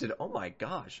 5 gifted. Oh my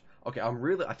gosh. Okay,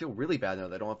 I feel really bad now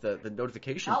that I don't have the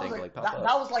notification thing to pop up.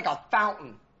 That was like a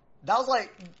fountain. That was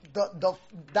like that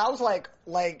was like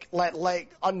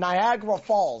a Niagara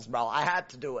Falls, bro. I had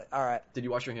to do it. All right. Did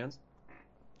you wash your hands?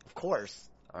 Of course.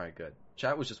 All right, good.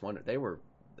 Chat was just wondering. They were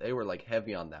like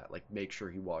heavy on that. Like, make sure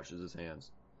he washes his hands.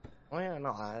 Oh yeah,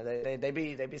 no. They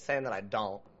be saying that I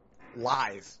don't.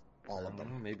 Lies, all of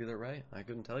them. Maybe they're right. I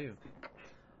couldn't tell you.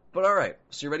 But all right.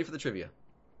 So you're ready for the trivia?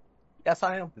 Yes,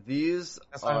 I am. These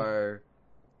are.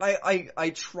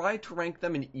 I try to rank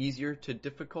them in easiest to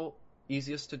difficult.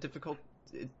 Most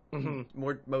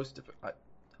difficult. I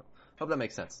hope that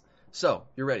makes sense. So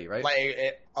you're ready, right?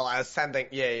 Like ascending.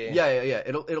 Yeah. Yeah.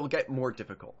 It'll get more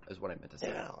difficult, is what I meant to say.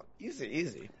 Yeah,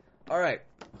 easy. All right.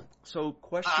 So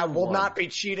question. I will 1. not be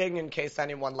cheating in case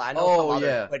anyone. I know some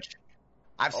other Twitch.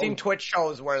 I've seen Twitch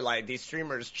shows where like these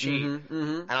streamers cheat,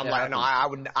 and I'm like, no,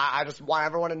 I just want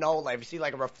everyone to know, like, if you see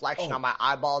like a reflection on my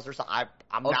eyeballs or something,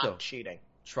 I'm also, not cheating.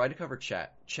 Try to cover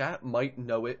chat. Chat might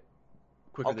know it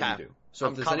quicker than you do. So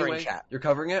I'm if there's covering any way, chat. You're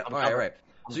covering it. All right.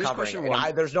 So here's question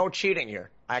 1. There's no cheating here.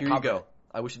 Here you go.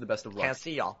 I wish you the best of luck. Can't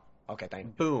see y'all. Okay, thank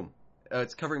you. Boom.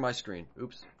 It's covering my screen.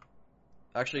 Oops.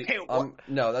 Actually, hey,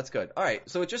 no, that's good. All right.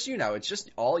 So it's just you now. It's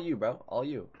just all you, bro. All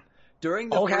you. During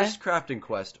the first crafting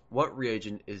quest, what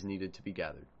reagent is needed to be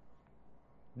gathered?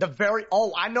 I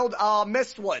know,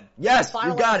 Mistwood. Yes,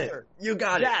 you got it. You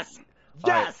got it. Yes.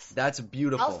 Right, that's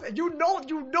beautiful. You know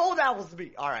that was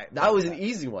me. All right. That was an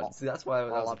easy one. See, that's why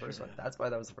that was the first one. That's why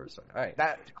that was the first one. All right.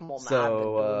 Come on, man. I've been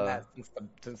doing that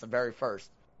since the very first.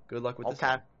 Good luck with this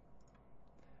one.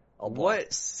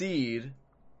 What seed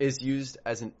is used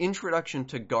as an introduction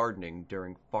to gardening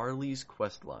during Farley's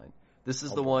quest line? This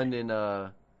is the one in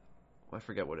I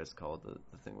forget what it's called,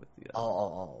 the thing with the...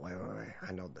 Wait.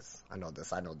 I know this.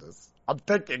 I'm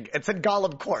thinking. It's in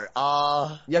Gollum Court.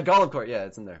 Yeah, Gollum Court. Yeah,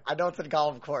 it's in there. I know it's in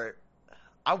Gollum Court.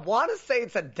 I want to say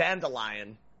it's a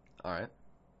dandelion. All right.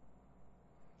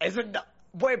 Is it?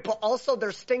 Wait, but also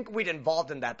there's stinkweed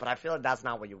involved in that, but I feel like that's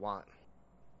not what you want.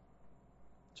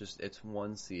 It's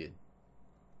one seed.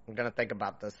 I'm gonna think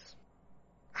about this.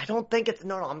 I don't think it's,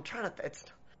 no, I'm trying to, it's,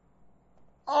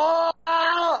 oh,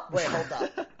 wait, hold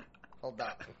up. Hold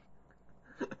up.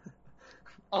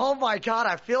 Oh my god,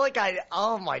 I feel like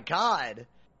oh my god.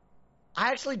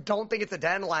 I actually don't think it's a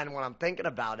dandelion when I'm thinking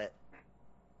about it.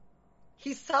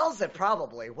 He sells it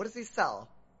probably. What does he sell?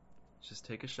 Just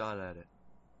take a shot at it.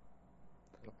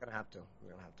 We're gonna have to.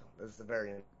 This is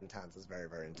very intense. It's very,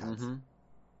 very intense. Mm-hmm.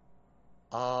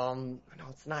 No,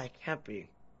 it's not. It can't be.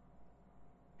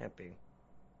 Could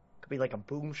be like a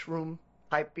boom shroom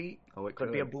type beat. Oh, it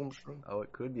could be a boom shroom. Oh,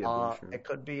 it could be a boom shroom. It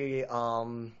could be,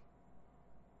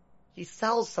 he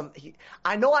sells some,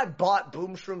 I know I bought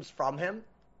boom shrooms from him,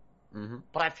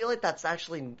 but I feel like that's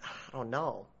actually, I don't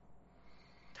know.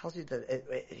 It tells you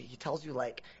that, he tells you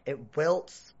like, it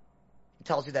wilts. He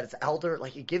tells you that it's elder.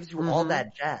 Like, he gives you all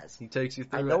that jazz. He takes you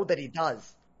through I know that he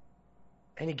does.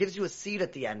 And he gives you a seed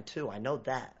at the end, too. I know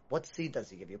that. What seed does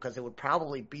he give you? Because it would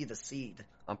probably be the seed.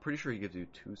 I'm pretty sure he gives you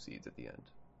 2 seeds at the end.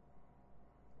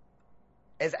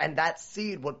 And that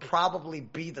seed would probably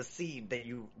be the seed that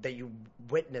you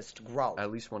witnessed grow.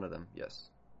 At least one of them, yes.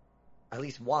 At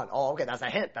least one. Oh, okay, that's a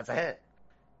hint. But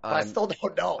I still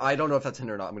don't know. I don't know if that's a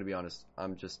hint or not. I'm going to be honest.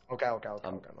 I'm just... Okay. No,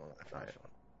 right.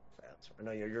 I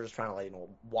know you're just trying to, like,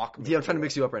 walk me. Yeah, I'm trying to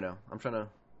mix you up right now. I'm trying to...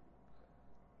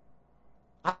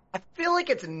 I feel like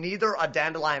it's neither a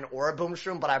dandelion or a boom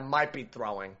shroom, but I might be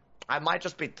throwing. I might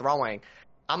just be throwing.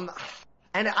 And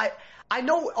I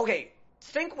know, okay,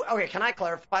 can I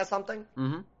clarify something?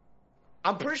 Mm-hmm.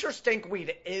 I'm pretty sure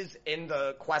stinkweed is in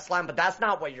the quest line, but that's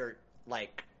not what you're,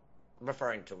 like,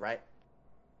 referring to, right?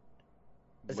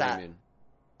 What do you mean?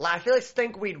 Like, I feel like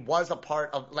stinkweed was a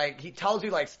part of, like, he tells you,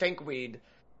 like, stinkweed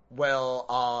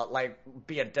will, like,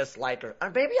 be a disliker.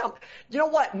 Maybe you know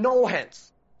what? No hints.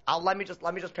 Let me just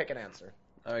pick an answer.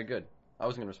 All right, good. I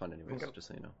was going to respond anyways, just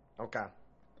so you know. Okay.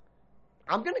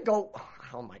 I'm going to go,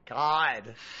 oh my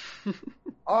god.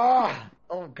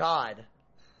 oh god.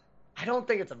 I don't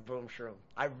think it's a boom shroom.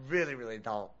 I really, really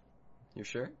don't. You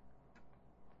sure?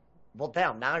 Well,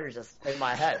 damn, now you're just in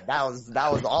my head. That was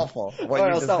awful. All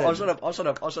right, I'll shut up. I'll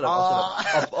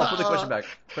put the question back.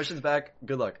 Question's back.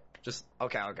 Good luck. Just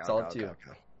okay. It's all up to you.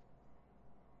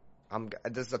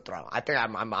 This is a throw. I think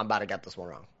I'm about to get this one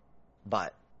wrong.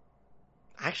 But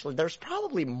actually, there's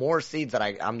probably more seeds that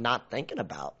I'm not thinking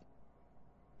about.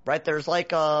 Right? There's like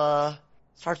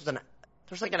starts with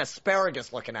there's like an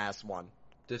asparagus looking ass one.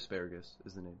 Disparagus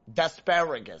is the name.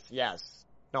 Desparagus, yes.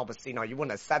 No, but see, no, you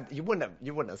wouldn't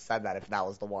have said that if that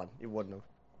was the one. You wouldn't have.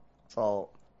 So,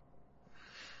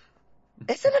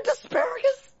 is it a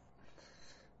asparagus?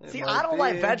 See, I don't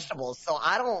like vegetables, so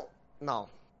I don't. No,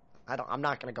 I'm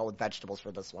not gonna go with vegetables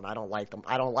for this one. I don't like them.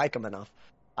 I don't like them enough.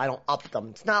 I don't up them.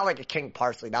 It's not like a king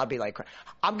parsley. That'd be like.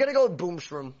 I'm gonna go with boom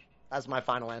shroom as my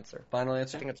final answer. Final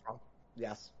answer? I think it's wrong.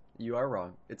 Yes. You are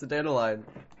wrong. It's a dandelion.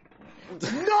 No!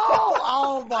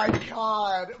 Oh my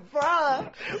god,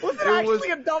 bruh! Was it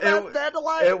actually a dumbass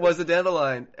dandelion? It was a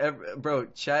dandelion, bro.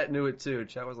 Chat knew it too.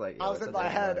 Chat was like, I was in my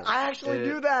head. I actually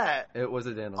knew that. It was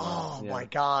a dandelion. Oh my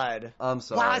god. I'm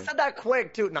sorry. Wow, I said that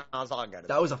quick too. No, it was all good.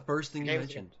 That was the first thing you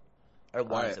mentioned. It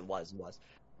was.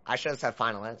 I should have said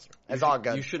final answer. It's all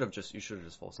good. You should have just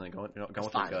full send. Go with your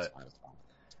gut. It's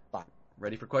fine.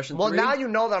 Ready for question 3? Well, now you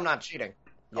know that I'm not cheating.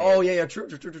 Yeah. True.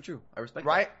 I respect that.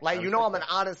 Right? Like, I'm an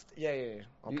honest... Yeah. Okay.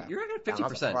 You're at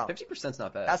 50%. 50%'s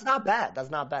not bad.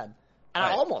 That's not bad. And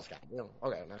I almost got it.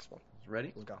 Okay, next one.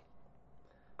 Ready? Let's go.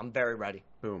 I'm very ready.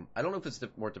 Boom. I don't know if it's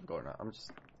more difficult or not. I'm just...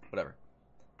 Whatever.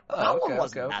 That one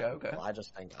wasn't that difficult. I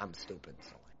just think I'm stupid.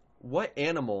 So. What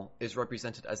animal is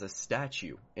represented as a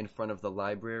statue in front of the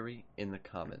library in the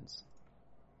Commons?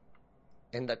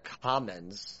 In the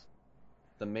Commons?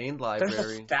 The main library.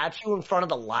 There's a statue in front of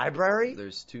the library?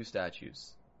 There's 2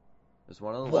 statues. There's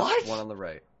one on the left, one on the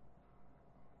right.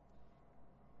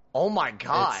 Oh my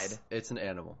god. It's an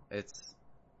animal. It's...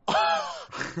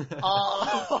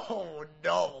 Oh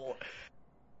no.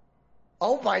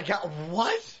 Oh my god,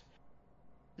 what?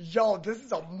 Yo, this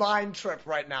is a mind trip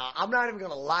right now. I'm not even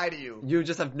gonna lie to you. You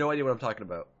just have no idea what I'm talking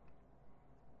about.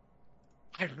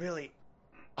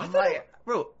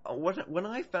 Bro, when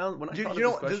I found this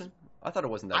question, I thought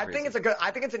it wasn't that crazy. I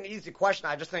think it's an easy question.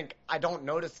 I just think I don't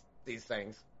notice these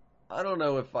things. I don't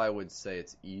know if I would say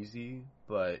it's easy,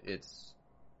 but it's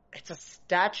a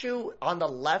statue on the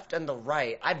left and the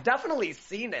right. I've definitely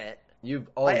seen it.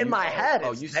 In my head.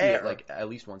 Oh, you see it like at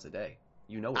least once a day.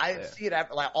 You know it's there. I see it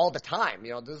all the time.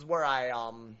 This is where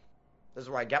This is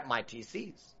where I get my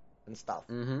TCs and stuff.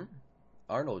 Mm-hmm.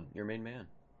 Arnold, your main man.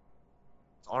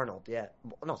 It's Arnold, yeah.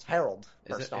 No, it's Harold.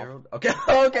 Is First it off. Harold? Okay,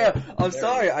 okay. I'm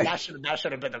sorry. That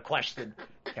should have been the question.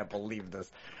 Can't believe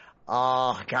this.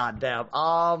 Oh, goddamn.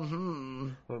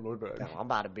 Damn,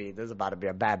 this is about to be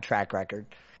a bad track record.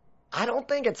 I don't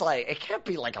think it can't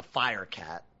be like a Fire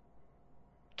Cat.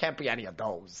 Can't be any of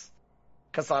those.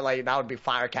 Cause that would be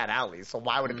Fire Cat Alley. So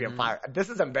why would it be a fire? This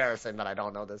is embarrassing that I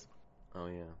don't know this. Oh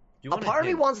yeah. A part of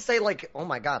me wants to say oh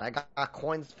my god, I got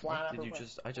coins flying.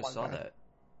 I just saw that.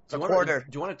 It's a quarter.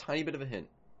 Do you want a tiny bit of a hint?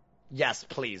 Yes,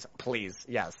 please,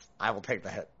 yes. I will take the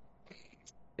hit.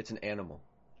 It's an animal.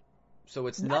 So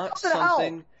it's not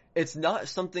something. It's not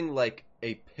something like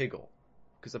a piggle,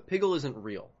 because a piggle isn't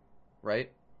real,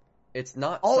 right? It's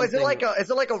not. Oh, is it like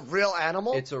a real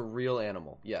animal? It's a real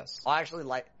animal. Yes. I actually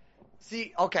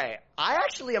See, okay. I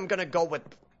actually am gonna go with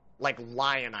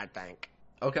lion. I think.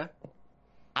 Okay.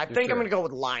 I think I'm gonna go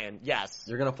with lion. Yes.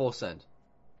 You're gonna full send.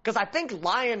 Because I think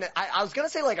lion. I was gonna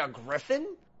say a griffin.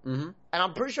 Mm-hmm. And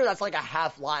I'm pretty sure that's a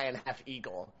half lion, half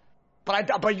eagle.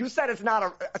 But you said it's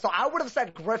not so I would have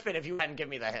said griffin if you hadn't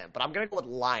given me the hint. But I'm gonna go with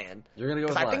lion. You're gonna go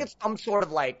with lion. Because I think it's some sort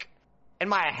of in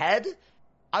my head.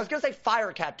 I was gonna say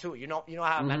fire cat too. You know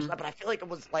how I mentioned that, but I feel like it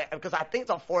was because I think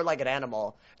it's a four-legged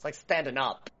animal. It's standing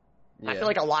up. Yeah. I feel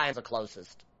like a lion's the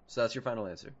closest. So that's your final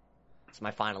answer. It's my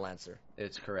final answer.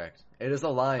 It's correct. It is a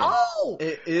lion. Oh!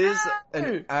 It is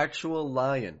an actual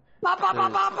lion.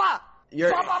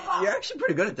 You're actually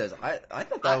pretty good at this. I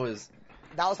thought that was...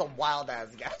 That was a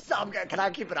wild-ass guess. Can I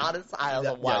keep it honest? That was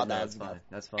a wild-ass guess.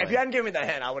 That's fine. If you hadn't given me the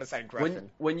hint, I would have said griffin.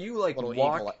 When you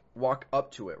walk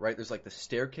up to it, right, there's the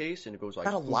staircase, and it goes Is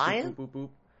that a lion? Boop, boop, boop, boop.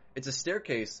 It's a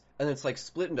staircase, and it's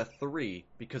split into three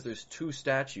because there's two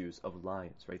statues of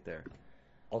lions right there.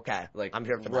 Okay, I'm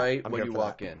here for that. Right when you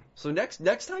walk in. So next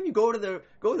time you go there.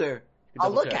 I'll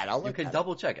look at it. You can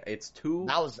double check. It's two.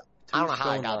 I don't know how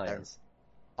I got lions.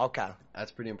 There. Okay,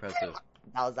 that's pretty impressive.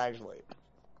 That was actually.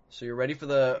 So you're ready for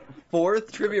the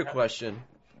fourth trivia question?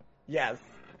 Yes.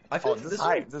 I feel this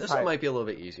one might be a little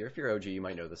bit easier. If you're OG, you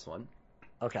might know this one.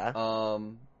 Okay.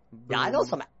 Yeah, I know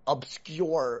some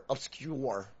obscure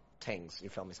things. You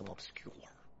feel me? Some obscure.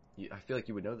 I feel like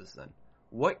you would know this then.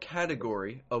 What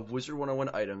category of Wizard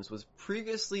 101 items was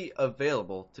previously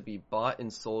available to be bought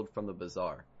and sold from the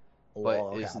bazaar,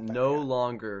 but is no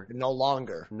longer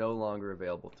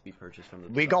available to be purchased from the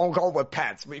bazaar? We gonna go with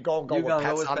pets. We gonna go with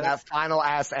pets on that final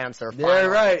ass answer. Yeah,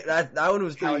 right. That one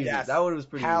was pretty easy. Yes. That one was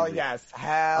pretty Hell easy.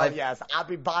 Hell yes. I'll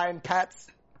be buying pets.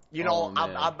 You know,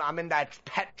 I'm in that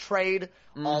pet trade.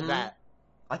 All that.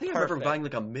 I think I remember buying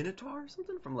a Minotaur or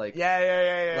something from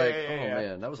Yeah.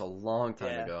 Man, that was a long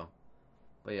time ago.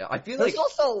 But yeah, I feel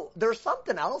there's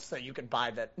something else that you could buy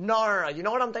that. No. You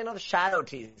know what I'm thinking of? Shadow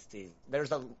TCs.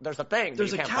 There's a thing.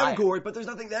 There's a category, but there's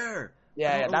nothing there.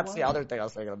 Yeah, that's the other thing I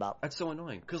was thinking about. That's so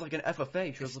annoying. Because an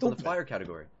FFA shows up in the fire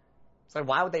category. So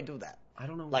why would they do that? I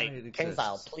don't know why it exists. King's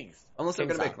Isle, please. Unless they're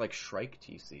gonna make Shrike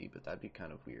TC, but that'd be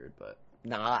kind of weird. But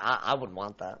no, I wouldn't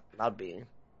want that. That'd be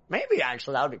maybe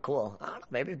actually that would be cool. I don't know,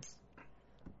 maybe it's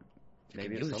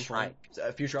some Shrike. It's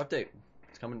a future update.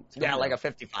 It's coming a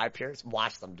 55 Pierce.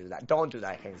 Watch them do that. Don't do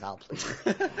that, King's Isle, please.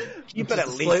 Keep it at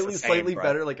least slightly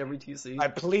better, like every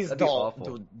TC. Please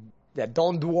don't.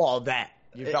 Don't do all that.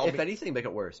 If anything, make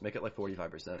it worse. Make it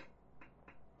 45%.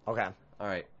 Okay. All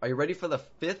right. Are you ready for the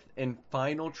fifth and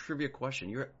final trivia question?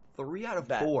 You're at 3 out of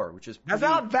 4, which is that's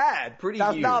not bad. Pretty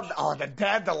that's huge. The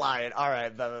dandelion. All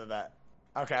right. That.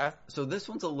 Okay. So this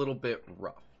one's a little bit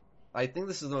rough. I think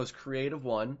this is the most creative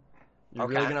one. You're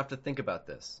really gonna have to think about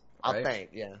this. I'll think.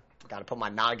 Yeah. Got to put my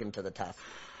noggin to the test.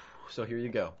 So here you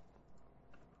go.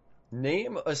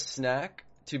 Name a snack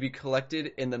to be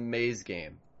collected in the maze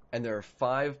game, and there are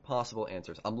 5 possible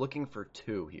answers. I'm looking for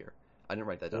 2 here. I didn't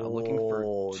write that down. I'm looking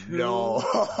for 2. No.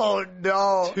 Oh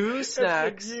no. 2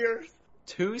 snacks.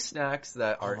 2 snacks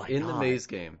that are in the maze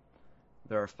game.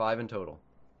 There are 5 in total.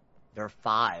 There are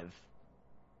 5.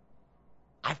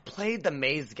 I've played the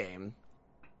maze game,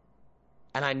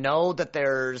 and I know that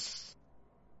there's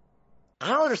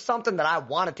something that I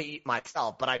wanted to eat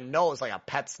myself, but I know it's a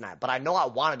pet snack, but I know I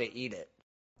wanted to eat it.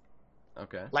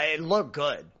 Okay. It looked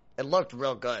good. It looked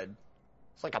real good.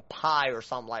 It's like a pie or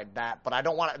something like that, but I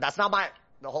don't want to, that's not my,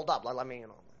 hold up, let me,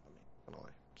 I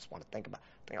just want to think about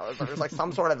it. There's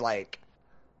some sort of it's like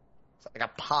a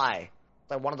pie.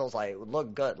 It's like one of those, it would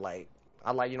look good. I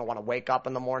want to wake up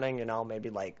in the morning,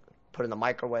 maybe put it in the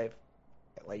microwave.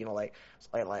 It's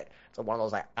one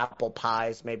of those apple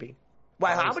pies, maybe.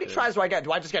 Wait, how many tries do I get?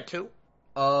 Do I just get 2?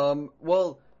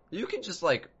 Well, you can just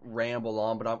ramble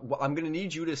on, but I'm gonna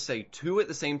need you to say 2 at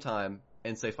the same time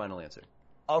and say final answer.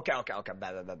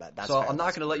 Bet. That's So fair. I'm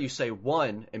not going to let you say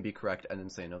one and be correct and then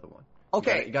say another one.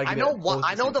 Okay, you gotta I give know it what. both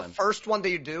at I know same the time. first one that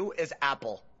you do is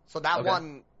apple. So that Okay.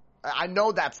 one, I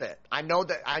know that's it. I know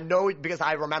it because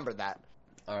I remember that.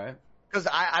 All right. Because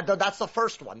that's the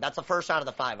first one. That's the first out of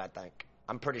the 5, I think.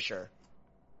 I'm pretty sure.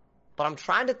 But I'm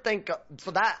trying to think.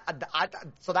 So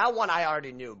that one I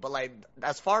already knew. But like,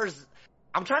 as far as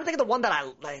I'm trying to think of the one that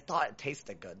I thought it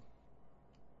tasted good.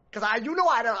 Because I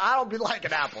don't be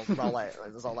liking apples, bro.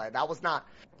 Like that was not.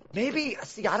 Maybe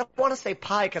see, I don't want to say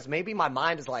pie because maybe my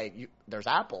mind is like, there's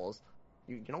apples.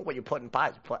 You know what you put in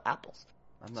pies? You put apples.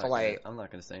 I'm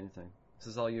not gonna say anything. This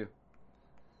is all you.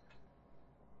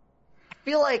 I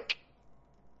feel like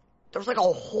there's like a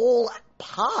whole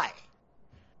pie,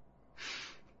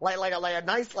 like a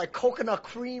nice like coconut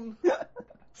cream.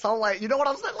 So like, you know what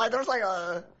I'm saying? Like there's like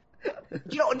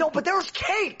no, but there was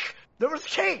cake. Was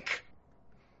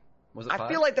it pie? I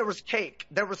feel like there was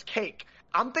cake.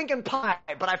 I'm thinking pie,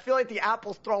 but I feel like the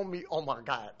apple's throwing me. Oh my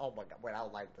god. Wait, I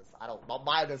don't like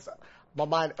this. My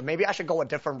mind. Maybe I should go a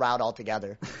different route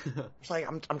altogether. It's like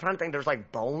I'm trying to think. There's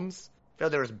like bones. I feel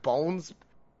there's bones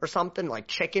or something like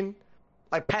chicken.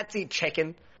 Like pets eat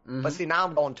chicken, but see now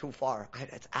I'm going too far.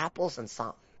 It's apples and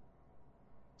something.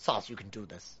 Sauce, you can do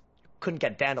this. You couldn't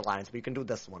get dandelions, but you can do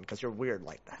this one because you're weird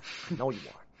like that. I know you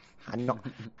are. I know.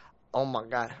 Oh my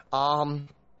god. Oh,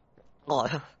 all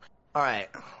right.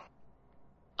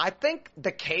 I think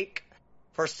the cake,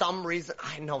 for some reason,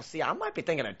 I know. See, I might be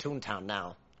thinking of Toontown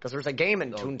now because there's a game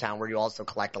in Toontown where you also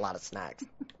collect a lot of snacks.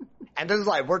 And this is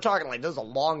like we're talking like this is a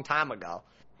long time ago.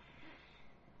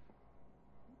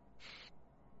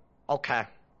 Okay.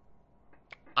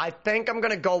 I think I'm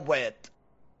gonna go with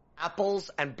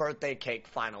apples and birthday cake.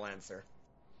 Final answer.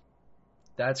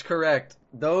 That's correct.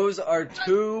 Those are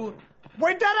two.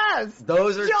 Wait, that is.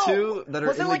 Those are two that are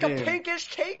was in it like the game. a pinkish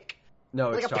cake? No,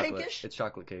 like it's a chocolate. pinkish? It's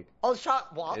chocolate cake. Oh, it's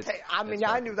chocolate. Well, I mean,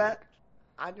 yeah, I knew that.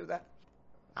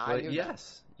 But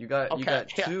yes, you got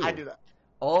two. Yeah, I knew that.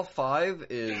 All 5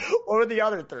 is. What were the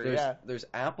other 3? There's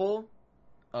apple.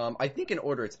 I think in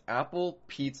order it's apple,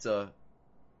 pizza,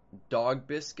 dog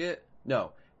biscuit.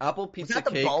 No, apple, pizza, Was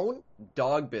that cake, the bone?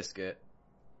 dog biscuit.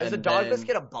 Is a dog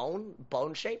biscuit a bone?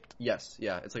 Bone shaped? Yes,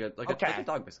 yeah, it's like a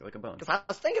dog biscuit, like a bone. Because I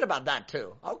was thinking about that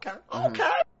too. Okay. So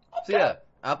yeah,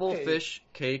 apple, fish,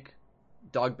 cake,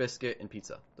 dog biscuit, and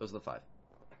pizza. Those are the 5.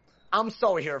 I'm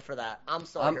so here for that.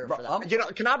 You know,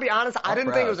 can I be honest? I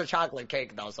didn't think it was a chocolate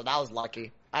cake though, so that was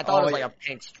lucky. I thought it was like a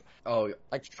pink,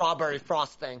 like strawberry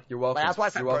frosting. You're welcome. Like, that's why I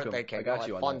said You're birthday welcome. cake. I got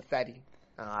you on that. Funfetti.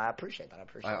 I appreciate that.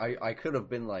 I could have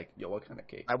been like, yo, what kind of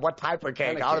cake? Like, what type of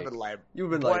cake? I would have been like, you've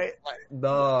been like,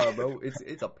 nah, bro,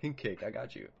 it's a pink cake. I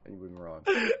got you, and you've been wrong.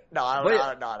 No, that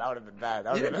would have been bad.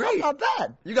 That great. That's not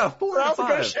bad. You got 4 out of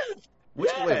 5. Good shit.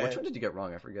 Which one did you get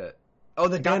wrong? I forget. Oh,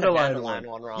 the dandelion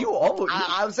one wrong. You almost.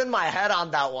 I was in my head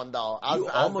on that one though. I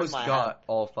almost got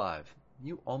all 5.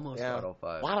 You almost got all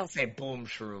 5. Why don't I say boom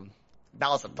shroom? That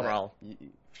was a throw. You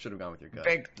should have gone with your gut.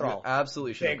 Big throw. You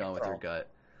absolutely should have gone with your gut.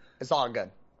 It's all good.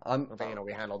 I I'm think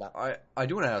we handled that. I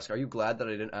do want to ask, are you glad that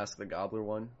I didn't ask the gobbler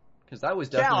one? Because that was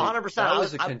definitely 100%. That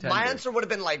was a contender. My answer would have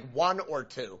been like 1 or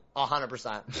 2.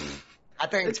 100%. I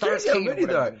think it's crazy how 13 many would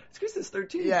there have are. been. It's because it's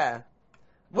 13. Yeah.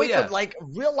 Well, Wait, yeah. so, like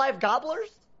real life gobblers?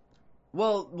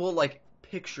 Well, like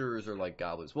pictures or like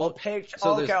gobblers. Well, pictures.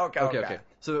 So Okay.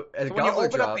 So at So a when you gobbler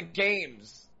open drop, up the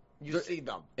games, you see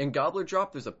them. in gobbler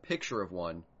drop, there's a picture of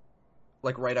one,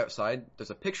 like right outside. There's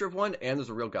a picture of one, and there's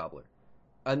a real gobbler.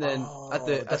 And then at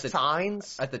the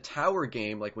signs at the tower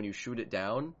game, like when you shoot it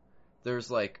down, there's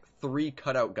like 3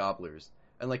 cutout gobblers,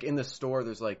 and like in the store,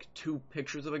 there's like 2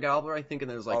 pictures of a gobbler, I think,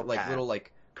 and there's like little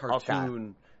like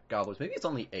cartoon gobblers. Maybe it's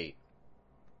only 8.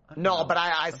 No, but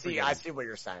I see what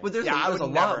you're saying. But there's a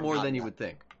lot more than you would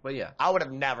think. But yeah, I would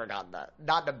have never gotten that.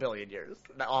 Not in a billion years.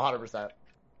 100%.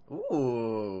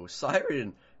 Ooh,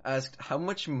 Siren asked, how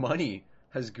much money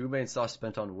has Goombay and Sauce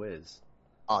spent on Wiz?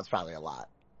 Oh, it's probably a lot.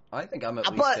 I think I'm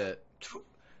at least at.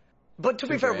 But to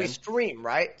be fair, we $2,000. stream,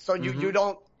 right? So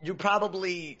you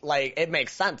probably like it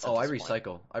makes sense. Oh, I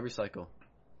recycle.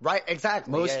 Right,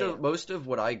 exactly. Most of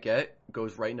what I get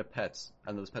goes right into pets,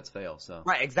 and those pets fail. So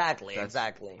right, exactly.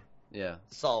 Yeah.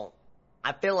 So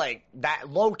I feel like that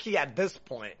low key at this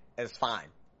point is fine.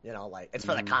 You know, like it's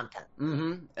for the content.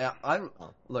 Mm-hmm. Yeah,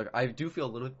 look. I do feel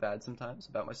a little bit bad sometimes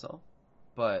about myself,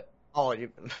 but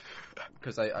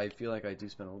because I feel like I do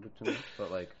spend a little bit too much.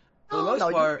 But like for the most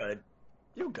part,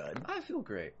 you're good. I feel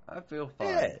great. I feel fine.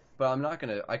 Yeah. But I'm not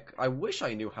gonna. I wish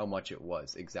I knew how much it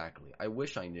was exactly. I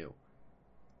wish I knew.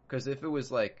 Because if it was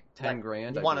like 10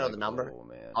 grand, you want to know the number? Oh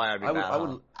man, I don't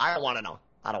want to know.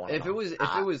 I don't want to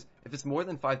know. If it's more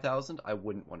than 5,000, I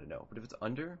wouldn't want to know. But if it's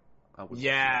under, I would.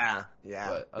 Yeah.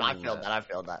 But I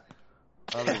feel that.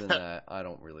 Other than that, I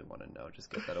don't really want to know. Just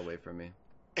get that away from me.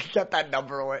 Get that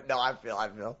number away. No, I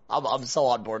feel. I'm so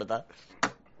on board with that.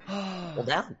 Well,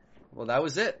 damn. Well, that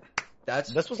was it.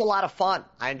 This was a lot of fun.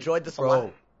 I enjoyed this a lot.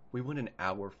 Bro, we went an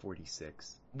hour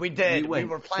 46. We did. We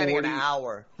were planning 40, an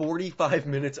hour. 45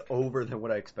 minutes over than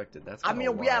what I expected. That's I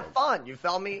mean, we have fun. You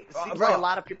feel me? Seems bro, like a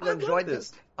lot of people enjoyed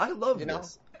this. I love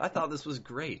this. I thought this was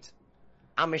great.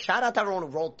 I mean, shout out to everyone who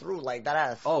rolled through like that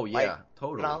ass. Oh yeah,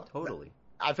 like, totally.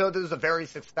 I feel this was a very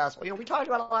successful. We talked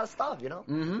about a lot of stuff.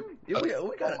 Mm-hmm. Yeah,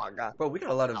 we got, oh my god, bro, we got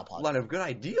a lot of good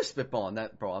ideas spitballing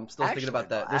that, bro. I'm still thinking about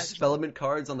that. There's Spellman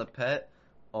cards on the pet.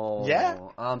 Oh yeah,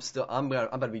 I'm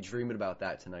about to be dreaming about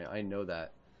that tonight. I know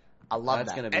that. I love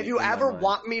that. If you ever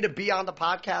want me to be on the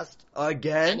podcast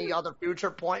again, any other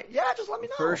future point, just let me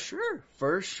know. For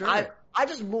sure. I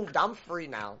just moved. I'm free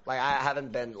now. Like I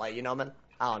haven't been man.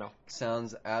 I don't know.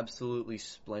 Sounds absolutely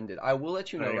splendid. I will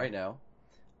let you know right now.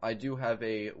 I do have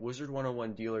a Wizard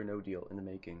 101 Deal or No Deal in the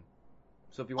making.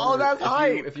 So if you want,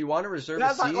 if you want to reserve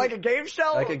a seat, like a game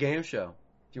show, like a game show.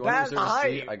 If you want to reserve a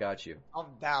seat, I got you. I'm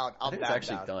down. I think it's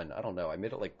actually done. I don't know. I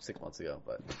made it like 6 months ago,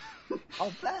 but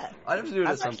I'll bet. I'd have to do it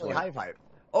at some point. Hype.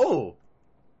 Oh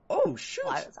shoot!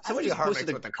 Someone just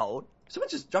posted with the code. Someone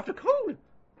just dropped a code.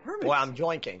 Hermit. Boy, I'm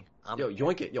yoinking.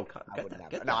 Yoink it.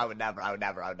 I would never.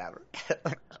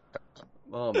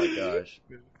 Oh my gosh.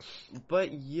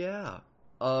 But yeah.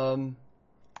 I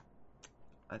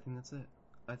think that's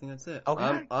it.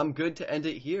 Okay. I'm good to end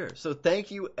it here. So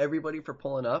thank you everybody for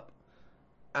pulling up.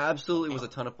 Absolutely was a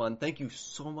ton of fun. Thank you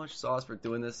so much, Sauce, for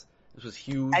doing this. This was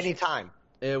huge. Anytime.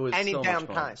 It was Any so damn much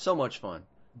fun. time. So much fun.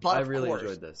 But I really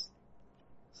enjoyed this.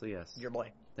 So yes. Your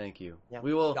boy. Thank you. Yeah.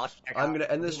 We will. I'm gonna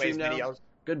end this stream now. Videos,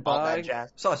 Goodbye.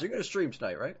 Sauce, you're gonna stream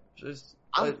tonight, right?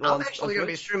 I'm actually gonna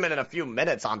be streaming in a few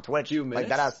minutes on Twitch. Few minutes.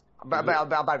 Like that. I'm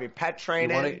about to be pet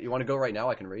training. You want to go right now?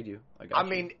 I can raid you. I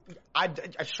mean,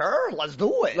 sure. Let's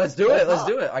do it. Let's do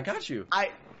it. I got you.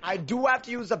 I do have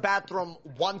to use the bathroom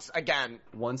once again.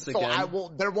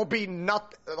 So there will be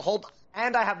nothing.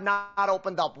 And I have not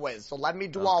opened up Wiz, so let me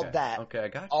do all that. Okay, I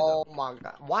got you. Oh my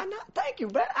god. Why not? Thank you,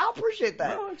 man. I appreciate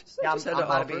that. No, I'm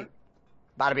about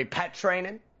to be pet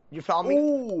training. You feel me?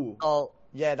 Ooh. Oh,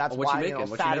 yeah, that's why,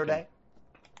 Saturday.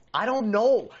 I don't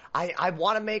know. I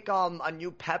want to make a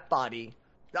new pet body.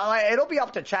 It'll be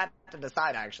up to chat to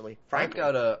decide, actually. Frankly.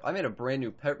 I made a brand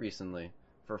new pet recently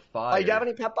for Fire. Do you have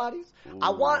any pet bodies? Ooh.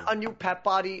 I want a new pet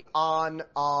body on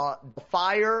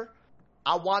Fire.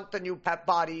 I want the new pet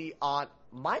body on...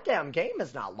 My damn game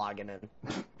is not logging in.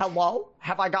 Hello?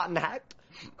 Have I gotten hacked?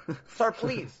 Sir,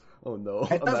 please. Oh no.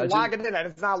 It says logging in and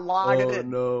it's not logging in.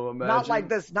 Oh no, imagine. Not like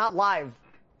this, not live.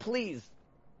 Please.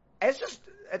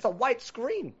 It's a white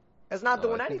screen. It's not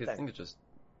doing anything. I think it's just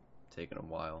taking a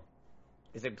while.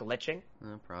 Is it glitching?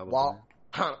 Probably. Well,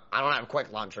 I don't have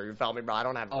quick launcher. You felt me, bro? I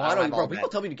don't have. Bro, people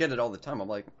tell me to get it all the time. I'm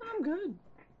like, I'm good.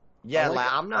 Yeah,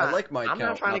 I'm not. I like my account. I'm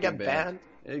not trying to get banned.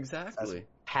 Exactly. That's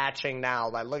patching now.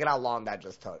 Like, look at how long that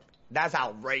just took. That's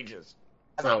outrageous.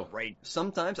 That's outrageous.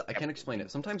 Sometimes I can't explain it.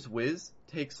 Sometimes Wiz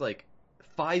takes like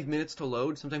 5 minutes to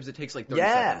load. Sometimes it takes like 30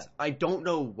 seconds. I don't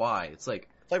know why. It's like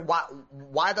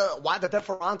why the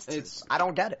difference? I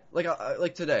don't get it.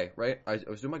 Like today, right? I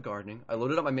was doing my gardening. I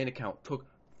loaded up my main account. Took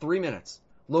 3 minutes.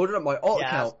 Loaded up my alt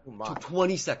account. Took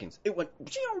 20 seconds. It went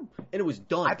and it was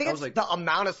done. I think it's like the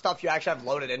amount of stuff you actually have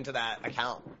loaded into that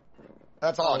account.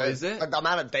 That's all it is. Is it? Like the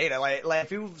amount of data. Like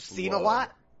if you've seen a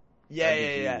lot.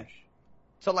 Yeah.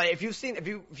 So like if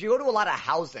you go to a lot of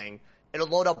housing, it'll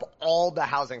load up all the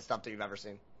housing stuff that you've ever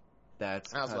seen.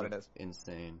 That's what it is.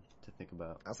 Insane to think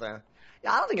about.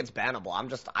 Yeah, I don't think it's bannable.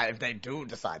 If they do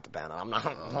decide to ban it, I'm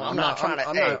not trying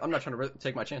to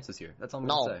take my chances here. That's all I'm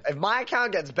gonna say. If my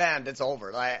account gets banned, it's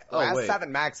over. Like, I have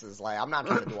 7 maxes. Like, I'm not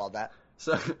trying to do all that.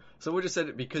 So we just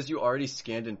said because you already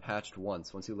scanned and patched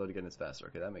once you load again, it's faster.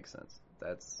 Okay, that makes sense.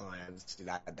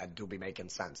 That do be making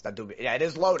sense. It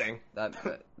is loading.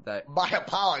 That My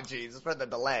apologies for the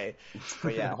delay.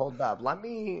 But yeah, hold up.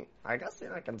 I guess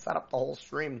I can set up the whole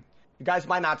stream. You guys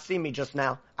might not see me just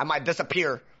now. I might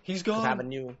disappear. He's gone.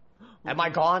 Am I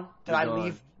gone? Did I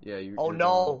leave? Yeah, you're Oh gone.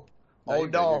 No. Oh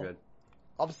no. You're good.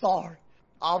 I'm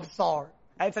sorry.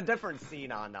 It's a different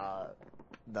scene on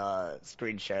the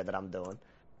screen share that I'm doing.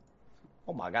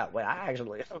 Oh my god, wait,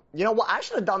 you know what? I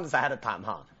should have done this ahead of time,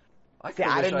 huh? I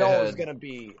didn't know it was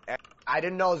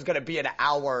gonna be an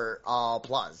hour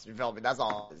plus. You feel me? That's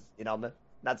all it is. You know, man?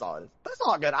 That's all it is. But it's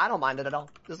all good. I don't mind it at all.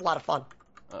 It's a lot of fun.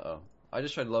 Uh-oh. I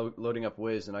just tried loading up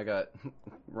Wiz and I got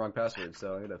wrong password,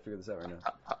 so I gotta figure this out right now.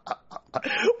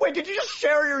 Wait, did you just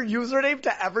share your username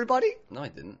to everybody? No, I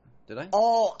didn't. Did I?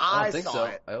 Oh, I I don't think saw so.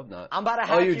 it. I hope not. I'm about to Oh,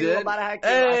 hack you you. did? I'm about to hack you.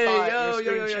 Hey, I saw it. yo, Your yo,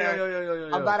 screen yo, share. yo, yo, yo, yo,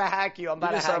 yo. I'm about to hack you. I'm You about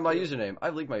to just saw hack my you. username.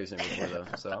 I've leaked my username before, though,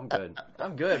 so I'm good.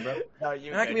 I'm good, bro. No,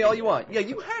 you Hack good, me all you you good. want. Yeah,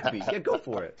 you hack me. Yeah, go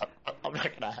for it. I'm not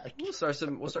gonna hack you. We'll start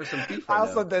some beef I right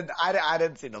also now. did. I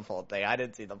didn't see the full thing. I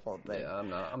didn't see the full thing. Yeah, I'm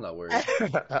not worried.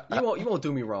 You won't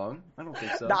do me wrong. I don't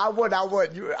think so. No, I would.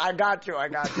 I got you.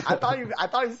 I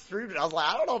thought you streamed it. I was like,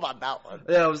 I don't know about that one.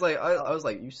 Yeah, I was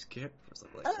like, you skipped.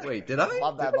 I was like, wait, did I?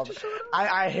 My bad, Did my I just bad. show it up?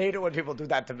 I hate it when people do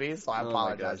that to me, so I Oh my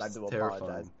apologize. gosh, I do it's apologize.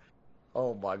 terrifying.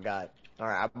 Oh my god. All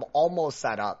right, I'm almost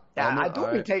set up. Yeah, I do be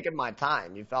alright. taking my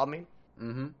time. You feel me?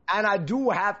 Mm-hmm. And I do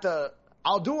have to.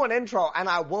 I'll do an intro, and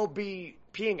I will be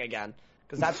peeing again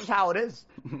because that's just how it is.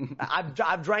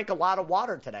 I've drank a lot of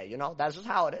water today. You know, that's just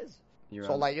how it is. You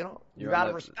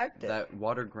gotta respect it. That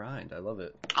water grind, I love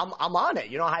it. I'm on it.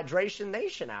 You know, hydration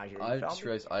nation out here. You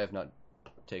feel me? I have not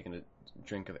taken a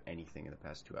drink of anything in the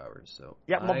past 2 hours, so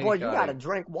Yeah, my boy, you gotta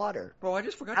drink water. Bro, I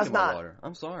just forgot That's to get my not- water.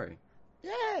 I'm sorry.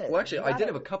 Yeah. Well, actually, you I did gotta-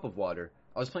 have a cup of water.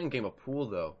 I was playing a game of pool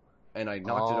though, and I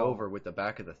knocked it Oh. over with the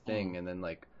back of the thing, and then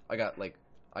I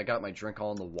got my drink all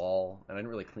on the wall, and I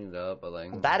didn't really clean it up, but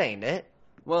That ain't it.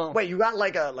 well, Wait, you got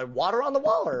like water on the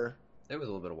wall, or? it was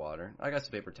a little bit of water. I got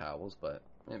some paper towels, but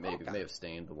it may have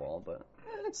stained the wall, but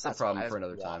it's a That's problem fine. for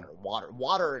another water. time.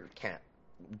 Water can't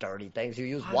dirty things. You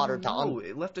use I water don't know. to.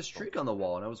 It left a streak on the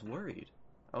wall, and I was worried.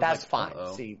 I was That's like, fine.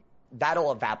 uh-oh. See,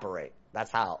 that'll evaporate. That's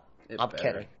how. I'm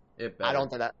kidding. It I don't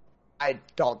think that. I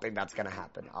don't think that's gonna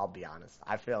happen. I'll be honest.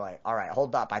 I feel like, all right,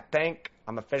 hold up. I think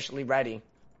I'm officially ready.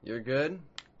 You're good.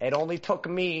 It only took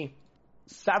me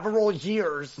several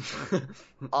years.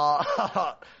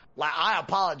 Like, I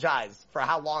apologize for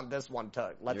how long this one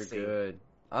took. Let's see. You're good.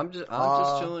 I'm just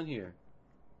chilling here.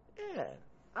 Yeah.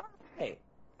 All right.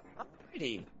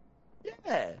 Alrighty.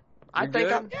 Yeah. I You're think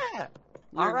good? I'm. Yeah.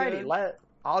 You're Alrighty. good?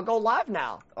 I'll go live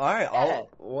now. All right. Yeah.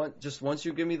 Once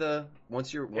you give me the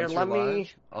once you're Here,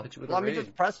 live, I'll hit you with a Let raid. me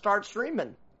just press start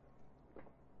streaming.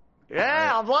 Yeah,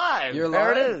 right. I'm live. You're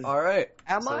there live. it is. All right.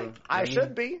 Am So, I? I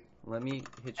should be. Let me hit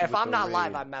you. If with I'm the not raid.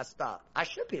 live, I messed up. I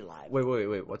should be live.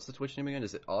 Wait. What's the Twitch name again?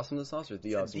 Is it Awesome the Sauce or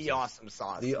The Awesome The Sauce? awesome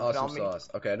sauce. The You feel Awesome me? Sauce.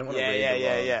 Okay, I didn't want to Yeah,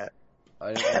 raid yeah.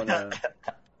 I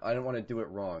didn't want to do it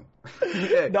wrong.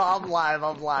 Okay. No, I'm live.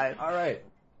 All right.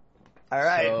 All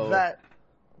right. So, bet.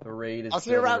 The raid is. I'll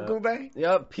see you around, building up. Gube.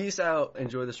 Yep. Peace out.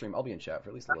 Enjoy the stream. I'll be in chat for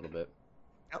at least a little bit.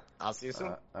 Yep, I'll see you soon.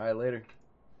 All right, later.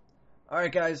 All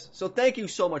right, guys. So thank you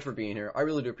so much for being here. I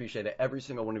really do appreciate it. Every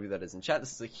single one of you that is in chat.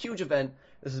 This is a huge event.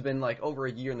 This has been like over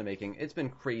a year in the making. It's been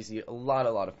crazy. A lot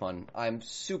of fun. I'm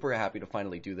super happy to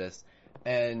finally do this.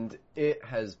 And it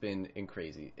has been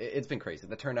crazy. It's been crazy.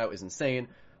 The turnout is insane.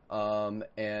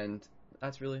 And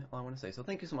that's really all I want to say. So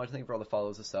thank you so much. Thank you for all the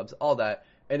follows, the subs, all that.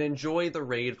 And enjoy the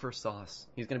raid for Sauce.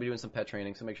 He's going to be doing some pet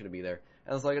training, so make sure to be there.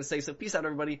 And that's all I got to say. So peace out,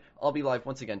 everybody. I'll be live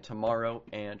once again tomorrow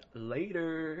and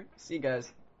later. See you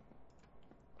guys.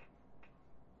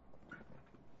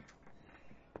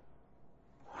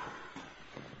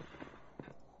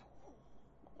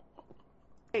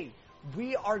 Hey,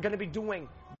 we are going to be doing